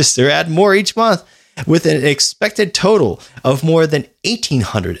Pfizer they're adding more each month, with an expected total of more than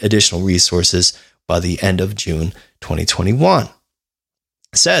 1,800 additional resources by the end of June 2021.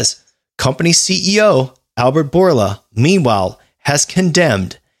 It says, company CEO Albert Bourla, meanwhile, has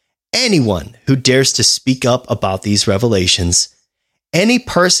condemned anyone who dares to speak up about these revelations. Any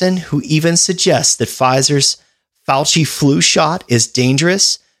person who even suggests that Pfizer's Fauci flu shot is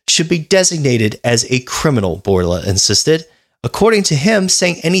dangerous should be designated as a criminal, Bourla insisted. According to him,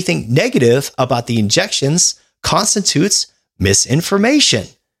 saying anything negative about the injections constitutes misinformation.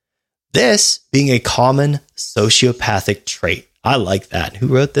 This being a common sociopathic trait. I like that. Who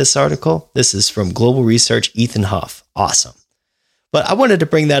wrote this article? This is from Global Research, Ethan Huff. Awesome. But I wanted to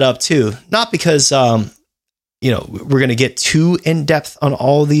bring that up too, not because, we're going to get too in depth on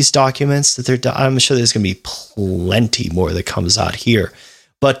all these documents that I'm sure there's going to be plenty more that comes out here.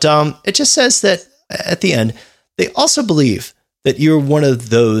 But it just says that at the end, they also believe that you're one of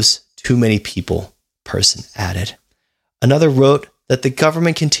those too many people, person added. Another wrote that the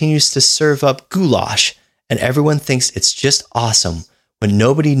government continues to serve up goulash and everyone thinks it's just awesome when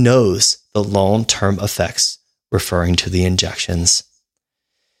nobody knows the long-term effects, referring to the injections.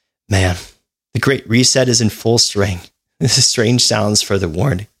 Man, the Great Reset is in full swing. This is strange sounds further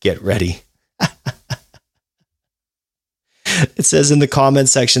warned. Get ready. It says in the comment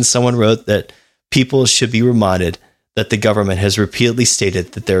section, someone wrote that people should be reminded that the government has repeatedly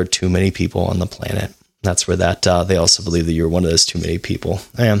stated that there are too many people on the planet. That's where they also believe that you're one of those too many people.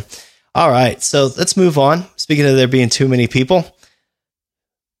 All right, so let's move on. Speaking of there being too many people,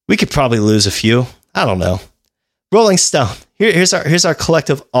 we could probably lose a few. I don't know. Rolling Stone. Here's our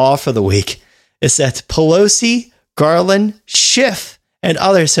collective awe for the week. It's that Pelosi, Garland, Schiff, and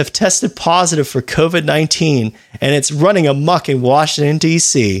others have tested positive for COVID-19, and it's running amok in Washington,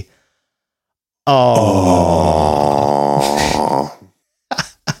 D.C. Oh.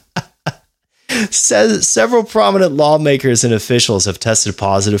 Says several prominent lawmakers and officials have tested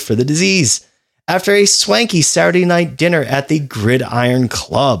positive for the disease after a swanky Saturday night dinner at the Gridiron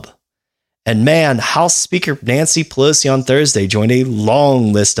Club. And man, House Speaker Nancy Pelosi on Thursday joined a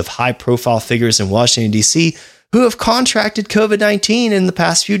long list of high-profile figures in Washington, D.C. who have contracted COVID-19 in the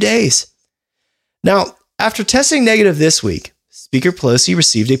past few days. Now, after testing negative this week, Speaker Pelosi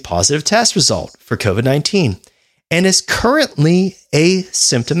received a positive test result for COVID-19 and is currently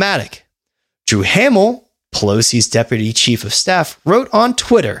asymptomatic. Drew Hamill, Pelosi's deputy chief of staff, wrote on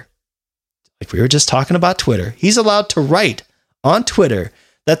Twitter, like we were just talking about Twitter, he's allowed to write on Twitter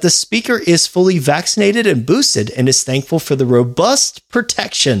that the speaker is fully vaccinated and boosted and is thankful for the robust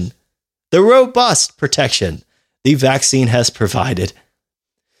protection the vaccine has provided.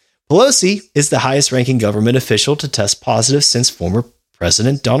 Pelosi is the highest ranking government official to test positive since former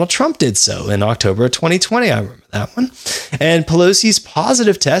President Donald Trump did so in October of 2020. I remember that one. And Pelosi's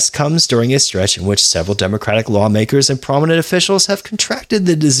positive test comes during a stretch in which several Democratic lawmakers and prominent officials have contracted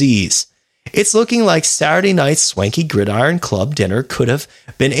the disease. It's looking like Saturday night's swanky Gridiron Club dinner could have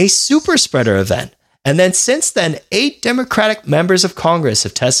been a super spreader event. And then since then, 8 Democratic members of Congress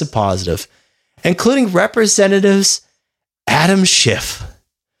have tested positive, including Representatives Adam Schiff,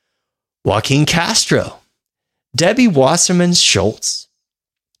 Joaquin Castro, Debbie Wasserman Schultz,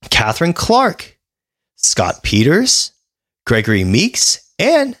 Catherine Clark, Scott Peters, Gregory Meeks,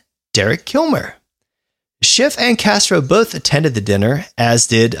 and Derek Kilmer. Schiff and Castro both attended the dinner, as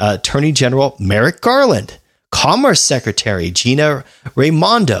did Attorney General Merrick Garland, Commerce Secretary Gina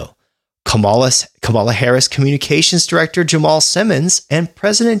Raimondo, Kamala Harris Communications Director Jamal Simmons, and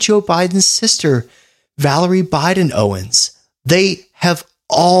President Joe Biden's sister, Valerie Biden Owens. They have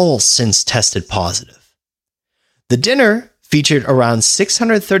all since tested positive. The dinner featured around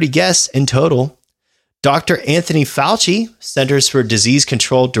 630 guests in total. Dr. Anthony Fauci, Centers for Disease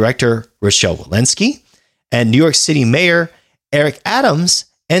Control Director Rochelle Walensky, and New York City Mayor Eric Adams,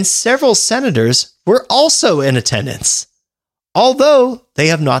 and several senators were also in attendance, although they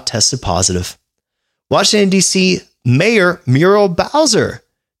have not tested positive. Washington, D.C. Mayor Muriel Bowser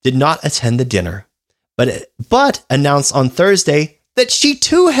did not attend the dinner, but announced on Thursday that she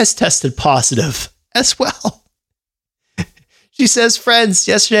too has tested positive as well. She says, "Friends,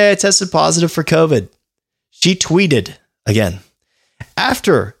 yesterday I tested positive for COVID." She tweeted again,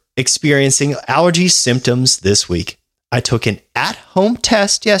 "After experiencing allergy symptoms this week, I took an at-home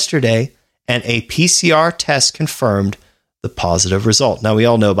test yesterday and a PCR test confirmed the positive result." Now, we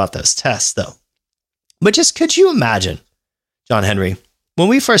all know about those tests, though. But just could you imagine, John Henry, when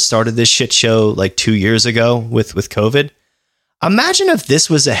we first started this shit show like 2 years ago with COVID, imagine if this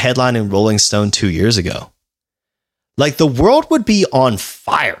was a headline in Rolling Stone 2 years ago. Like, the world would be on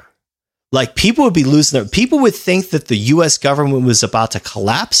fire. Like, people would be losing their... People would think that the U.S. government was about to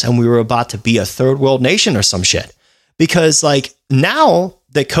collapse and we were about to be a third world nation or some shit. Because, like, now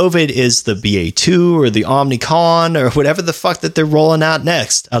that COVID is the BA2 or the Omnicron or whatever the fuck that they're rolling out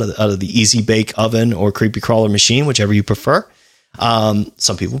next out of the Easy Bake Oven or Creepy Crawler machine, whichever you prefer.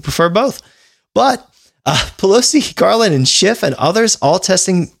 Some people prefer both. But Pelosi, Garland, and Schiff and others all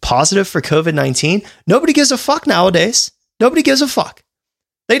testing positive for COVID-19. Nobody gives a fuck nowadays. Nobody gives a fuck.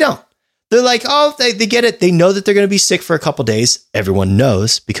 They don't. They're like, oh, they get it. They know that they're going to be sick for a couple days. Everyone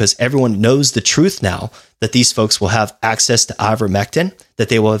knows, because everyone knows the truth now, that these folks will have access to ivermectin, that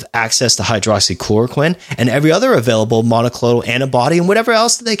they will have access to hydroxychloroquine and every other available monoclonal antibody and whatever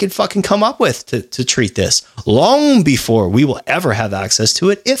else that they can fucking come up with to treat this, long before we will ever have access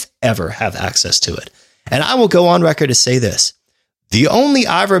to it, if ever have access to it. And I will go on record to say this. The only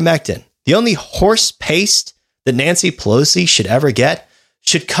ivermectin, the only horse paste that Nancy Pelosi should ever get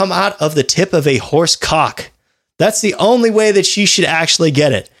should come out of the tip of a horse cock. That's the only way that she should actually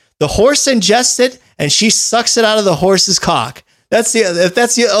get it. The horse ingests it and she sucks it out of the horse's cock. That's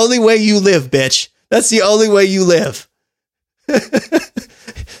the only way you live, bitch. That's the only way you live.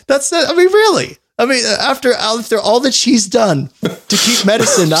 Really. After all that she's done to keep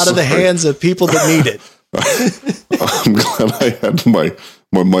medicine out of the hands of people that need it. I'm glad I had my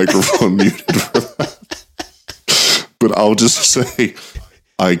microphone muted for that. But I'll just say,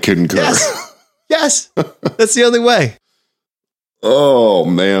 I concur. Yes. That's the only way. Oh,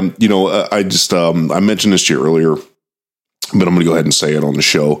 man. You know, I mentioned this to you earlier, but I'm going to go ahead and say it on the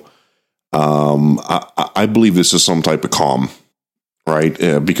show. I believe this is some type of calm, right?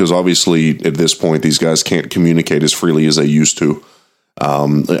 Because obviously at this point, these guys can't communicate as freely as they used to.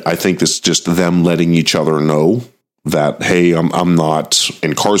 I think this is just them letting each other know that, hey, I'm not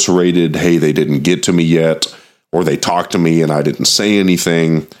incarcerated. Hey, they didn't get to me yet. Or they talked to me and I didn't say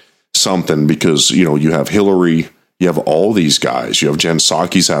anything, something, because, you know, you have Hillary, you have all these guys, you have Jen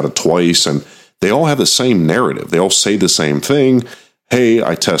Psaki's had it twice, and they all have the same narrative. They all say the same thing. Hey,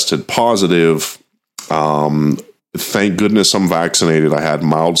 I tested positive. Thank goodness I'm vaccinated. I had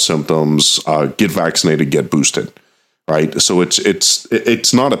mild symptoms. Get vaccinated, get boosted. Right. So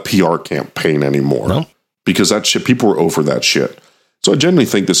it's not a PR campaign anymore. No. Because that shit, people were over that shit. So I genuinely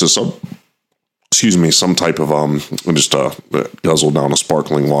think this is some type of, just guzzle down a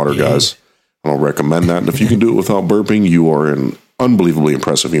sparkling water, guys. I don't recommend that. And if you can do it without burping, you are an unbelievably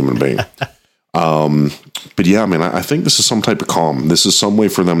impressive human being. But yeah, man, I think this is some type of calm. This is some way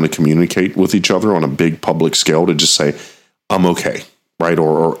for them to communicate with each other on a big public scale to just say, I'm okay, right?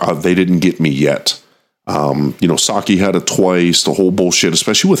 Or they didn't get me yet. Psaki had it twice, the whole bullshit,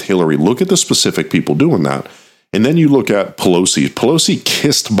 especially with Hillary. Look at the specific people doing that. And then you look at Pelosi. Pelosi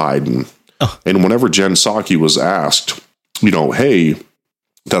kissed Biden. Oh. And whenever Jen Psaki was asked, hey,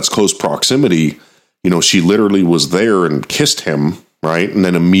 that's close proximity, she literally was there and kissed him, right? And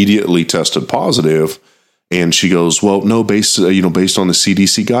then immediately tested positive. And she goes, well, no, based on the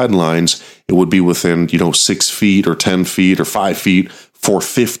CDC guidelines, it would be within, 6 feet or 10 feet or 5 feet for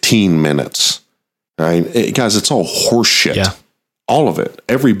 15 minutes, right? Guys, it's all horseshit. Yeah. All of it,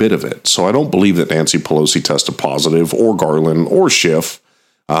 every bit of it. So I don't believe that Nancy Pelosi tested positive, or Garland, or Schiff,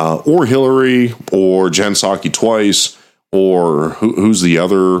 or Hillary, or Jen Psaki twice, or who's the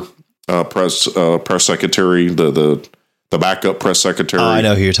other press secretary, the backup press secretary. I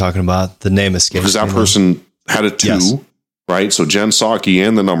know who you're talking about. The name escapes. Because that person had it too, yes. Right? So Jen Psaki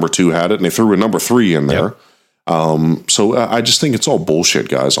and the number 2 had it, and they threw a number 3 in there. Yep. So I just think it's all bullshit,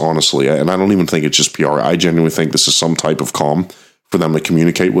 guys, honestly. And I don't even think it's just PR. I genuinely think this is some type of comm for them to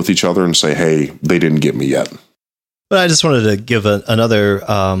communicate with each other and say, hey, they didn't get me yet. But I just wanted to give another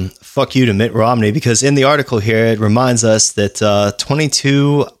fuck you to Mitt Romney, because in the article here, it reminds us that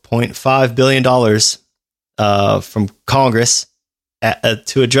 $22.5 billion from Congress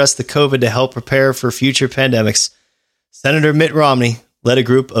to address the COVID to help prepare for future pandemics. Senator Mitt Romney led a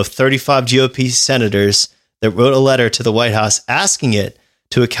group of 35 GOP senators that wrote a letter to the White House asking it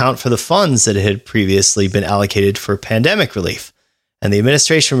to account for the funds that had previously been allocated for pandemic relief. And the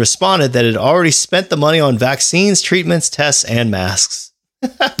administration responded that it already spent the money on vaccines, treatments, tests, and masks.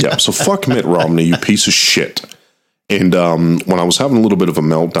 Yeah, so fuck Mitt Romney, you piece of shit. And when I was having a little bit of a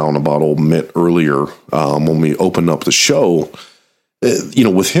meltdown about old Mitt earlier, when we opened up the show,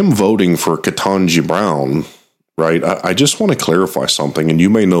 with him voting for Ketanji Brown, right, I just want to clarify something, and you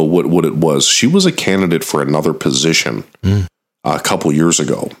may know what it was. She was a candidate for another position a couple years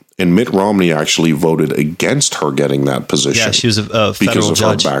ago. And Mitt Romney actually voted against her getting that position. Yeah, she was a federal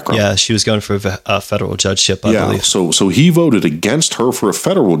judge. Her background. Yeah, she was going for a federal judgeship, I believe. So he voted against her for a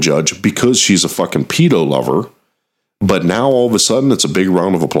federal judge because she's a fucking pedo lover. But now all of a sudden it's a big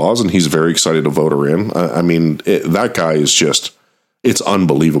round of applause and he's very excited to vote her in. That guy is just, it's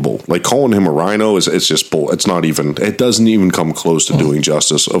unbelievable. Like, calling him a rhino it's just bull. It doesn't even come close to doing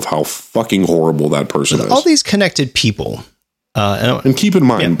justice of how fucking horrible that person is. All these connected people. And keep in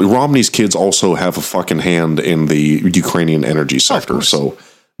mind, Romney's kids also have a fucking hand in the Ukrainian energy sector. So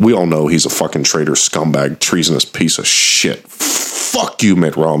we all know he's a fucking traitor, scumbag, treasonous piece of shit. Fuck you,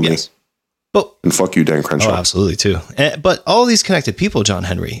 Mitt Romney. Yes. And fuck you, Dan Crenshaw. Oh, absolutely, too. But all these connected people, John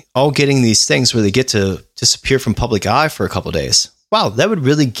Henry, all getting these things where they get to disappear from public eye for a couple of days. Wow, that would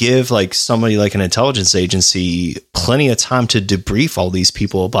really give somebody like an intelligence agency plenty of time to debrief all these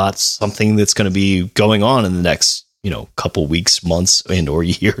people about something that's going to be going on in the next couple weeks, months, and or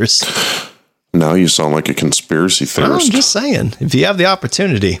years. Now you sound like a conspiracy theorist. I'm just saying, if you have the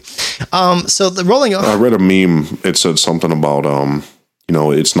opportunity. So the rolling off. I read a meme. It said something about,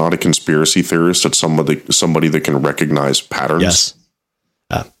 it's not a conspiracy theorist. It's somebody that can recognize patterns. Yes.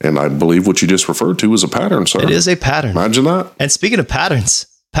 And I believe what you just referred to is a pattern, sir. It is a pattern. Imagine that. And speaking of patterns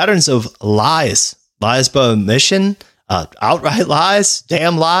of lies by omission, outright lies,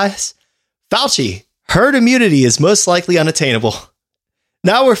 damn lies. Fauci. Herd immunity is most likely unattainable.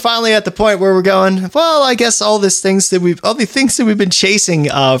 Now we're finally at the point where we're going, well, I guess all the things that we've been chasing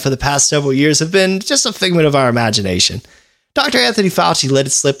for the past several years have been just a figment of our imagination. Dr. Anthony Fauci let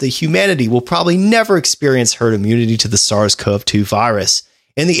it slip that humanity will probably never experience herd immunity to the SARS-CoV-2 virus.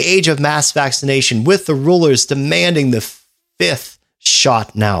 In the age of mass vaccination, with the rulers demanding the 5th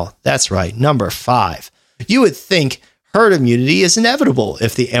shot now. That's right, number 5. You would think herd immunity is inevitable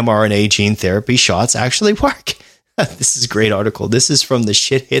if the mRNA gene therapy shots actually work. This is a great article. This is from the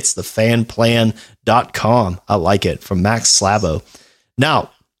shithitsthefanplan.com. I like it, from Max Slavo.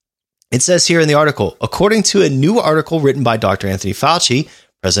 Now, it says here in the article, according to a new article written by Dr. Anthony Fauci,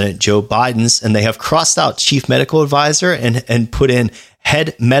 President Joe Biden's, and they have crossed out chief medical advisor and put in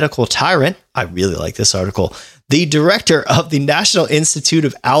head medical tyrant. I really like this article. The director of the National Institute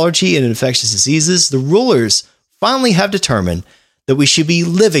of Allergy and Infectious Diseases, the rulers finally have determined that we should be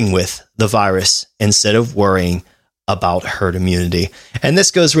living with the virus instead of worrying about herd immunity. And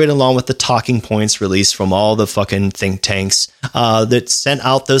this goes right along with the talking points released from all the fucking think tanks that sent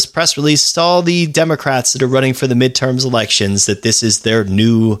out those press releases to all the Democrats that are running for the midterms elections, that this is their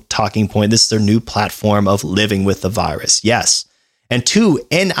new talking point. This is their new platform of living with the virus. Yes. And 2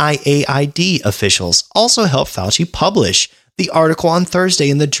 NIAID officials also helped Fauci publish the article on Thursday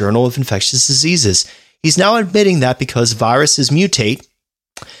in the Journal of Infectious Diseases. He's now admitting that because viruses mutate,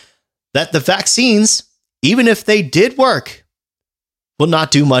 that the vaccines, even if they did work, will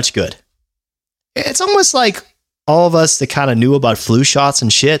not do much good. It's almost like all of us that kind of knew about flu shots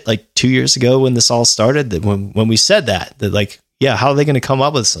and shit like 2 years ago when this all started, that when we said that like, yeah, how are they going to come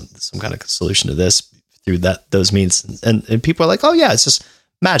up with some kind of solution to this through those means? And people are like, oh yeah, it's just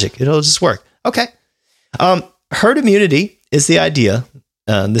magic. It'll just work. Okay. Herd immunity is the idea.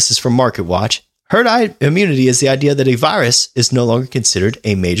 This is from Market Watch. Herd immunity is the idea that a virus is no longer considered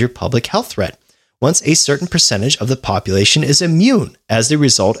a major public health threat once a certain percentage of the population is immune as the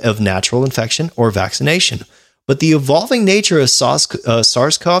result of natural infection or vaccination. But the evolving nature of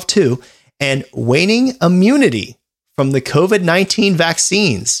SARS-CoV-2 and waning immunity from the COVID-19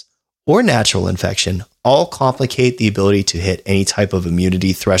 vaccines or natural infection all complicate the ability to hit any type of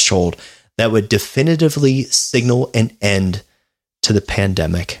immunity threshold that would definitively signal an end to the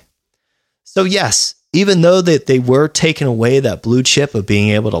pandemic. So yes, even though that they were taking away that blue chip of being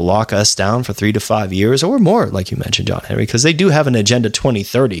able to lock us down for 3 to 5 years or more, like you mentioned, John Henry, because they do have an Agenda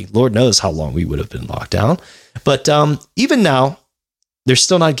 2030. Lord knows how long we would have been locked down. But even now, they're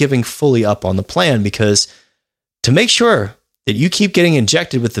still not giving fully up on the plan, because to make sure that you keep getting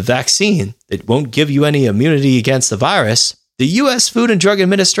injected with the vaccine that won't give you any immunity against the virus, the U.S. Food and Drug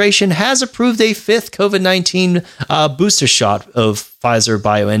Administration has approved a 5th COVID-19 booster shot of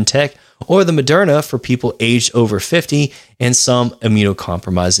Pfizer-BioNTech or the Moderna for people aged over 50 and some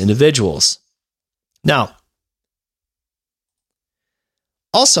immunocompromised individuals. Now,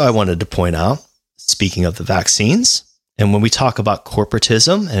 also I wanted to point out, speaking of the vaccines, and when we talk about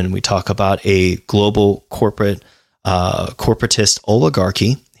corporatism and we talk about a global corporatist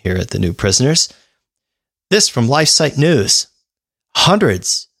oligarchy here at the New Prisoners, this from LifeSite News.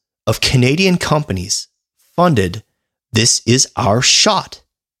 Hundreds of Canadian companies funded This Is Our Shot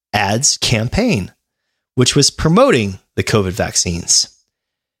ads campaign, which was promoting the COVID vaccines.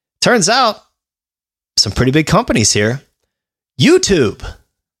 Turns out, some pretty big companies here. YouTube,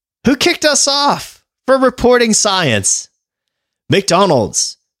 who kicked us off for reporting science.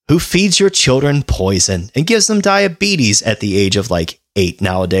 McDonald's, who feeds your children poison and gives them diabetes at the age of like 8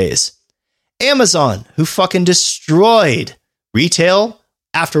 nowadays. Amazon, who fucking destroyed retail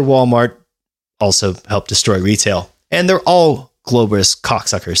after Walmart also helped destroy retail. And they're all globalist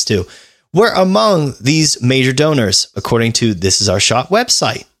cocksuckers too. We're among these major donors, according to This Is Our Shot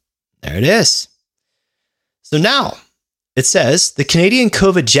website. There it is. So now it says the Canadian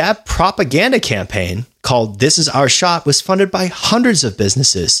COVID jab propaganda campaign called This Is Our Shot was funded by hundreds of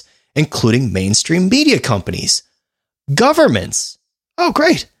businesses, including mainstream media companies, governments, oh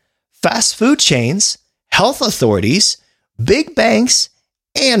great, fast food chains, health authorities, big banks,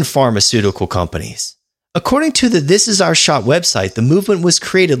 and pharmaceutical companies. According to the This Is Our Shot website, the movement was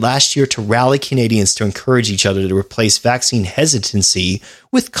created last year to rally Canadians to encourage each other to replace vaccine hesitancy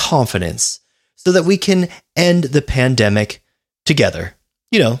with confidence so that we can end the pandemic together,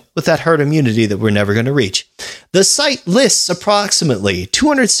 with that herd immunity that we're never going to reach. The site lists approximately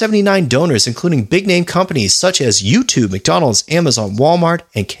 279 donors, including big name companies such as YouTube, McDonald's, Amazon, Walmart,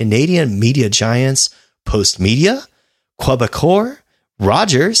 and Canadian media giants Postmedia, Quebecor,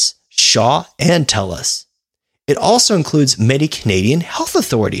 Rogers, Shaw, and TELUS. It also includes many Canadian health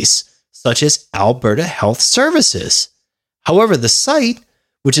authorities, such as Alberta Health Services. However, the site,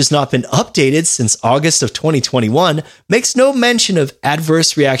 which has not been updated since August of 2021, makes no mention of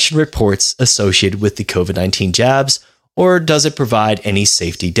adverse reaction reports associated with the COVID-19 jabs, or does it provide any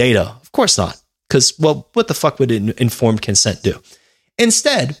safety data? Of course not, because, well, what the fuck would informed consent do?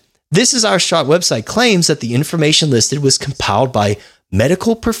 Instead, This Is Our Shot website claims that the information listed was compiled by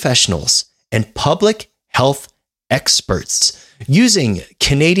medical professionals and public health experts using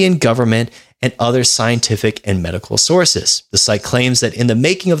Canadian government and other scientific and medical sources. The site claims that in the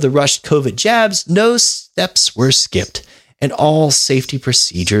making of the rushed COVID jabs, no steps were skipped and all safety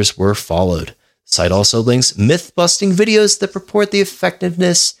procedures were followed. The site also links myth-busting videos that purport the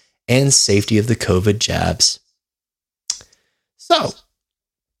effectiveness and safety of the COVID jabs. So,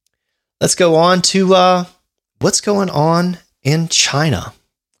 let's go on to what's going on in China.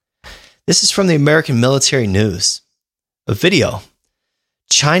 This is from the American Military News. A video.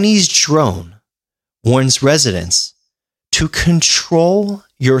 Chinese drone warns residents to control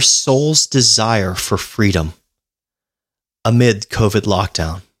your soul's desire for freedom amid COVID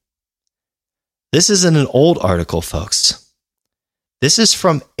lockdown. This isn't an old article, folks. This is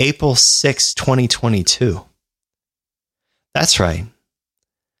from April 6, 2022. That's right.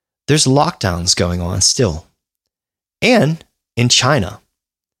 There's lockdowns going on still. And in China.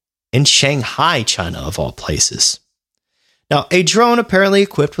 In Shanghai, China, of all places. Now, a drone apparently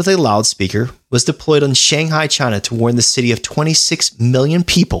equipped with a loudspeaker was deployed in Shanghai, China to warn the city of 26 million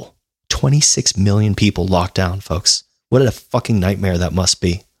people. 26 million people locked down, folks. What a fucking nightmare that must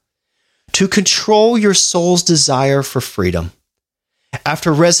be. to control your soul's desire for freedom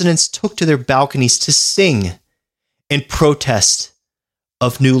after residents took to their balconies to sing in protest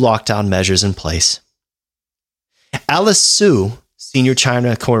of new lockdown measures in place. Alice Su, senior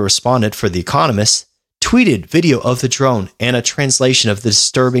China correspondent for The Economist, tweeted video of the drone and a translation of the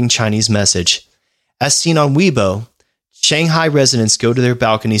disturbing Chinese message. As seen on Weibo, Shanghai residents go to their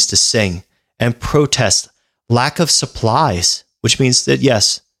balconies to sing and protest lack of supplies, which means that,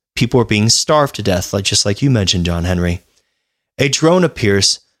 yes, people are being starved to death, just like you mentioned, John Henry. A drone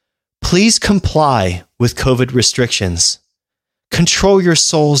appears. Please comply with COVID restrictions. Control your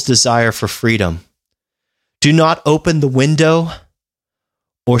soul's desire for freedom. Do not open the window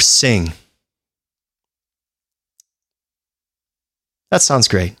or sing. That sounds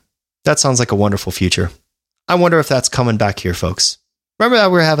great. That sounds like a wonderful future. I wonder if that's coming back here, folks. Remember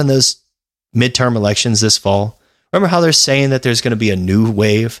that we're having those midterm elections this fall? Remember how they're saying that there's going to be a new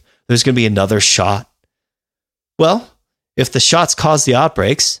wave? There's going to be another shot? Well, if the shots cause the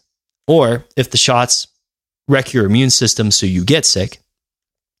outbreaks, or if the shots wreck your immune system so you get sick,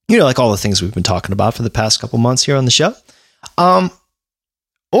 like all the things we've been talking about for the past couple months here on the show,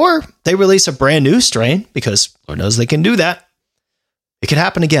 or they release a brand new strain, because Lord knows they can do that. It could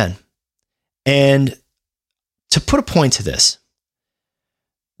happen again. And to put a point to this,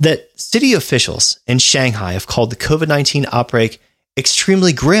 that city officials in Shanghai have called the COVID-19 outbreak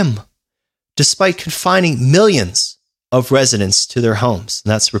extremely grim, despite confining millions of residents to their homes.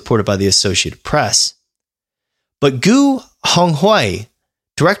 And that's reported by the Associated Press. But Gu Honghui,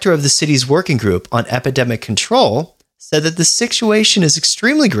 director of the city's working group on epidemic control, said that the situation is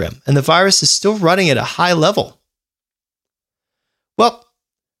extremely grim and the virus is still running at a high level. Well,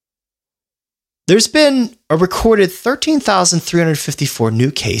 there's been a recorded 13,354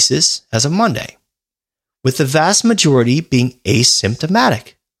 new cases as of Monday, with the vast majority being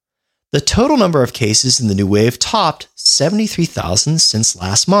asymptomatic. The total number of cases in the new wave topped 73,000 since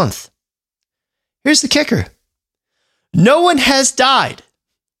last month. Here's the kicker. No one has died.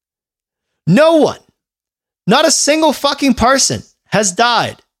 No one, not a single fucking person has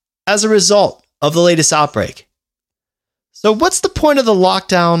died as a result of the latest outbreak. So what's the point of the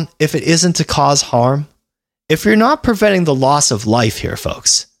lockdown if it isn't to cause harm? If you're not preventing the loss of life here,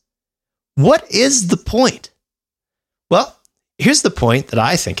 folks, what is the point? Well, here's the point that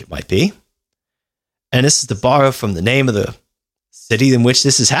I think it might be. And this is to borrow from the name of the city in which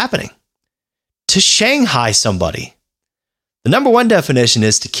this is happening. To Shanghai somebody. The number one definition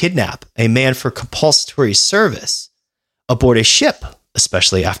is to kidnap a man for compulsory service aboard a ship,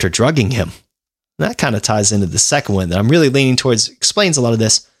 especially after drugging him. And that kind of ties into the second one that I'm really leaning towards, explains a lot of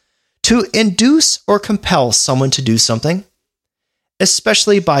this. To induce or compel someone to do something,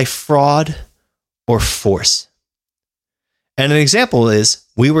 especially by fraud or force. And an example is,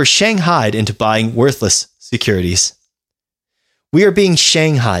 we were shanghaied into buying worthless securities. We are being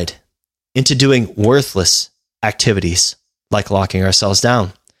shanghaied into doing worthless activities, like locking ourselves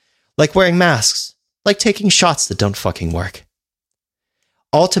down, like wearing masks, like taking shots that don't fucking work.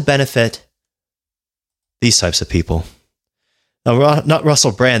 All to benefit these types of people. Now, not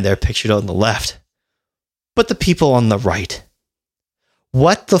Russell Brand there pictured on the left, but the people on the right.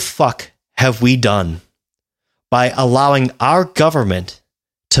 What the fuck have we done by allowing our government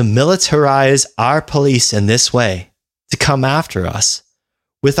to militarize our police in this way, to come after us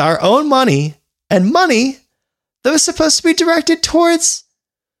with our own money, and money that was supposed to be directed towards,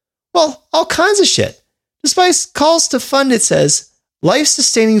 well, all kinds of shit. Despite calls to fund, it says,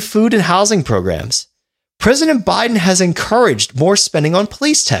 life-sustaining food and housing programs. President Biden has encouraged more spending on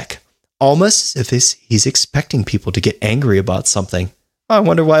police tech, almost as if he's expecting people to get angry about something. I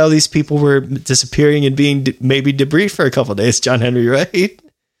wonder why all these people were disappearing and being maybe debriefed for a couple of days, John Henry, right?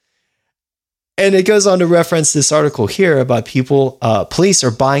 And it goes on to reference this article here about police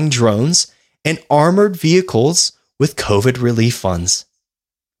are buying drones and armored vehicles with COVID relief funds.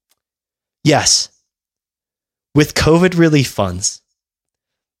 Yes, with COVID relief funds,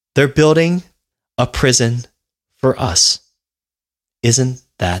 they're building a prison for us. Isn't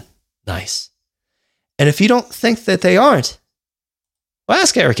that nice? And if you don't think that they aren't, well,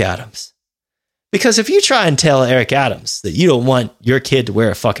 ask Eric Adams. Because if you try and tell Eric Adams that you don't want your kid to wear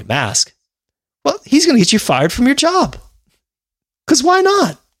a fucking mask, well, he's going to get you fired from your job. Because why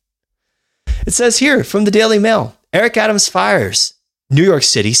not? It says here from the Daily Mail, Eric Adams fires New York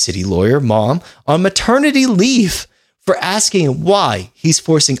City lawyer mom on maternity leave for asking why he's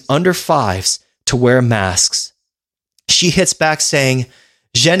forcing under fives to wear masks. She hits back saying,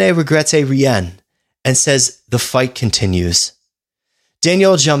 "Je ne regrette rien," and says the fight continues.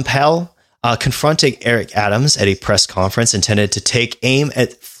 Danielle Jumpel, confronting Eric Adams at a press conference intended to take aim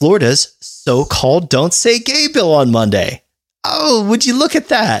at Florida's so-called Don't Say Gay bill on Monday. Oh, would you look at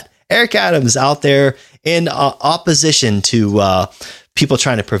that? Eric Adams out there in opposition to people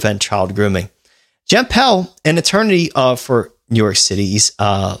trying to prevent child grooming. Jen Pell, an attorney for New York City's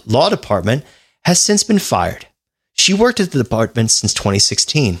law department, has since been fired. She worked at the department since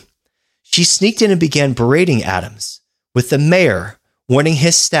 2016. She sneaked in and began berating Adams, with the mayor warning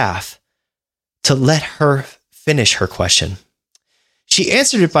his staff to let her finish her question. She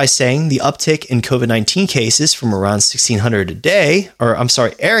answered it by saying the uptick in COVID-19 cases from around 1,600 a day,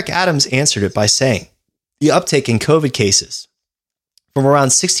 Eric Adams answered it by saying the uptick in COVID cases from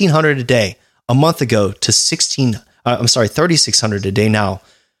around 1,600 a day a month ago to 3,600 a day now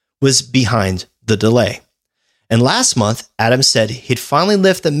was behind the delay. And last month, Adams said he'd finally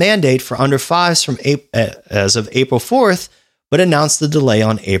lift the mandate for under fives as of April 4th, but announced the delay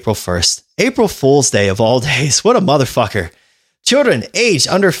on April 1st. April Fool's Day of all days. What a motherfucker. Children aged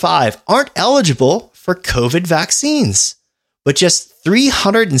under 5 aren't eligible for COVID vaccines, but just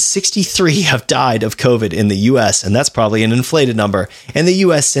 363 have died of COVID in the U.S., and that's probably an inflated number, in the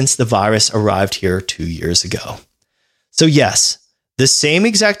U.S. since the virus arrived here 2 years ago. So yes, the same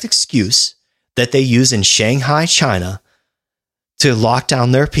exact excuse that they use in Shanghai, China to lock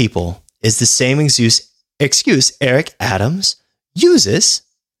down their people is the same excuse Eric Adams uses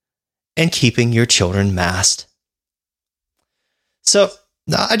in keeping your children masked. So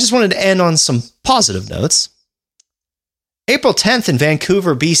I just wanted to end on some positive notes. April 10th in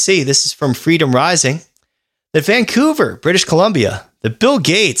Vancouver, BC, this is from Freedom Rising, that Vancouver, British Columbia, that Bill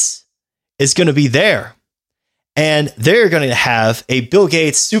Gates is going to be there. And they're going to have a Bill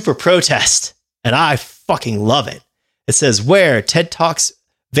Gates super protest. And I fucking love it. It says, where? TED Talks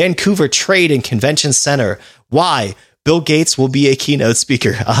Vancouver Trade and Convention Center. Why? Bill Gates will be a keynote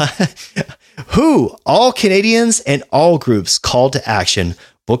speaker. Who? All Canadians and all groups called to action.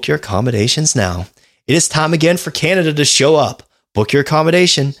 Book your accommodations now. It is time again for Canada to show up. Book your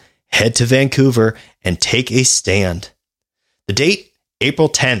accommodation, head to Vancouver, and take a stand. The date, April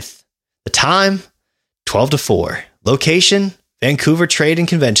 10th. The time, 12 to 4. Location, Vancouver Trade and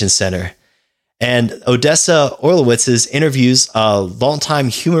Convention Center. And Odessa Orlowitz's interviews longtime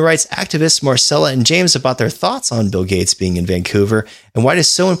human rights activists Marcella and James about their thoughts on Bill Gates being in Vancouver and why it is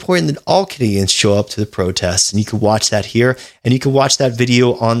so important that all Canadians show up to the protests. And you can watch that here, and you can watch that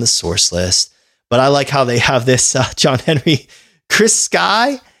video on the source list. But I like how they have this John Henry, Chris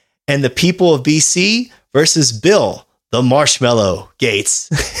Sky, and the people of BC versus Bill, the Marshmallow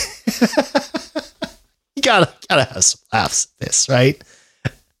Gates. You gotta have some laughs at this, right?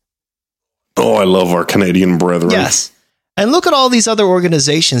 Oh, I love our Canadian brethren. Yes. And look at all these other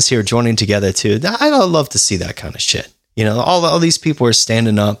organizations here joining together too. I love to see that kind of shit. You know, all these people are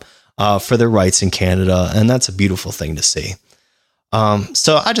standing up for their rights in Canada, and that's a beautiful thing to see.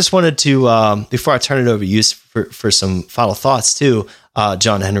 So I just wanted to, before I turn it over to you for some final thoughts too,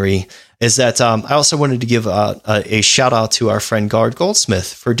 John Henry, is that I also wanted to give a shout out to our friend Gard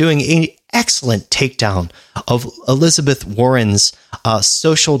Goldsmith for doing an excellent takedown of Elizabeth Warren's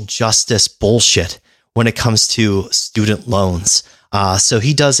social justice bullshit when it comes to student loans. So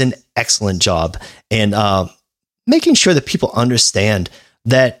he does an excellent job in making sure that people understand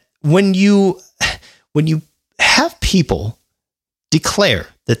that when you have people declare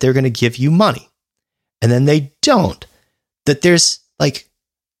that they're going to give you money and then they don't, that there's like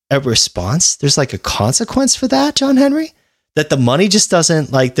a response, there's like a consequence for that, John Henry, that the money just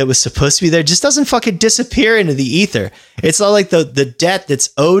doesn't, like, that was supposed to be there, just doesn't fucking disappear into the ether. It's not like the debt that's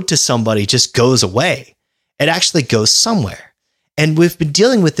owed to somebody just goes away. It actually goes somewhere. And we've been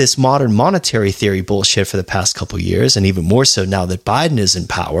dealing with this modern monetary theory bullshit for the past couple of years, and even more so now that Biden is in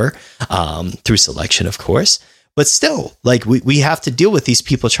power, through selection, of course. But still, like, we have to deal with these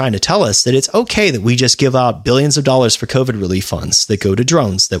people trying to tell us that it's okay that we just give out billions of dollars for COVID relief funds that go to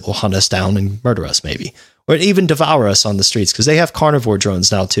drones that will hunt us down and murder us, maybe, or even devour us on the streets, because they have carnivore drones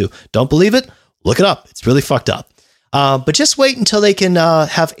now too. Don't believe it? Look it up. It's really fucked up. But just wait until they can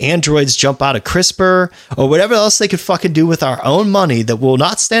have androids jump out of CRISPR or whatever else they could fucking do with our own money that we'll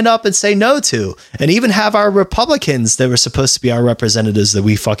not stand up and say no to, and even have our Republicans that were supposed to be our representatives that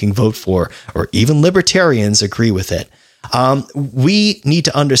we fucking vote for, or even libertarians agree with it. We need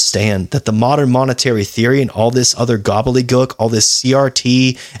to understand that the modern monetary theory and all this other gobbledygook, all this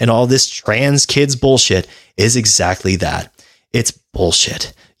CRT and all this trans kids bullshit is exactly that. It's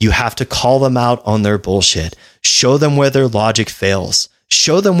bullshit. You have to call them out on their bullshit. Show them where their logic fails.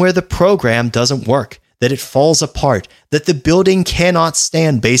 Show them where the program doesn't work, that it falls apart, that the building cannot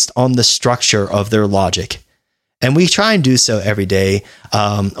stand based on the structure of their logic. And we try and do so every day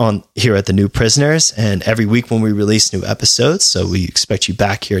on here at the New Prisoners, and every week when we release new episodes. So we expect you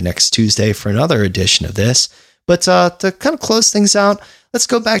back here next Tuesday for another edition of this. But to kind of close things out, let's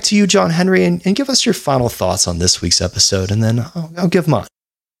go back to you, John Henry, and give us your final thoughts on this week's episode, and then I'll give mine.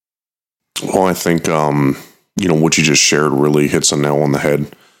 Well, I think what you just shared really hits a nail on the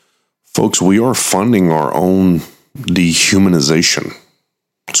head. Folks, we are funding our own dehumanization.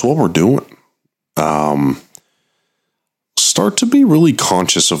 That's what we're doing. Start to be really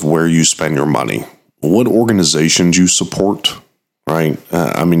conscious of where you spend your money, what organizations you support, right?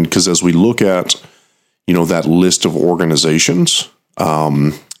 Because as we look at, that list of organizations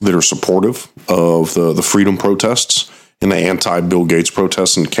that are supportive of the freedom protests and the anti-Bill Gates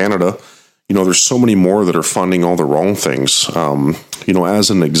protests in Canada, there's so many more that are funding all the wrong things. As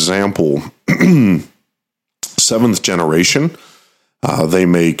an example, Seventh Generation, they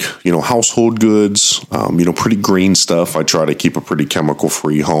make, household goods, pretty green stuff. I try to keep a pretty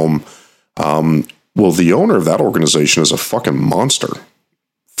chemical-free home. Well, the owner of that organization is a fucking monster.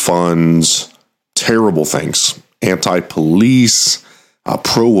 Funds terrible things. Anti-police,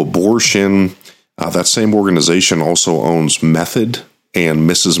 pro-abortion. That same organization also owns Method and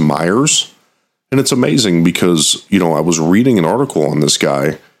Mrs. Myers. And it's amazing because, I was reading an article on this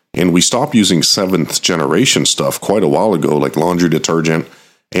guy, and we stopped using Seventh Generation stuff quite a while ago, like laundry detergent.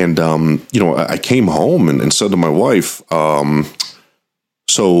 And, I came home and said to my wife,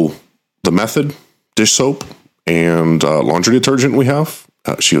 so the Method dish soap and laundry detergent we have?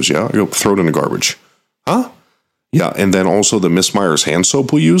 She goes, yeah. I go, throw it in the garbage. Huh? Yeah, and then also the Miss Myers hand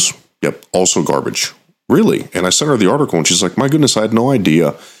soap we use? Yep, also garbage. Really? And I sent her the article, and she's like, my goodness, I had no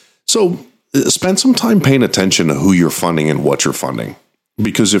idea. So spend some time paying attention to who you're funding and what you're funding.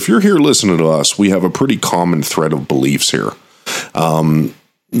 Because if you're here listening to us, we have a pretty common thread of beliefs here.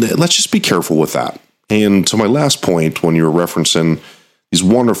 Let's just be careful with that. And to my last point, when you were referencing these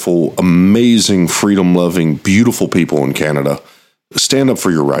wonderful, amazing, freedom-loving, beautiful people in Canada, stand up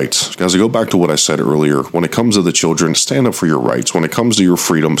for your rights. Guys, I go back to what I said earlier. When it comes to the children, stand up for your rights. When it comes to your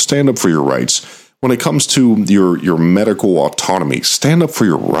freedom, stand up for your rights. When it comes to your medical autonomy, stand up for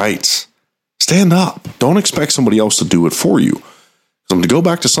your rights. Stand up. Don't expect somebody else to do it for you. So I'm going to go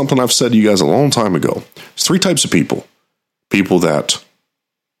back to something I've said to you guys a long time ago. There's three types of people. People that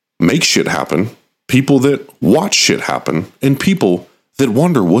make shit happen, people that watch shit happen, and people that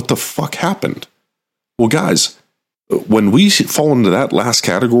wonder what the fuck happened. Well, guys, when we fall into that last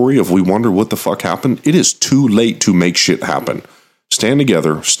category of we wonder what the fuck happened, it is too late to make shit happen. Stand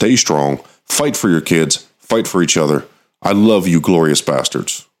together, stay strong, fight for your kids, fight for each other. I love you, glorious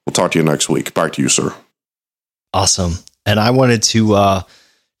bastards. We'll talk to you next week. Back to you, sir. Awesome. And I wanted to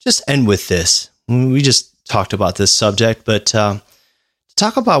just end with this. We just talked about this subject, but to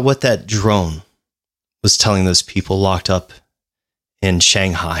talk about what that drone was telling those people locked up in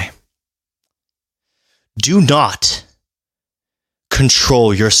Shanghai. Do not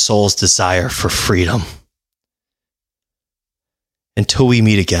control your soul's desire for freedom. Until we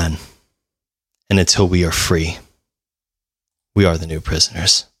meet again, and until we are free, we are the New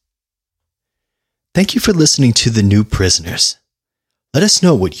Prisoners. Thank you for listening to The New Prisoners. Let us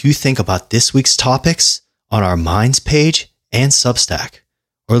know what you think about this week's topics on our Minds page and Substack,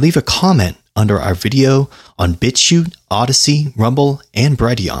 or leave a comment under our video on BitChute, Odyssey, Rumble, and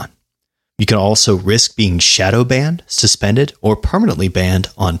Brighteon. You can also risk being shadow banned, suspended, or permanently banned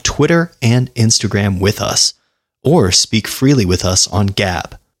on Twitter and Instagram with us, or speak freely with us on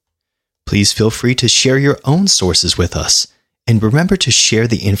Gab. Please feel free to share your own sources with us, and remember to share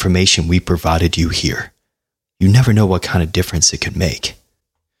the information we provided you here. You never know what kind of difference it could make.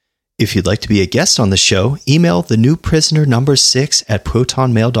 If you'd like to be a guest on the show, email the new prisoner number 6 at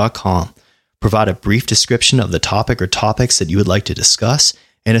protonmail.com. Provide a brief description of the topic or topics that you would like to discuss,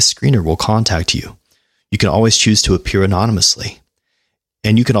 and a screener will contact you. You can always choose to appear anonymously.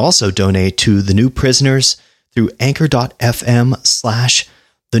 And you can also donate to The New Prisoners through anchor.fm/the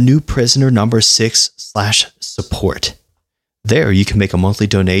new prisoner number 6/support. There you can make a monthly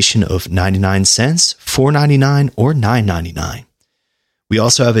donation of 99 cents, $4.99, or $9.99. We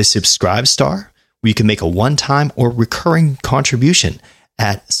also have a Subscribe Star where you can make a one-time or recurring contribution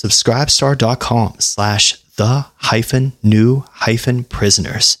at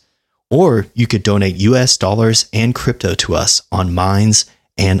subscribestar.com/the-new-prisoners. Or you could donate US dollars and crypto to us on Minds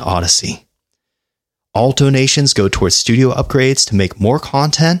and Odyssey. All donations go towards studio upgrades to make more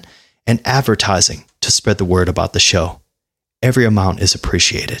content and advertising to spread the word about the show. Every amount is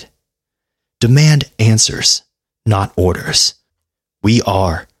appreciated. Demand answers, not orders. We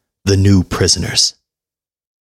are the New Prisoners.